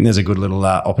think there's a good little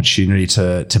opportunity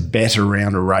to bet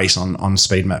around a race on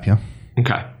speed map here.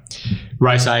 Okay.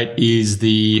 Race 8 is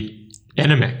the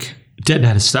Enemec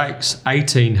Detonator Stakes,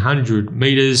 1,800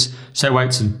 metres. So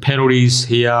weights and penalties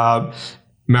here.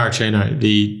 Maricino,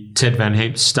 the Ted Van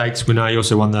Heemst Stakes winner. He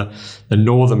also won the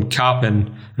Northern Cup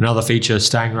and another feature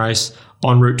staying race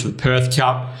en route to the Perth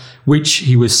Cup, which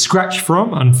he was scratched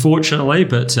from, unfortunately,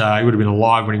 but he would have been a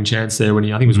live winning chance there when I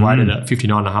think he was weighted at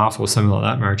 59.5 or something like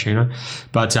that, Maricino.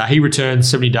 But he returned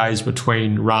 70 days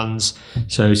between runs,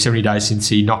 so 70 days since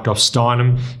he knocked off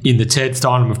Steinem in the TED.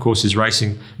 Steinem, of course, is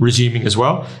resuming as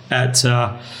well at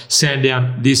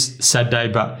Sandown this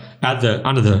Saturday, but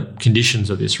under the conditions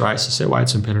of this race, the set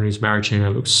weights and penalties,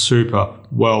 Maricino looks super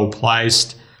well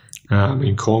placed.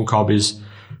 Corn Cob is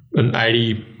an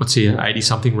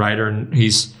 80-something rater, and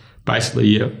he's basically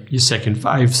your second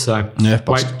fave. So Nerf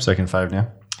Boss, second fave now.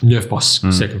 Nerf Boss,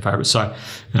 second favourite. So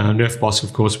Nerf Boss,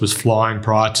 of course, was flying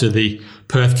prior to the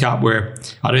Perth Cup, where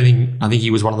I think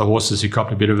he was one of the horses who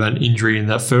copped a bit of an injury in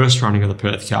the first running of the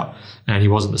Perth Cup, and he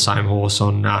wasn't the same horse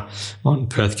on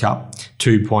Perth Cup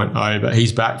 2.0. But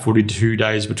he's back 42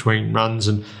 days between runs,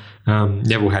 and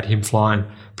Neville had him flying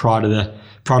prior to the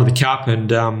Cup. And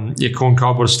Corn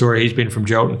Cob, what a story. He's been from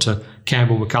Gelton to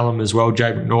Campbell McCullum as well.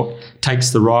 Jay McNaught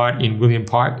takes the ride in William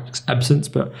Pike's absence,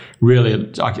 but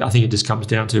really I think it just comes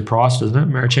down to price, doesn't it,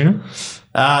 Maricino?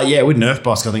 With Nerf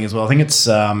Bosk, I think as well. I think it's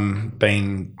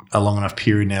been a long enough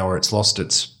period now where it's lost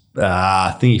its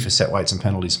thingy for set weights and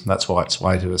penalties. That's why it's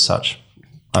weighted as such,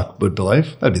 I would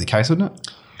believe. That'd be the case, wouldn't it?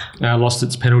 Lost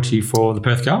its penalty for the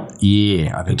Perth Cup?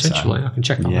 Yeah, I think potentially. So. I can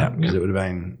check on that. Because it would have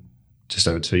been just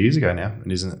over 2 years ago now,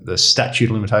 and isn't it the statute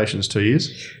of limitations 2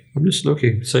 years? I'm just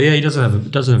looking. So he doesn't have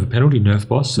a penalty, Nerf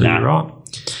Boss. So you're right.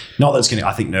 Not that it's going to.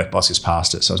 I think Nerf Boss is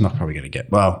past it, so it's not probably going to get.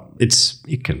 Well, it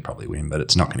can probably win, but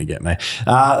it's not going to get me.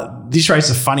 This race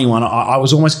is a funny one. I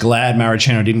was almost glad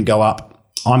Maricino didn't go up.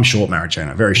 I'm short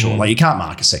Maricino, very short. Like you can't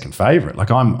mark a second favourite. Like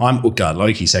I'm Utgard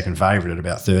Loki second favourite at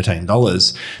about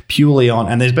 $13 purely on,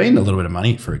 and there's been a little bit of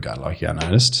money for Utgard Loki, I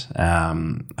noticed.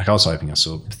 Like I was hoping I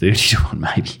saw 30 to 1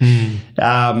 maybe.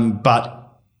 But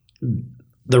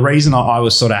the reason I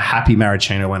was sort of happy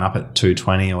Maricino went up at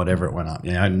 220 or whatever it went up,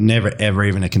 never ever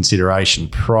even a consideration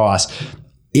price.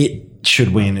 It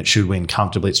should win. It should win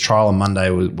comfortably. Its trial on Monday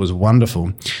was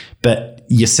wonderful. But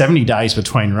you're 70 days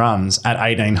between runs at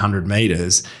 1,800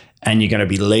 metres and you're going to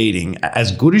be leading.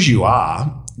 As good as you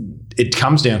are, it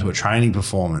comes down to a training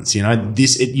performance.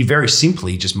 You very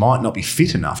simply just might not be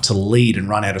fit enough to lead and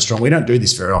run out of strong. We don't do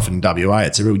this very often in WA.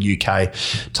 It's a real UK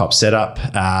type setup.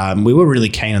 We were really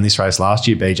keen on this race last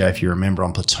year, BJ, if you remember,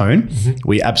 on Platoon. Mm-hmm.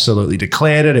 We absolutely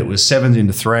declared it. It was 7s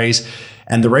into 3s.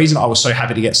 And the reason I was so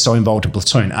happy to get so involved in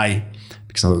Platoon, A,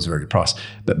 because I thought it was a very good price,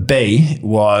 but B,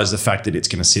 was the fact that it's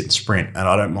going to sit and sprint, and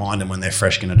I don't mind them when they're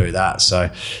fresh going to do that. So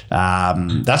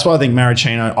that's why I think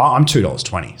Maricino, I'm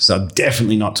 $2.20, so I'm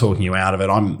definitely not talking you out of it.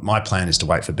 My plan is to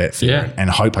wait for Betfair and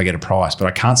hope I get a price, but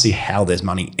I can't see how there's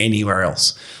money anywhere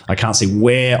else. I can't see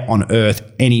where on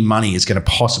earth any money is going to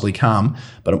possibly come,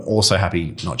 but I'm also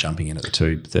happy not jumping in at the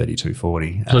 230,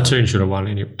 240. Platoon should have won.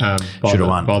 Should have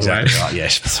won, exactly right.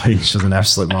 Yes, Platoon was an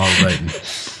absolute mile beaten.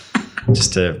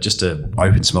 Just to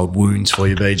open some old wounds for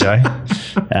you, BJ.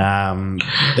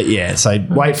 But yeah, so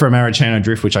wait for a Maricino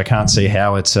drift, which I can't see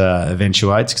how it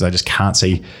eventuates because I just can't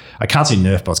see. I can't see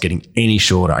Nerf Boss getting any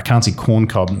shorter. I can't see Corn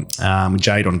Cob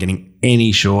Jadon getting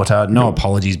any shorter. No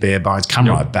apologies, bare bones. Come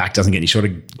right back, doesn't get any shorter.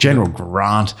 General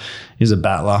Grant is a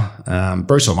battler.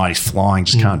 Bruce Almighty's flying,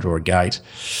 just can't draw a gate.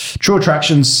 True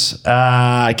Attractions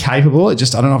capable. I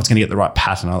don't know if it's going to get the right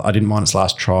pattern. I didn't mind its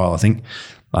last trial. I think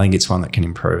it's one that can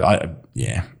improve.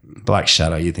 Black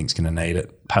Shadow, you think's going to need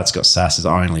it. Pat's got Sass is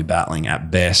only battling at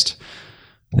best.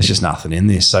 There's just nothing in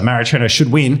this. So Maricino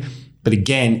should win. But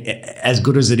again, as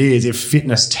good as it is, if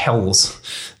fitness tells,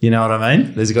 you know what I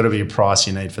mean? There's got to be a price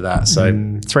you need for that. So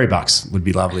 $3 would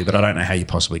be lovely, but I don't know how you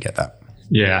possibly get that.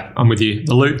 Yeah, I'm with you.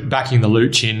 Backing the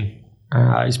Luchin.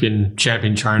 He's been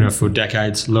champion trainer for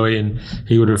decades, Louis, and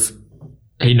he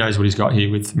knows what he's got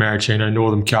here with Maricino,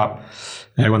 Northern Cup.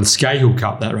 They won the Scahill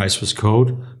Cup, that race was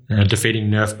called, defeating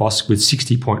Nerf Bosk with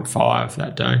 60.5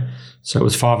 that day. So it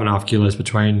was 5.5 kilos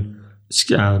between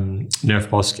Nerf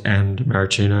Bosk and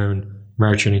Maricino, and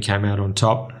Maricino came out on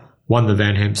top, won the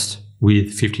Van Heemst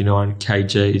with 59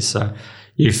 kgs. So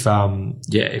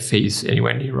if he's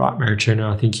anywhere near right,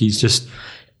 Maricino, I think he's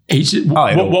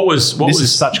This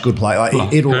is such good play.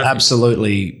 Like it'll perfect.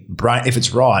 Absolutely if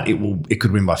it's right, it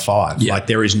could win by 5. Yeah. Like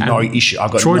there is no issue.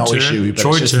 I've got no issue.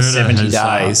 But it's just 70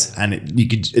 days, and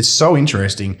it's so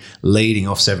interesting leading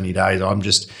off 70 days. I'm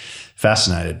just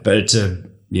fascinated. But it's I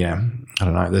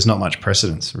don't know. There's not much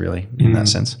precedence really in that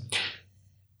sense.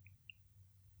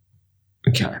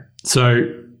 Okay,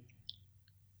 so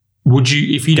would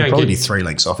you if you don't probably be 3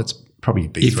 lengths off? It's probably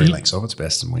be 3 lengths off. It's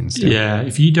best and wins. Yeah,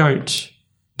 if you don't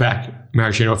back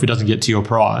Maraschino, if it doesn't get to your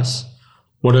price,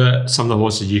 what are some of the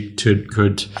horses you could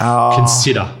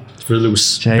consider for a little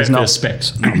bit of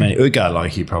specs? Not many. Ugo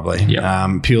Loki probably.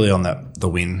 Yep. Purely on the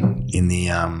win in the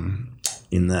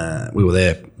we were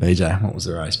there, BJ. What was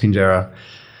the race? Pinjarra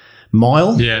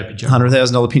Mile. Yeah,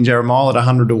 $100,000 Pinjarra Mile at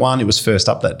 100 to 1. It was first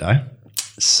up that day.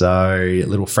 So a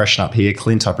little freshen up here.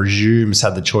 Clint, I presume, has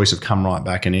had the choice of come right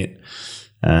back in it.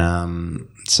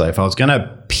 So if I was going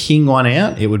to ping one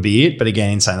out, it would be it. But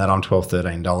again, saying that, I'm $12,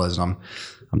 $13, and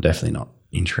I'm definitely not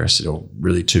interested or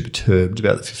really too perturbed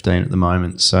about the 15 at the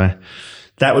moment. So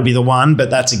that would be the one. But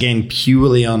that's again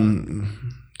purely on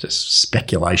just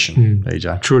speculation.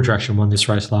 BJ. True Attraction won this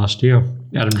race last year.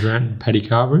 Adam Durant and Paddy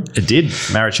Carberry. It did.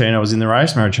 Maraschino was in the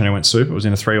race. Maraschino went super. It was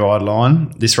in a 3-wide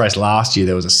line. This race last year,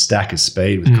 there was a stack of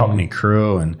speed with Cockney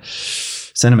Crew and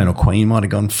Sentimental Queen might have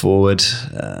gone forward.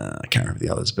 I can't remember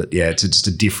the others, but yeah, it's just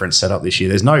a different setup this year.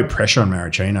 There's no pressure on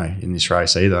Maraschino in this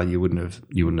race either. You wouldn't have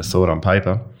thought on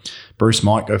paper. Bruce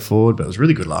might go forward, but it was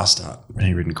really good last start.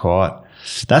 Really ridden quiet.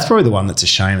 That's probably the one that's a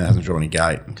shame that hasn't drawn any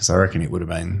gate, because I reckon it would have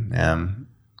been a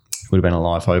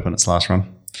live hope on its last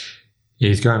run. Yeah,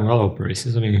 he's going well, old Bruce,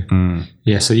 isn't he?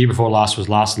 Yeah, so the year before last was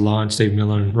Last Line, Steve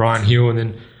Miller and Ryan Hill, and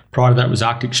then prior to that was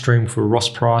Arctic Stream for Ross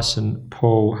Price and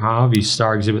Paul Harvey.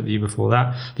 Star Exhibit the year before that.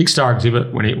 I think Star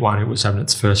Exhibit, when it won, it was having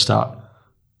its first start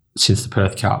since the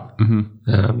Perth Cup.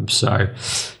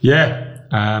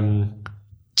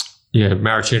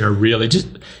 Maraschino really just,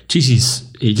 he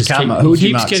just who would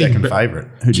you mark second favourite?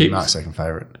 Who do you mark second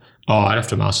favourite? Oh, I'd have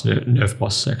to mark Nerf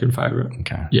Boss second favourite.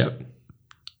 Okay. Yep.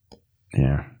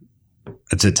 Yeah.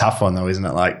 It's a tough one though, isn't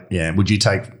it? Like, yeah, would you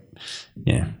take...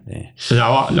 Yeah.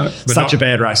 No, such a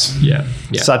bad race. Yeah.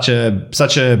 Such a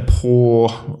poor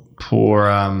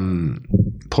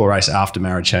race after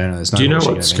Maraschino. There's no. Do you know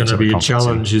what's going to be a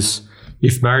challenge is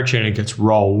if Maraschino gets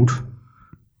rolled,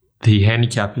 the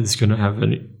handicap is going to have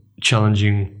a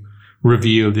challenging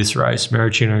review of this race.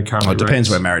 Maraschino currently. It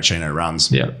depends where Maraschino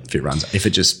runs. Yeah.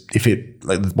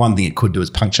 One thing it could do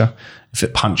is puncture. If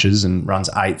it punches and runs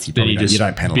 8th, you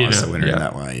don't penalise the winner in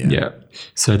that way. Yeah.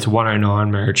 So it's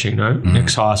 109 Maraschino.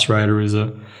 Next highest rater is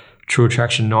a True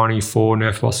Attraction 94,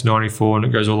 Nerf Boss 94, and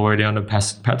it goes all the way down to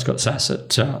Pat's Got Sass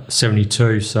at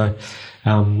 72. So,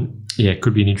 it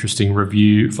could be an interesting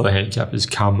review for the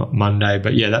handicappers come Monday.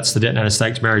 But yeah, that's the Detonator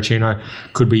Stakes. Maraschino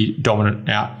could be dominant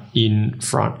out in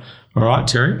front. All right,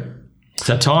 Terry. It's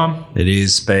that time. It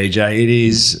is, BJ. It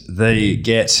is the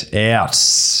Get Out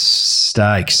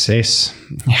Stakes.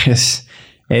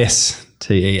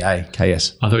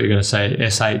 S-T-E-A-K-S. I thought you were going to say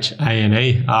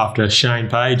S-H-A-N-E after Shane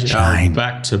Page, our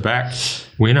back-to-back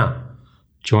winner,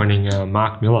 joining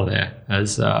Mark Miller there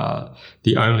as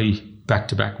the only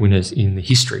back-to-back winners in the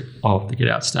history of the Get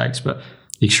Out Stakes. But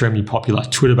the extremely popular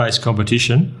Twitter-based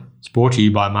competition is brought to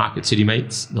you by Market City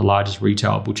Meats, the largest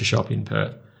retail butcher shop in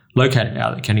Perth, located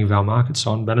out at Canning Vale Markets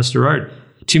on Bannister Road.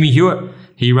 Timmy Hewitt,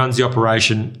 he runs the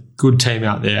operation. Good team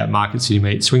out there at Market City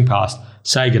Meats. Swing past,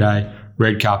 say g'day,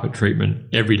 red carpet treatment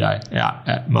every day out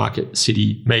at Market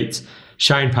City Meats.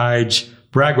 Shane Page,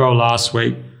 Bragwell last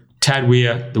week, Tad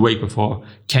Weir the week before.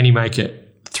 Can he make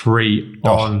it 3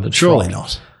 on the surely trot?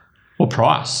 Not. What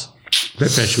price?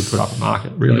 Betfair should put up a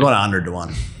market, really. You'd want 100 to 1.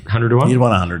 100 to 1? You'd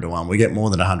want 100 to 1. We get more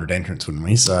than 100 entrants, wouldn't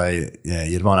we? So, yeah,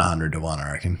 you'd want 100 to 1,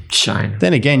 I reckon. Shane.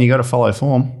 Then again, you got to follow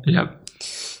form. Yep.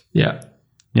 Yeah.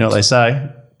 You know what they say?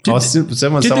 Did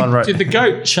the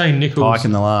GOAT, Shane Nichols. Pike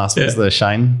in the last. What's the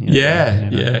Shane?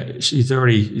 Yeah. He's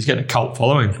getting a cult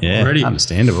following already.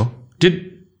 Understandable.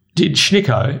 Did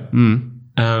Schnicko,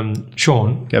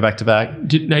 Sean, go back to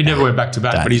back? He never went back to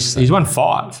back, but he's won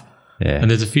 5. Yeah.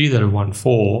 And there's a few that have won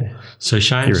 4. So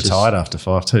Shane. He retired after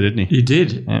 5 too, didn't he? He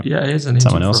did. Yeah, he hasn't.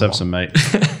 Someone else have some meat.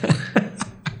 Ran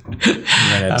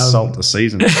out of salt the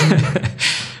season.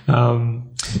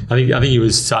 I think he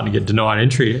was starting to get denied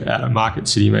entry at Market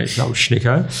City Meets. That was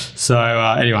Schnicko. So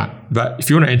anyway, but if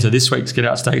you want to enter this week's Get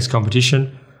Out Stakes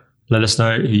competition, let us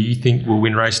know who you think will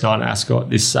win race 9 at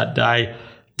Ascot this Saturday.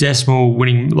 Who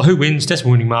wins?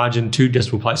 Decimal winning margin, 2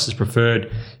 decimal places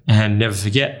preferred, and never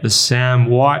forget the Sam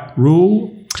White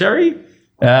rule. Terry?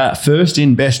 First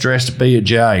in, best dressed, be a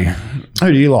J.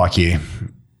 Who do you like here?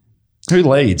 Who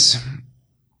leads?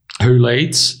 Who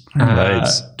leads?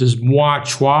 Leads. Does Moi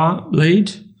Chua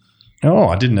lead? Oh,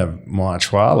 I didn't have Moi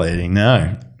Chua leading.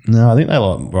 No, I think they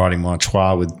like riding Moi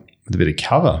Chua with a bit of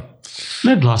cover.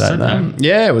 Led last Saturday.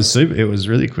 Yeah, it was super. It was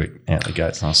really quick out the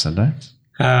gates last Saturday.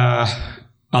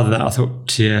 Other than that, I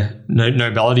thought,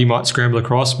 no Ballady might scramble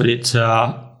across, but it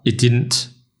didn't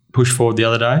push forward the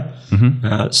other day.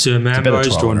 Mm-hmm. Sir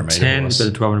Mambo's drawn 10, horse. better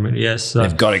 1200 metre, yes. So.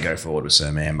 They've got to go forward with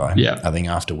Sir Mambo. Yeah. I think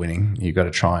after winning, you've got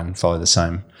to try and follow the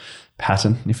same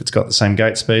pattern. If it's got the same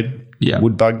gate speed,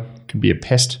 Woodbug could be a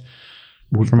pest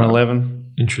from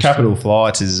 11. Interesting. Capital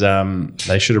Flight is,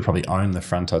 they should have probably owned the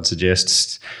front, I'd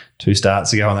suggest, 2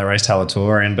 starts ago when they raced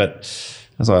Halatorian, but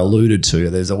as I alluded to,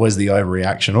 there's always the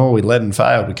overreaction. Oh, we led and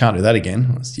failed. We can't do that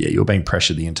again. Yeah, you're being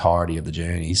pressured the entirety of the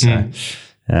journey. So,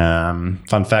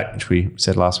 fun fact, which we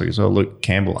said last week as well, Luke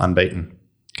Campbell, unbeaten.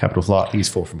 Capital Flight, I think he's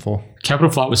 4 from 4.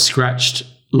 Capital Flight was scratched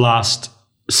last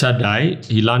Saturday.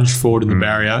 He lunged forward in the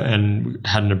barrier and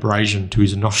had an abrasion to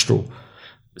his nostril.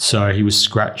 So he was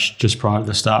scratched just prior to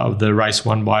the start of the race,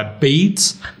 won by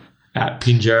Beads at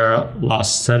Pinjarra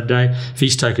last Saturday. If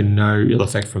he's taken no ill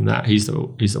effect from that, he's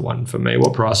the one for me.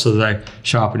 What price are they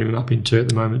sharpening him up into at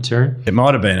the moment, Terry? It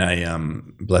might have been a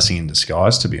blessing in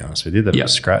disguise, to be honest with you, that it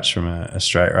was scratched from a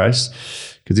straight race,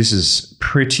 because this is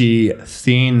pretty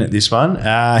thin, this one.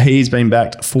 He's been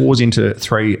backed 4s into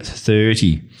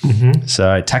 330. Mm-hmm.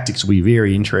 So tactics will be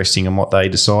very interesting on what they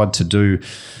decide to do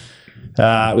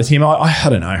with him. I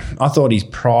don't know. I thought his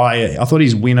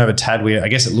win over Tadweer, I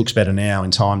guess it looks better now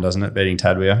in time, doesn't it, beating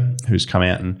Tadweer, who's come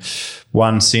out and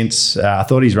won since. I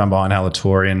thought his run behind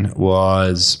Halatorian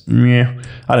was,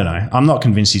 I don't know. I'm not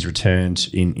convinced he's returned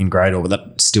in grade order, but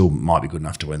that still might be good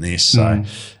enough to win this. So,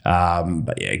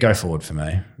 but yeah, go forward for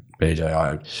me. BJ,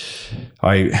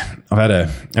 I've had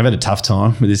a tough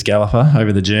time with this galloper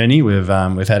over the journey. We've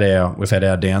had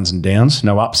our downs and downs,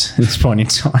 no ups at this point in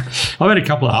time. I've had a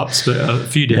couple of ups, but a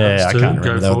few downs. Yeah, I can't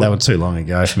remember. They were too long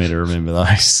ago for me to remember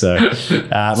those. So,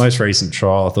 most recent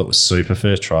trial I thought was super.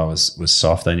 First trial was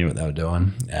soft. They knew what they were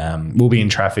doing. We'll be in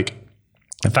traffic.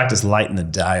 In fact, it's late in the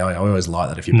day. I always like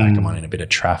that if you're back on in a bit of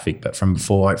traffic. But from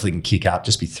before, hopefully you can kick up,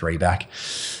 just be 3 back.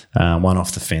 One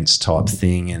off the fence type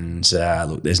thing. And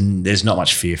look, there's not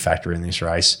much fear factor in this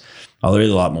race. I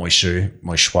really like Moi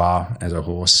Chua as a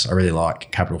horse. I really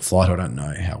like Capital Flight. I don't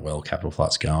know how well Capital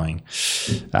Flight's going.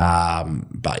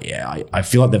 But yeah, I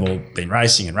feel like they've all been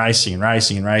racing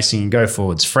and go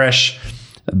forwards fresh.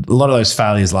 A lot of those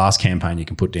failures last campaign you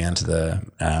can put down to the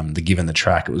give in the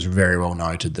track. It was very well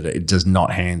noted that it does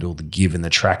not handle the give in the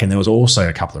track. And there was also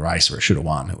a couple of races where it should have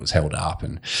won. It was held up,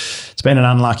 and it's been an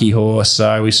unlucky horse.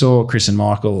 So we saw Chris and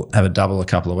Michael have a double a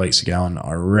couple of weeks ago, and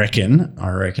I reckon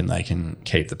they can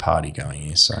keep the party going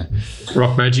here. So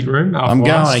Rock Magic Room. I'm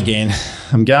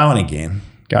going again.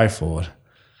 Go forward.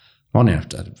 On a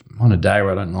day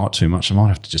where I don't like too much, I might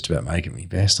have to just about make it my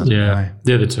best. I don't know.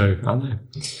 They're the two, aren't they?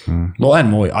 Well, and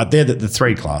Moi. They're the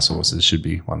 3 class horses. Should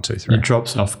be 1, 2, 3. It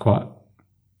drops off quite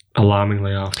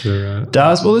alarmingly after.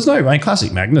 Does. Well, there's no way.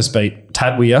 Classic Magnus beat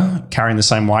Tadweer, carrying the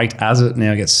same weight as it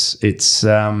now gets. It's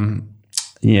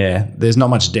there's not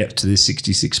much depth to this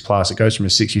 66 plus. It goes from a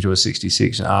 60 to a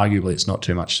 66, and arguably it's not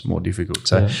too much more difficult.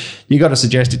 So you got to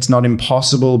suggest it's not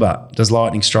impossible, but does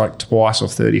lightning strike twice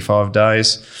off 35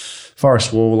 days?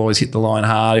 Forest Wall will always hit the line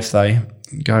hard if they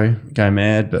go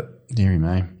mad, but dearie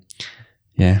me.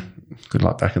 Yeah, good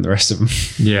luck back in the rest of them.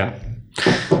 Yeah.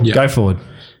 Go forward.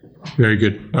 Very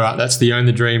good. All right, that's the Own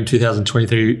the Dream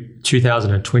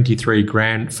 2023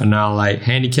 Grand Finale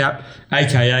Handicap,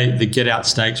 a.k.a. the Get Out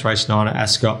Stakes, race 9 at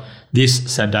Ascot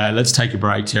this Saturday. Let's take a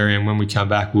break, Terry, and when we come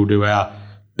back, we'll do our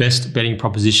best betting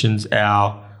propositions,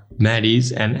 our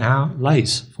Maddies and our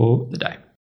Lays for the day.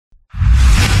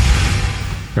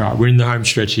 All right, we're in the home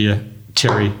stretch here.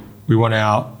 Terry, we want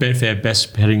our Betfair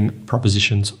Best Betting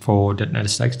Propositions for Detonator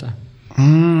Stakes Day.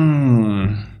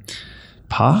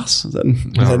 Pass? Is that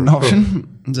an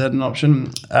option? Is that an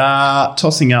option?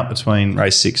 Tossing up between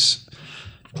race 6,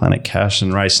 Planet Cash,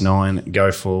 and race 9,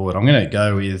 Go Forward. I'm going to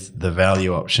go with the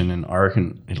value option, and I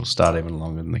reckon it'll start even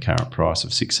longer than the current price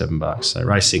of $6-7. So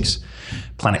race 6,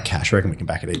 Planet Cash. I reckon we can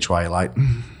back it each way late.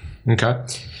 Okay.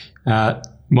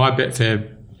 My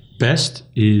Betfair Best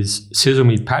is Sizzle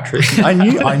Me Patrick. I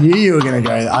knew you were going to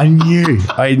go. I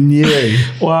knew.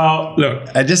 Well, look,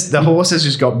 the horse has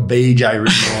just got BJ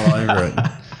written all over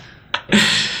it.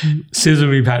 Sizzle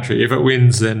Me Patrick. If it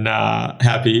wins, then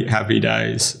happy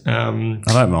days. I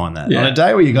don't mind that. Yeah. On a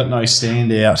day where you got no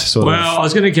standout, I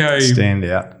was going to go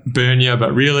standout Bernia,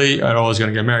 but really, and I was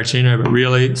going to go Maricino, but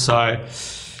really, so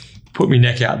put me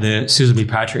neck out there. Sizzle Me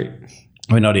Patrick.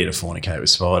 We're not here to fornicate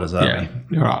with spiders, are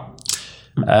we? All right.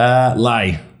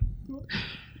 Lay.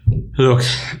 Look,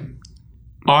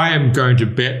 I am going to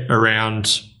bet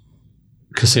around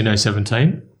Casino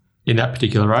 17 in that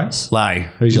particular race. Lay.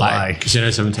 Who's your lay? Casino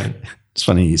 17. It's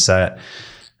funny you say it.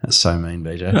 That's so mean,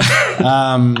 BJ.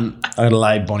 I'm going to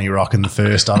lay Bonnie Rock in the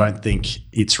first. I don't think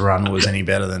its run was any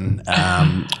better than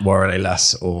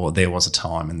Warrilas or There Was a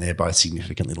Time, and they're both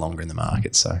significantly longer in the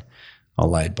market. So I'll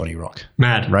lay Bonnie Rock.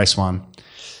 Mad. Race 1.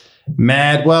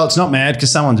 Mad. Well, it's not mad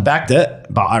because someone's backed it,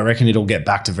 but I reckon it'll get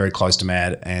back to very close to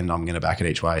mad, and I'm going to back it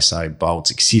each way. So Bold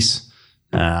Success.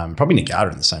 Probably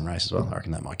Nagata in the same race as well. I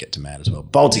reckon that might get to mad as well.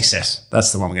 Bold Success.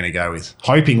 That's the one we're going to go with.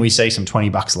 Hoping we see some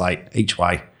 $20 late each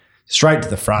way. Straight to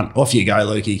the front. Off you go,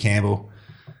 Lukey Campbell.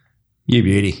 You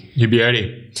beauty. You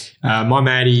beauty. My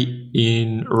Maddie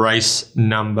in race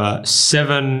number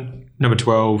 7, number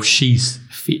 12, She's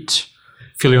Fit.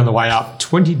 Filly on the way up.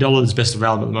 $20 best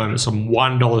available at the moment. So I'm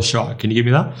 $1 shy. Can you give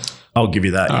me that? I'll give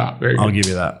you that. Very good. I'll give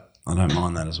you that. I don't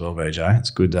mind that as well, BJ.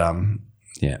 It's good.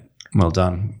 Yeah. Well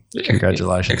done.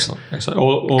 Congratulations. Excellent.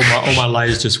 All my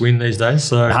lays just win these days.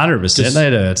 So 100%. They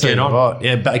do. Get on. Right.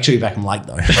 Yeah, actually back them late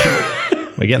though.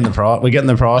 We're getting the price. We're getting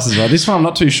the price as well. This one I'm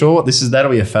not too sure. That'll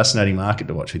be a fascinating market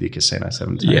to watch with your Casino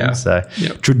 17. Yeah. So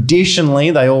traditionally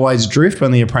they always drift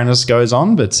when the Apprentice goes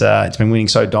on, but it's been winning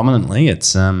so dominantly.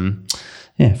 It's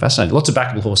fascinating. Lots of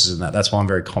backable horses in that. That's why I'm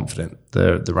very confident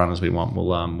the runners we want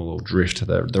will all drift.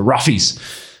 The roughies,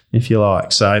 if you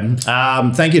like. So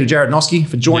thank you to Jarrad Noske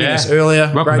for joining us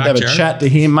earlier. Welcome Great back, to have Jarrad. a chat to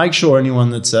him. Make sure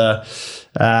anyone that's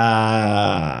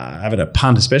having a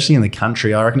punt, especially in the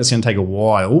country, I reckon it's going to take a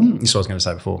while. This is what I was going to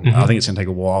say before. I think it's going to take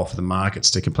a while for the markets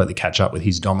to completely catch up with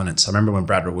his dominance. I remember when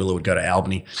Brad Rawiller would go to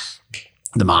Albany,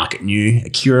 the market knew.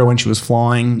 Akira, when she was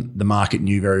flying, the market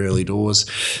knew very early doors.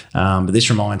 But this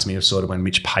reminds me of sort of when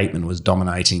Mitch Pateman was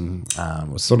dominating,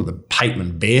 was sort of the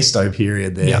Pateman-Bairstow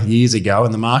period there years ago,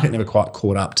 and the market never quite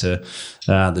caught up to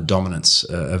the dominance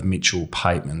of Mitchell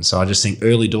Pateman. So I just think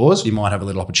early doors, you might have a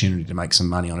little opportunity to make some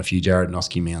money on a few Jarrad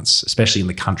Noske mounts, especially in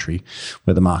the country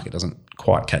where the market doesn't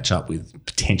quite catch up with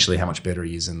potentially how much better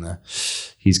he is than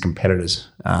his competitors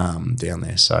down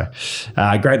there. So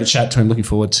great to chat to him. Looking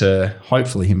forward to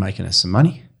hopefully him making us some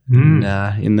money in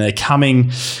the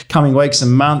coming weeks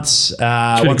and months.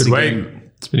 It's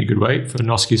been a good week for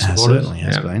Noske supporters.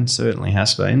 Certainly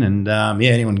has been. And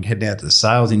anyone heading out to the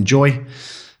sales, enjoy.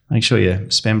 Make sure you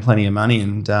spend plenty of money.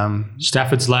 And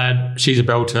Stafford's lad, She's a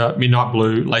Belter, Midnight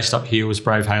Blue, Laced Up Heels,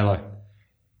 Brave Halo.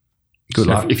 Good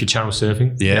luck. If you're channel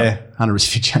surfing. 100%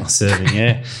 if you're channel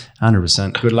surfing,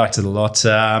 100%. Good luck to the lot.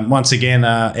 Once again,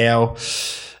 our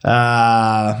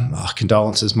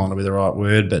condolences might not be the right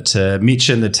word, but Mitch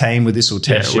and the team with this will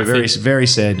test you. Very, very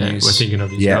sad news. We're thinking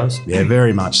of you guys. Yeah,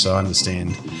 very much so. I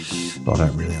understand. I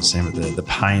don't really understand the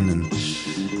pain and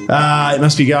it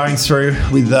must be going through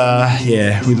with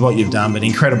what you've done, but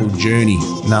incredible journey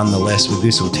nonetheless. With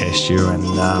this will test you, and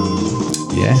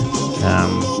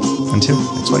until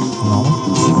next week.